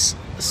has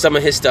some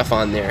of his stuff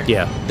on there.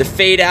 Yeah. The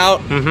Fade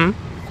Out,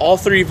 all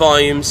 3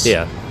 volumes.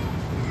 Yeah.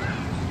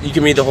 You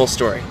can read the whole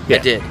story. Yeah. I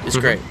did. It's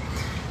great.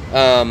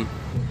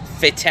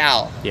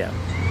 Fatale. Yeah.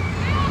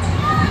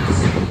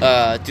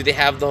 Do they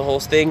have the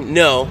whole thing?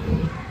 No.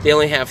 They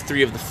only have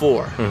 3 of the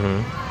 4.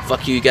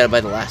 Fuck you gotta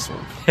buy the last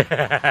one.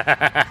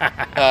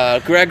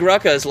 Greg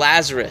Rucka's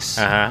Lazarus.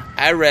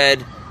 I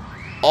read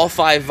all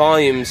 5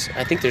 volumes.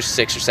 I think there's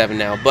 6 or 7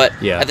 now, but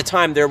at the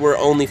time there were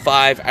only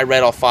 5. I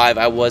read all 5.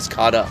 I was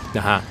caught up.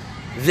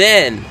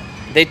 Then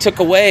they took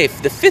away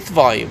the 5th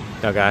volume.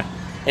 Okay.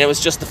 And it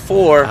was just the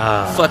 4.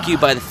 Fuck you,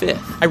 buy the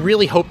 5th. I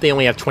really hope they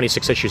only have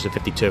 26 issues of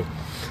 52.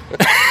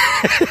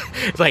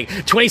 It's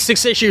like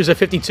 26 issues of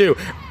 52. You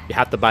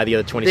have to buy the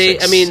other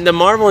 26. The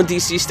Marvel and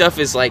DC stuff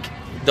is like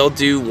they'll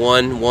do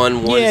 1,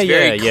 1, 1. It's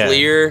very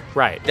clear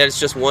that it's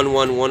just 1,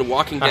 1, 1.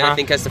 Walking Dead, I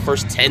think, has the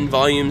first 10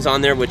 volumes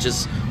on there, which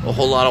is a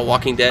whole lot of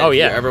Walking Dead if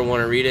you ever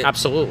want to read it.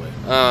 Absolutely.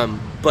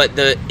 But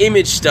the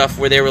Image stuff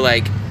where they were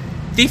like,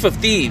 Thief of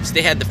Thieves,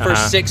 they had the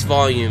first 6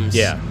 volumes.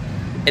 Yeah.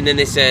 And then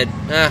they said,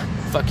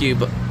 fuck you,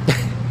 but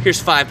here's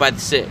 5 by the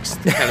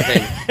 6th, kind of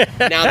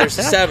thing. Now there's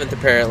a 7th,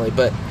 apparently,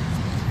 but...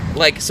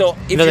 Like, so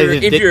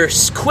if you're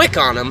quick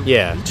on them, you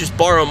just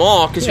borrow them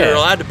all, because you're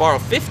allowed to borrow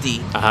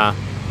 50,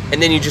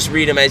 and then you just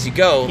read them as you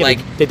go. Yeah,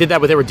 like they did that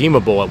with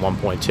Irredeemable at one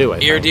point, too, I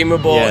think.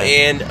 Irredeemable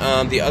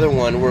and the other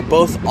one were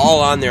both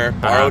all on there.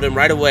 Borrowed them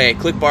right away.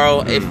 Click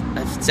borrow. If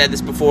I've said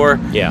this before.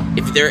 Yeah.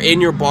 If they're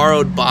in your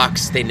borrowed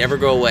box, they never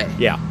go away.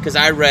 Yeah. Because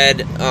I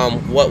read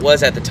what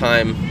was at the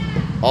time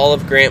all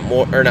of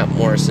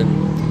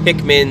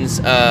Hickman's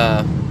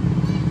Atom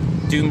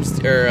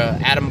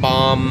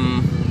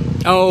Bomb.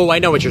 Oh, I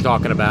know what you're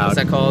talking about. What's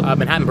that called?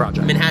 Manhattan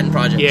Project. Manhattan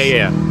Project.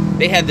 Yeah.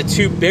 They had the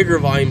 2 bigger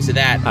volumes of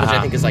that, which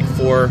I think is like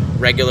 4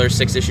 regular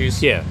 6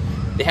 issues. Yeah.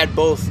 They had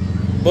both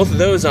of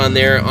those on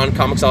there on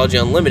Comixology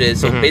Unlimited,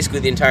 so basically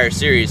the entire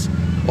series.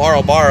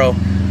 Borrow.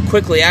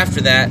 Quickly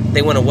after that,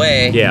 they went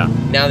away. Yeah.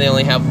 Now they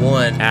only have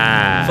 1.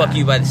 Fuck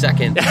you by the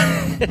second.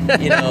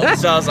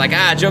 So I was like,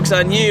 joke's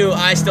on you.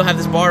 I still have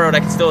this borrowed.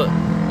 I can still,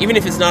 even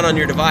if it's not on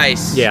your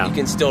device, you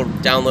can still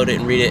download it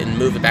and read it and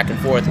move it back and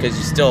forth because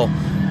you still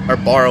are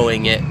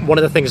borrowing it. One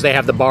of the things they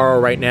have to borrow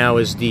right now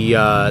is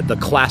the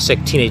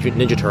classic Teenage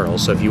Mutant Ninja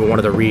Turtles. So if you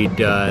wanted to read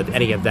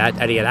any of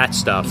that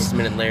stuff,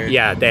 Eastman and Laird.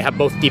 Yeah, they have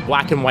both the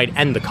black and white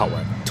and the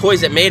color.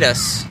 Toys That Made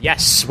Us.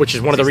 Yes, which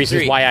is one of the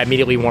reasons why I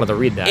immediately wanted to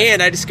read that.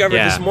 And I discovered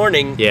this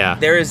morning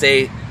there is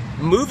a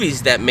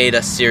Movies That Made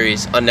Us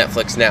series on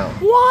Netflix now.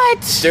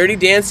 What? Dirty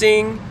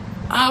Dancing.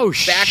 Oh,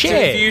 shit. Back to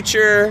the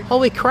Future.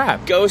 Holy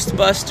crap.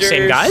 Ghostbusters.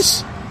 Same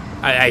guys?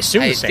 I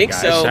assume the same guys. I think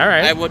so. All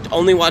right. I would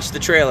only watch the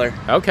trailer.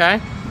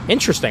 Okay.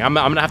 Interesting. I'm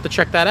going to have to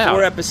check that out.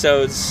 4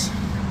 episodes.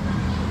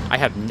 I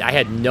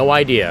had no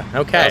idea.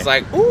 Okay. I was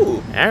like,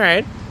 ooh. All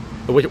right.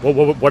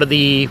 What are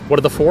the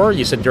 4?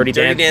 You said Dirty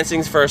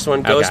Dancing's first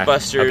one. Okay.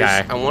 Ghostbusters.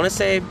 Okay. I want to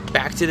say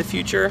Back to the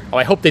Future. Oh,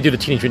 I hope they do the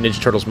Teenage Mutant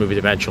Ninja Turtles movies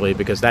eventually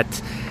because I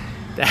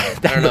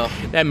don't know.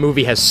 That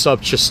movie has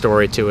such a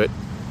story to it.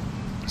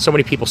 So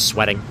many people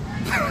sweating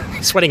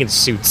in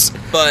suits.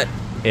 But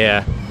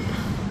yeah,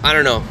 I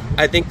don't know.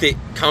 I think the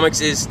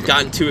comics is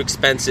gotten too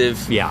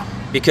expensive. Yeah,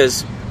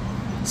 because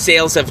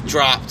sales have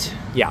dropped.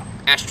 Yeah,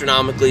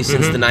 astronomically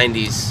since the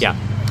 90s. Yeah,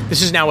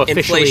 this is now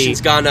officially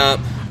inflation's gone up.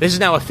 This is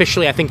now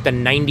officially, I think, the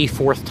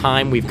 94th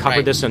time we've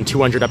covered this in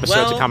 200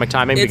 episodes of Comic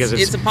Timing because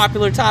it's a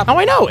popular topic. Oh,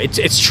 I know.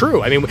 It's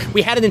true. I mean,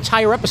 we had an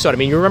entire episode. I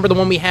mean, you remember the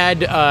one we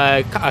had,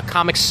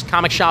 comic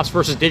shops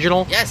versus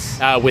digital? Yes.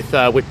 With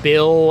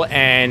Bill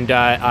and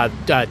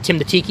Tim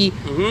the Tiki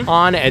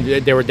on, and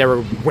they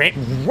were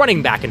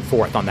running back and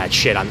forth on that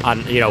shit on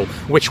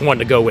which one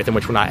to go with and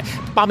which one not.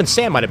 Bob and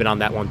Sam might have been on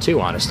that one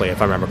too, honestly,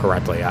 if I remember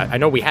correctly. I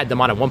know we had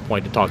them on at one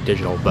point to talk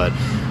digital, but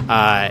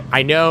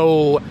I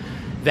know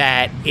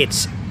that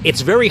it's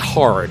very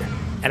hard,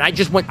 and I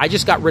just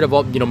got rid of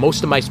all,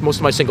 most of my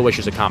single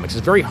issues of comics.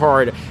 It's very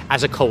hard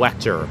as a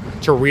collector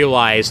to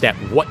realize that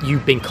what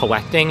you've been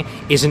collecting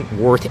isn't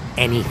worth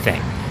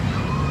anything,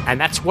 and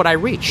that's what I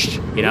reached.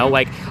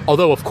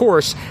 Although of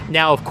course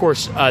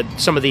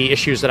some of the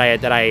issues that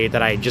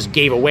I just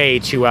gave away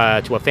to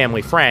a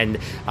family friend,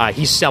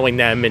 he's selling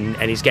them and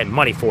he's getting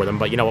money for them.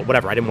 But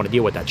whatever, I didn't want to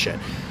deal with that shit.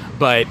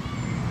 But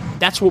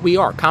that's what we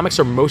are. Comics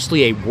are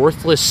mostly a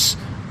worthless,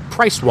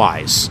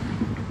 price-wise,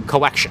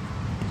 collection.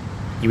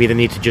 You either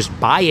need to just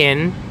buy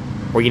in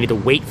or you need to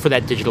wait for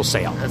that digital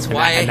sale. That's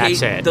why I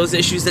hate those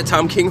issues that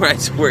Tom King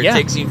writes where it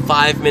takes you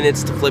 5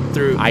 minutes to flip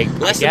through.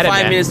 Less than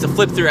 5 minutes to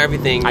flip through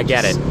everything. I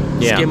get it.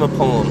 Yeah. Skim a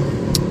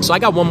poem. So I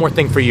got one more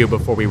thing for you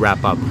before we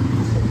wrap up.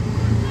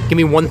 Give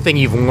me one thing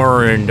you've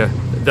learned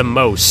the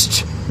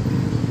most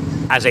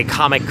as a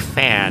comic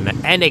fan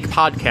and a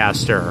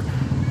podcaster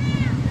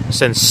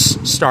since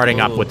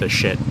starting up with this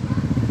shit.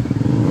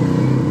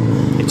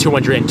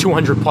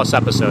 200 plus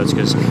episodes,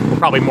 because we're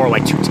probably more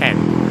like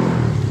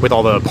 210 with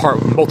all the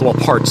multiple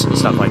parts and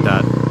stuff like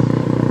that.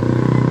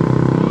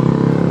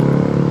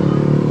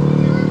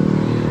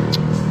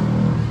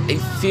 I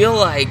feel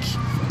like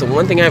the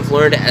one thing I've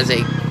learned as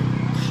a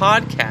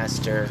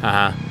podcaster,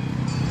 I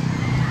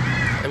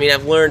mean,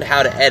 I've learned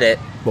how to edit.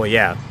 Well,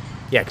 yeah,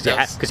 because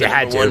you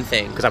had to. One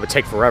thing, because I would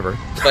take forever.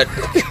 But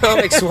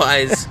comics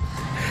wise,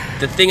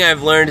 the thing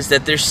I've learned is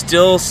that there's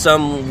still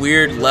some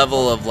weird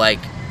level of like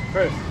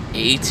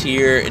A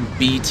tier and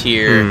B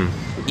tier,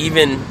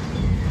 even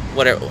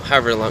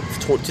however long,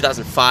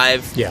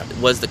 2005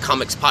 was the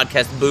comics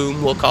podcast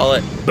boom, we'll call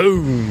it.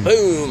 Boom,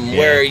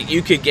 where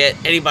you could get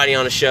anybody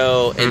on a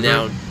show, and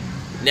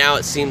now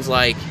it seems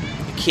like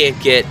you can't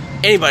get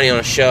anybody on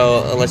a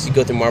show unless you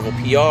go through Marvel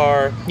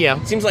PR. Yeah.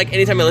 It seems like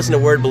anytime I listen to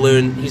Word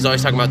Balloon, he's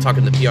always talking about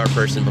talking to the PR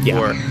person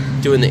before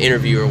doing the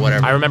interview or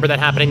whatever. I remember that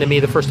happening to me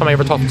the first time I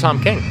ever talked to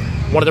Tom King.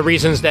 One of the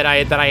reasons that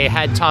I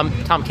had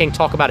Tom King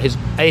talk about his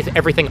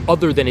everything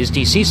other than his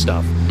DC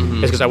stuff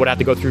is because I would have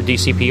to go through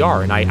DC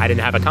PR, and I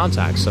didn't have a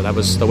contact, so that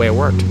was the way it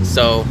worked.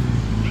 So,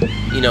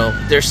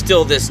 there's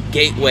still this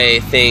gateway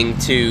thing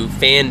to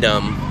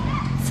fandom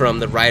from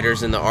the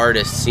writers and the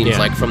artists, seems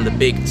like, from the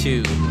big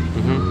two.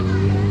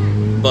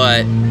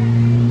 But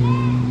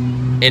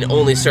and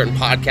only certain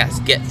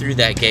podcasts get through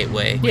that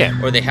gateway.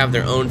 Yeah. Or they have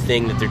their own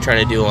thing that they're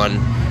trying to do on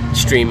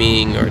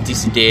streaming or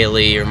DC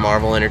Daily or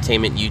Marvel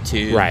Entertainment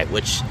YouTube. Right.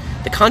 Which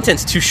the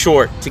content's too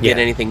short to get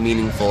anything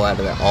meaningful out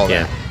of that.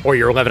 That. Or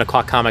you're 11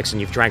 o'clock comics and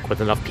you've drank with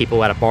enough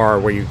people at a bar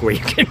where you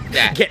can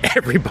get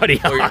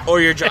everybody on. Or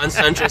you're John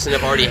Suntress and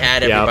have already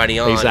had everybody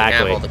on and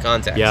have all the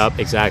contacts. Yep,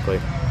 exactly.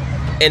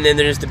 And then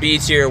there's the B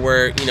tier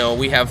where,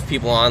 we have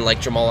people on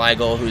like Jamal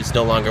Igle, who's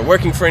no longer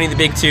working for any of the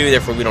big two,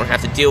 therefore we don't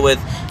have to deal with.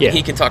 Yeah.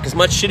 He can talk as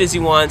much shit as he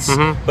wants,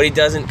 but he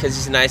doesn't because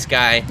he's a nice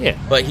guy. Yeah.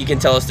 But he can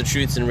tell us the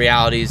truths and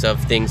realities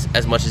of things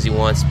as much as he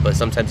wants, but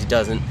sometimes he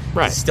doesn't.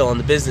 Right. He's still on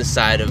the business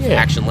side of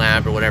Action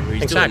Lab or whatever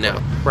he's doing now.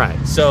 Right.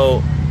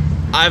 So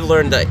I've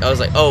learned that I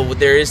was like,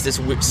 there is this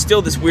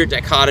weird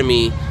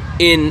dichotomy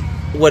in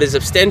what is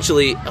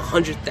essentially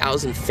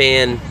 100,000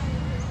 fan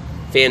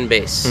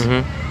base.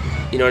 Mm-hmm.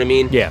 You know what I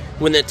mean? Yeah.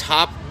 When the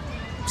top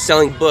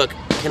selling book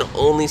can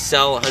only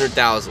sell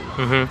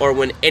 100,000, or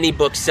when any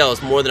book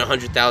sells more than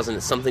 100,000,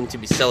 it's something to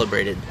be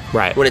celebrated.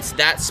 Right. When it's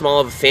that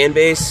small of a fan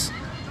base,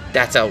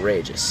 that's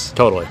outrageous.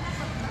 Totally.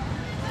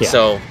 Yeah.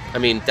 So,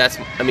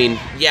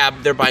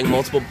 they're buying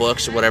multiple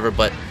books or whatever,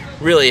 but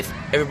really, if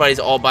everybody's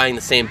all buying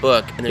the same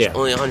book and there's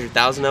only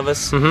 100,000 of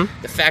us, the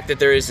fact that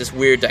there is this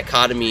weird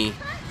dichotomy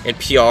in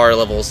PR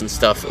levels and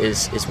stuff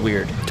is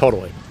weird.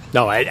 Totally.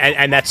 No,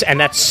 and that's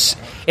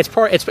it's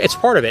part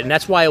of it, and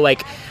that's why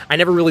I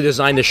never really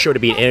designed this show to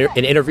be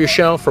an interview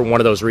show for one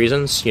of those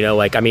reasons.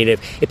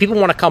 If people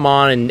want to come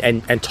on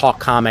and talk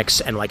comics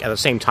and at the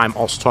same time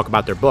also talk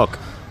about their book,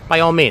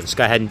 by all means,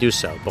 go ahead and do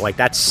so. But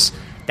that's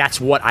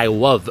what I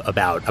love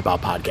about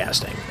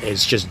podcasting,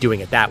 is just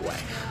doing it that way.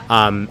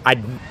 I'm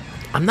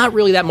not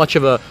really that much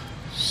of a.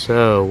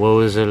 So, what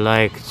was it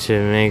like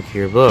to make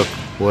your book?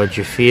 What'd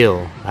you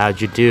feel? How'd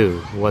you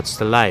do? What's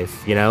the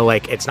life?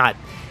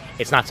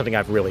 It's not something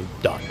I've really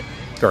done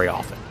very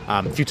often.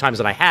 A few times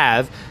that I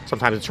have,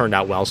 sometimes it turned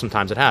out well,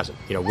 sometimes it hasn't.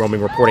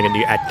 Roaming reporting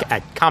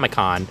at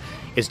Comic-Con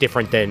is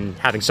different than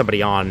having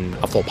somebody on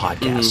a full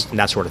podcast and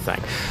that sort of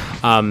thing.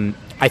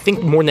 I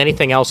think more than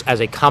anything else, as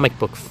a comic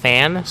book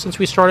fan, since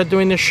we started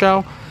doing this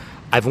show,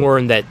 I've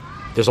learned that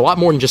there's a lot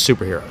more than just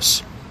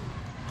superheroes.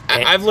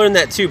 I've learned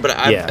that too, but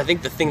I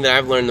think the thing that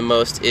I've learned the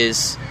most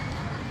is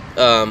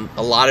a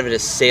lot of it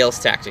is sales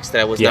tactics that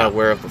I was not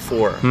aware of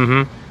before.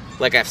 Mm-hmm.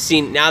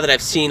 Now that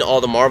I've seen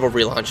all the Marvel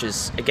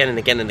relaunches again and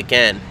again and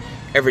again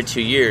every 2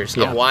 years,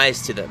 I'm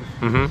wise to them,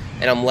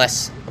 and I'm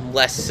less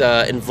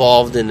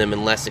involved in them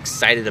and less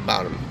excited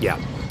about them. Yeah,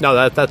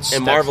 no, that's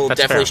Marvel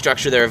that's definitely fair.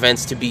 structure their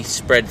events to be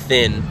spread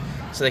thin,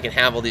 so they can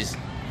have all these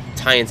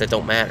tie-ins that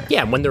don't matter.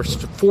 Yeah, when there's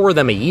 4 of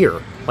them a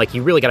year,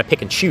 you really got to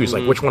pick and choose.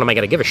 Which one am I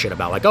going to give a shit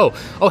about?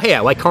 Oh, hey, I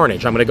like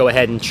Carnage. I'm going to go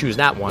ahead and choose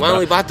that one. Well, I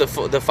only bought the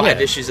 5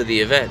 issues of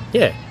the event.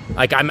 Yeah,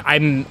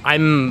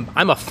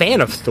 I'm a fan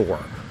of Thor.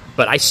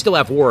 But I still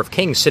have War of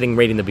Kings sitting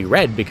waiting to be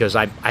read because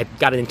I've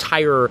got an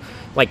entire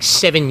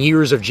 7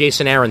 years of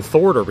Jason Aaron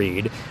Thor to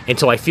read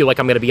until I feel like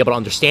I'm going to be able to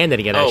understand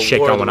any of that shit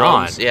going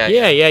on.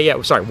 Yeah.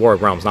 Sorry, War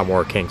of Realms, not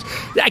War of Kings.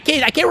 I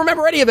can't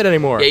remember any of it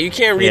anymore. Yeah, you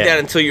can't read that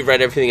until you've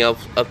read everything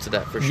else up to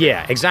that, for sure.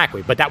 Yeah,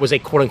 exactly. But that was a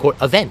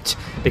quote-unquote event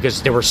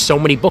because there were so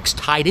many books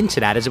tied into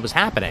that as it was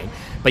happening.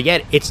 But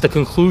yet, it's the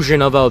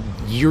conclusion of a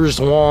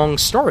years-long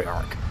story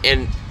arc.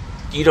 And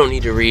you don't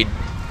need to read...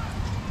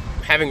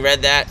 Having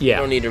read that, you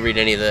don't need to read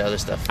any of the other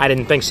stuff. I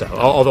didn't think so.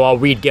 Although I'll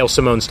read Gail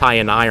Simone's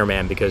tie-in to Iron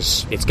Man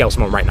because it's Gail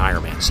Simone writing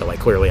Iron Man. So,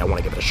 clearly I want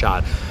to give it a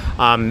shot.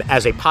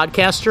 As a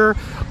podcaster,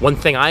 one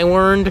thing I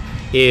learned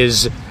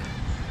is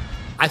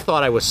I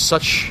thought I was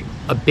such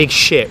a big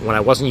shit when I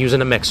wasn't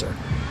using a mixer.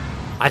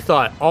 I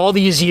thought all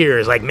these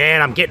years,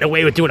 man, I'm getting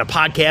away with doing a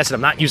podcast and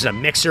I'm not using a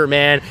mixer,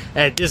 man.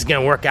 And this is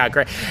going to work out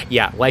great.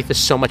 Yeah, life is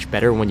so much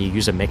better when you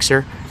use a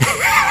mixer.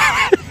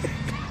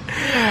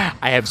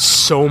 I have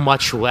so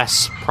much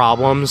less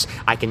problems.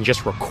 I can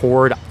just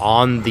record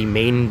on the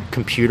main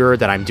computer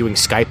that I'm doing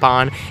Skype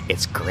on.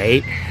 It's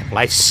great.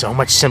 Life's so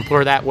much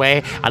simpler that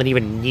way. I don't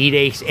even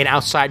need an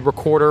outside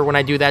recorder when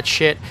I do that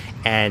shit.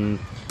 And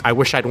I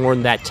wish I'd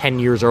learned that 10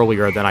 years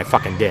earlier than I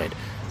fucking did.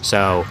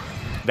 So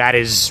that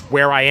is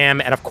where I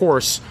am. And of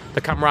course,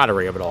 the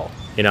camaraderie of it all,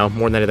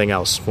 more than anything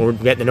else. We're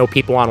getting to know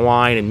people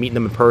online and meeting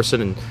them in person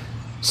and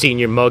seeing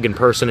your mug in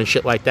person and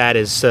shit like that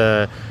is...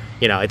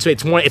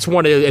 it's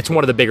one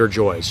of the bigger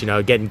joys.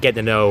 Getting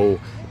to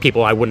know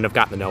people I wouldn't have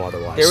gotten to know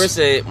otherwise. There was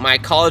my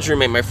college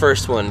roommate, my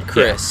first one,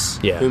 Chris,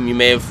 whom you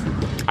may have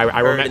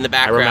heard in the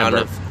background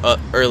of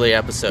early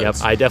episodes.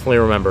 Yep, I definitely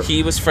remember.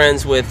 He was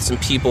friends with some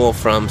people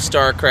from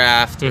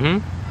StarCraft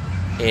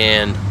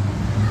and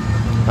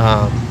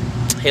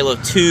Halo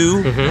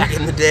 2 back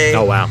in the day.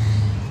 Oh wow.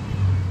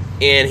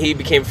 And he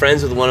became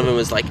friends with one of them,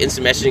 was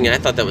instant messaging, and I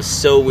thought that was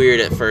so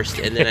weird at first,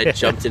 and then I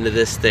jumped into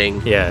this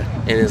thing. Yeah.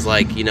 And it's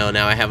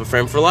now I have a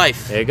friend for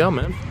life. There you go,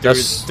 man.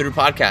 Through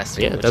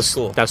podcasting. Yeah, that's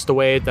cool. That's the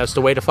way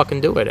to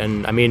fucking do it.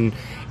 And I mean,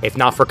 if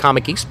not for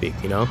Comic Geek Speak,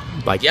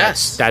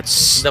 yes,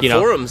 that's the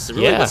forums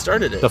really what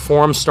started it. The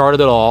forums started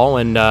it all,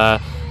 and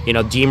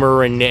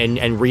Deemer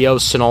and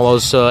Rios and all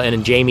those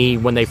and Jamie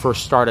when they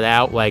first started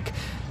out,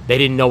 They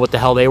didn't know what the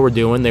hell they were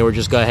doing. They were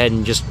just go ahead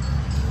and just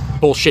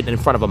bullshitting in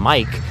front of a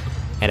mic,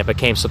 and it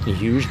became something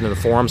huge, and then the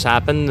forums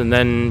happened, and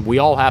then we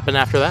all happened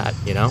after that,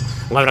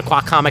 11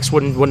 O'Clock Comics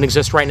wouldn't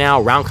exist right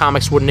now. Round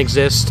Comics wouldn't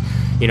exist.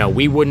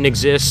 We wouldn't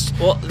exist.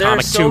 Well, there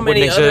are so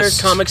many other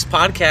comics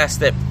podcasts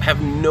that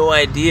have no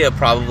idea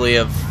probably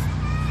of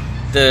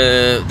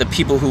the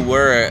people who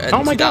were in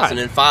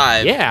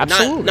 2005. Yeah,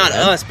 absolutely. Not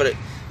us, but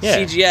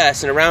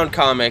CGS and Around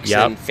Comics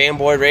and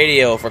Fanboy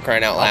Radio, for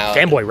crying out loud.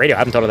 Fanboy Radio, I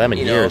haven't thought of them in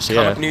years.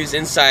 Comic News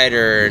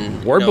Insider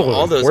and Word Balloon.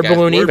 All those Word guys.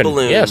 Balloon, Word even.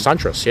 Balloon. Yeah,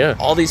 Suntress, yeah.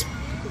 All these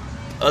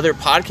other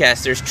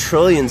podcasts, there's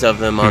trillions of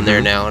them on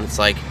there now, and it's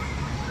like,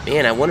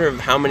 man, I wonder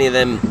how many of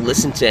them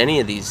listen to any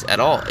of these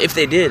at all, if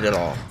they did at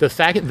all. The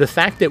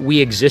fact that we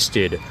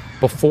existed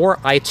before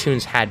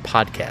iTunes had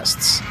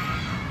podcasts,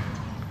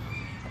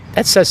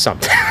 that says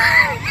something.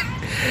 As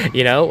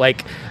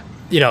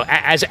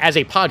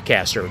a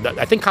podcaster,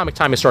 I think Comic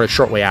Timing started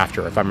shortly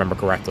after, if I remember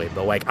correctly.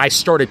 But I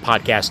started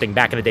podcasting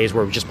back in the days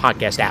where it was just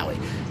Podcast Alley,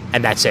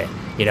 and that's it.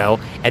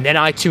 And then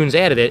iTunes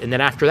added it, and then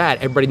after that,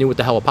 everybody knew what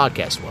the hell a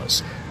podcast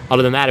was.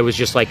 Other than that, it was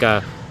just like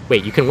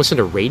wait, you can listen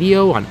to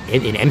radio in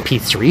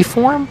MP3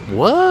 form?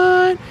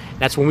 What?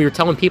 That's when we were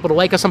telling people to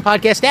like us on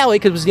Podcast Alley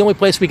because it was the only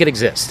place we could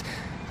exist.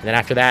 And then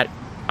after that,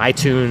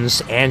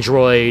 iTunes,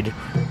 Android,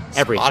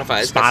 everything.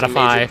 Spotify's got some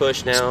major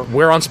push now.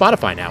 We're on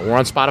Spotify now. We're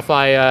on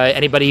Spotify.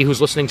 Anybody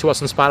who's listening to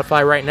us on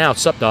Spotify right now,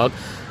 sup, dog?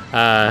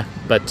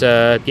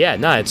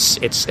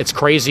 It's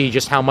crazy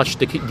just how much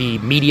the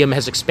medium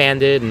has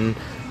expanded, and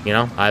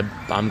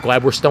I'm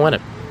glad we're still in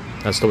it.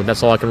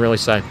 That's all I can really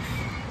say.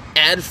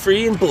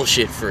 Ad-free and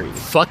bullshit-free.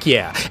 Fuck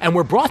yeah. And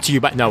we're brought to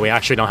you by... No, we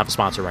actually don't have a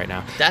sponsor right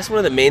now. That's one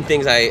of the main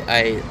things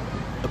I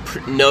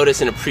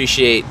notice and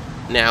appreciate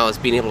now, is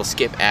being able to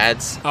skip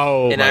ads.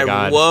 Oh, my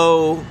God.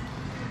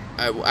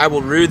 I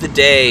will rue the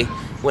day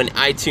when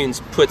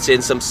iTunes puts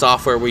in some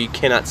software where you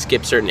cannot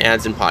skip certain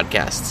ads in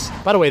podcasts.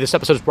 By the way, this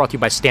episode is brought to you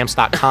by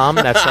Stamps.com.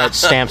 That's right,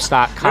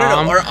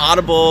 Stamps.com. Or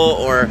Audible,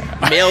 or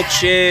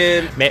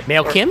MailChimp.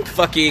 MailChimp?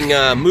 Fucking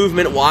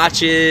Movement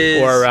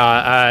Watches. Or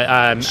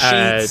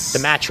Sheets. the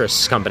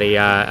mattress company.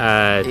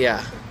 Either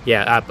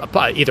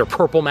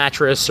Purple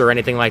Mattress or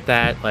anything like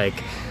that.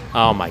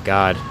 Oh my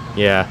God,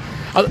 yeah.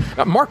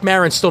 Mark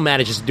Maron still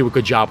manages to do a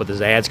good job with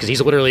his ads because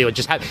he's literally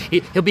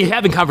he'll be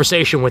having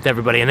conversation with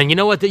everybody, and then you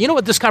know what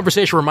this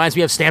conversation reminds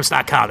me of?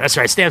 Stamps.com. That's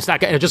right, Stamps.com.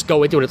 And he'll just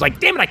go into it. It's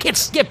like, damn it, I can't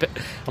skip it.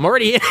 I'm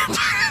already in it.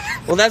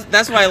 Well,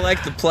 that's why I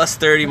like the plus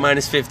 30,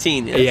 minus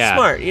 15. It's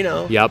smart,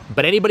 Yep.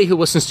 But anybody who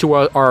listens to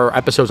our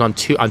episodes on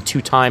 2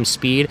 times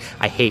speed,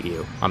 I hate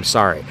you. I'm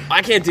sorry.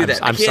 I can't do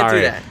that. I can't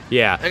do that.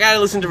 Yeah. I gotta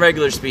listen to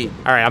regular speed.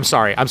 All right, I'm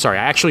sorry. I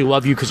actually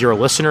love you because you're a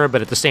listener,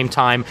 but at the same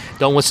time,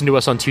 don't listen to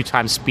us on 2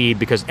 times speed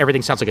because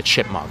everything sounds like a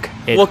chipmunk.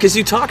 Well, because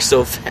you talk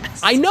so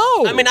fast. I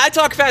know. I mean, I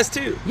talk fast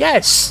too.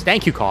 Yes.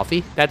 Thank you,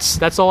 Coffee.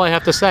 That's all I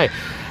have to say.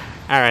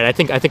 All right, I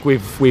think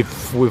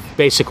we've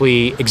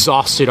basically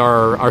exhausted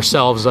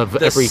ourselves of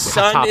every topic.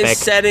 The sun is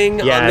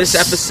setting on this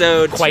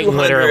episode. Quite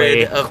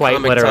literally.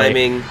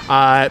 Timing.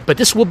 But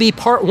this will be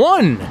part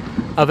 1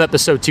 of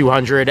episode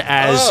 200.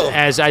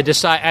 As I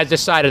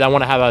decided, I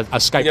want to have a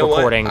Skype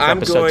recording for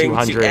episode 200.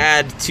 I'm going to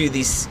add to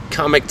these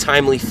comic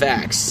timely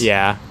facts.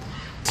 Yeah.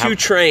 2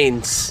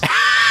 trains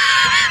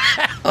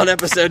on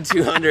episode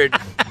 200.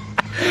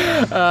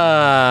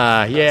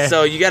 Yeah.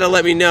 So you got to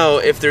let me know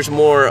if there's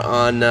more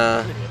on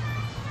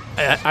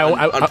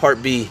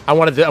part B. I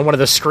wanted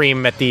to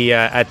scream at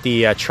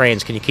the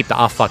trains. Can you keep the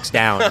off-fucks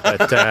down?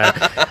 But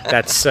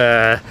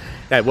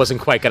that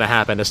wasn't quite going to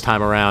happen this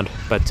time around.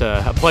 But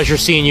a pleasure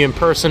seeing you in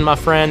person, my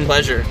friend.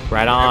 Pleasure.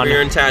 Right on. If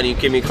you're in town, you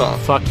give me a call.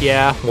 Fuck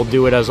yeah, we'll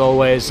do it as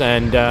always.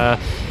 And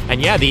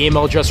yeah, the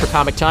email address for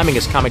Comic Timing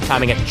is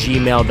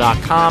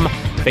comictiming@gmail.com.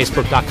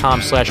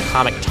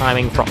 Facebook.com/Comic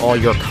Timing for all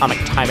your Comic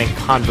Timing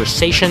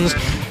conversations.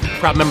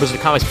 Proud members of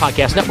the Comics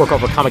Podcast Network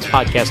over at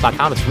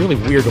comicspodcast.com. It's really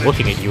weird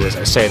looking at you as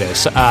I say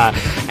this.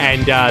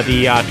 And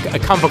the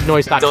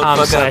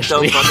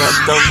comicbooknoise.com/league.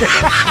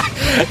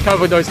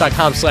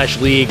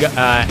 comicbooknoise.com/league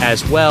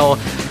as well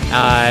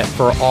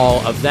for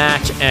all of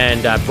that.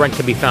 And Brent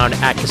can be found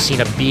at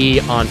Casina B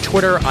on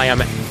Twitter. I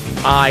am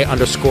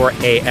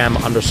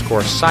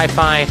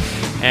I_AM_sci-fi.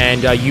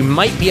 And you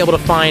might be able to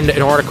find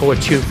an article or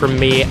 2 from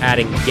me at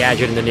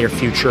Engadget in the near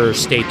future.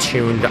 Stay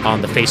tuned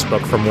on the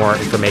Facebook for more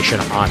information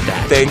on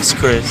that. Thanks,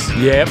 Chris.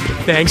 Yep,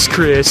 thanks,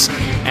 Chris.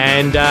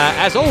 And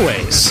as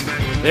always,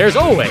 there's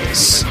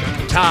always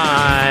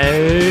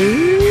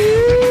time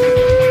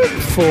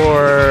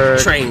for...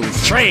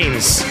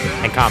 Trains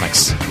and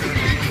comics.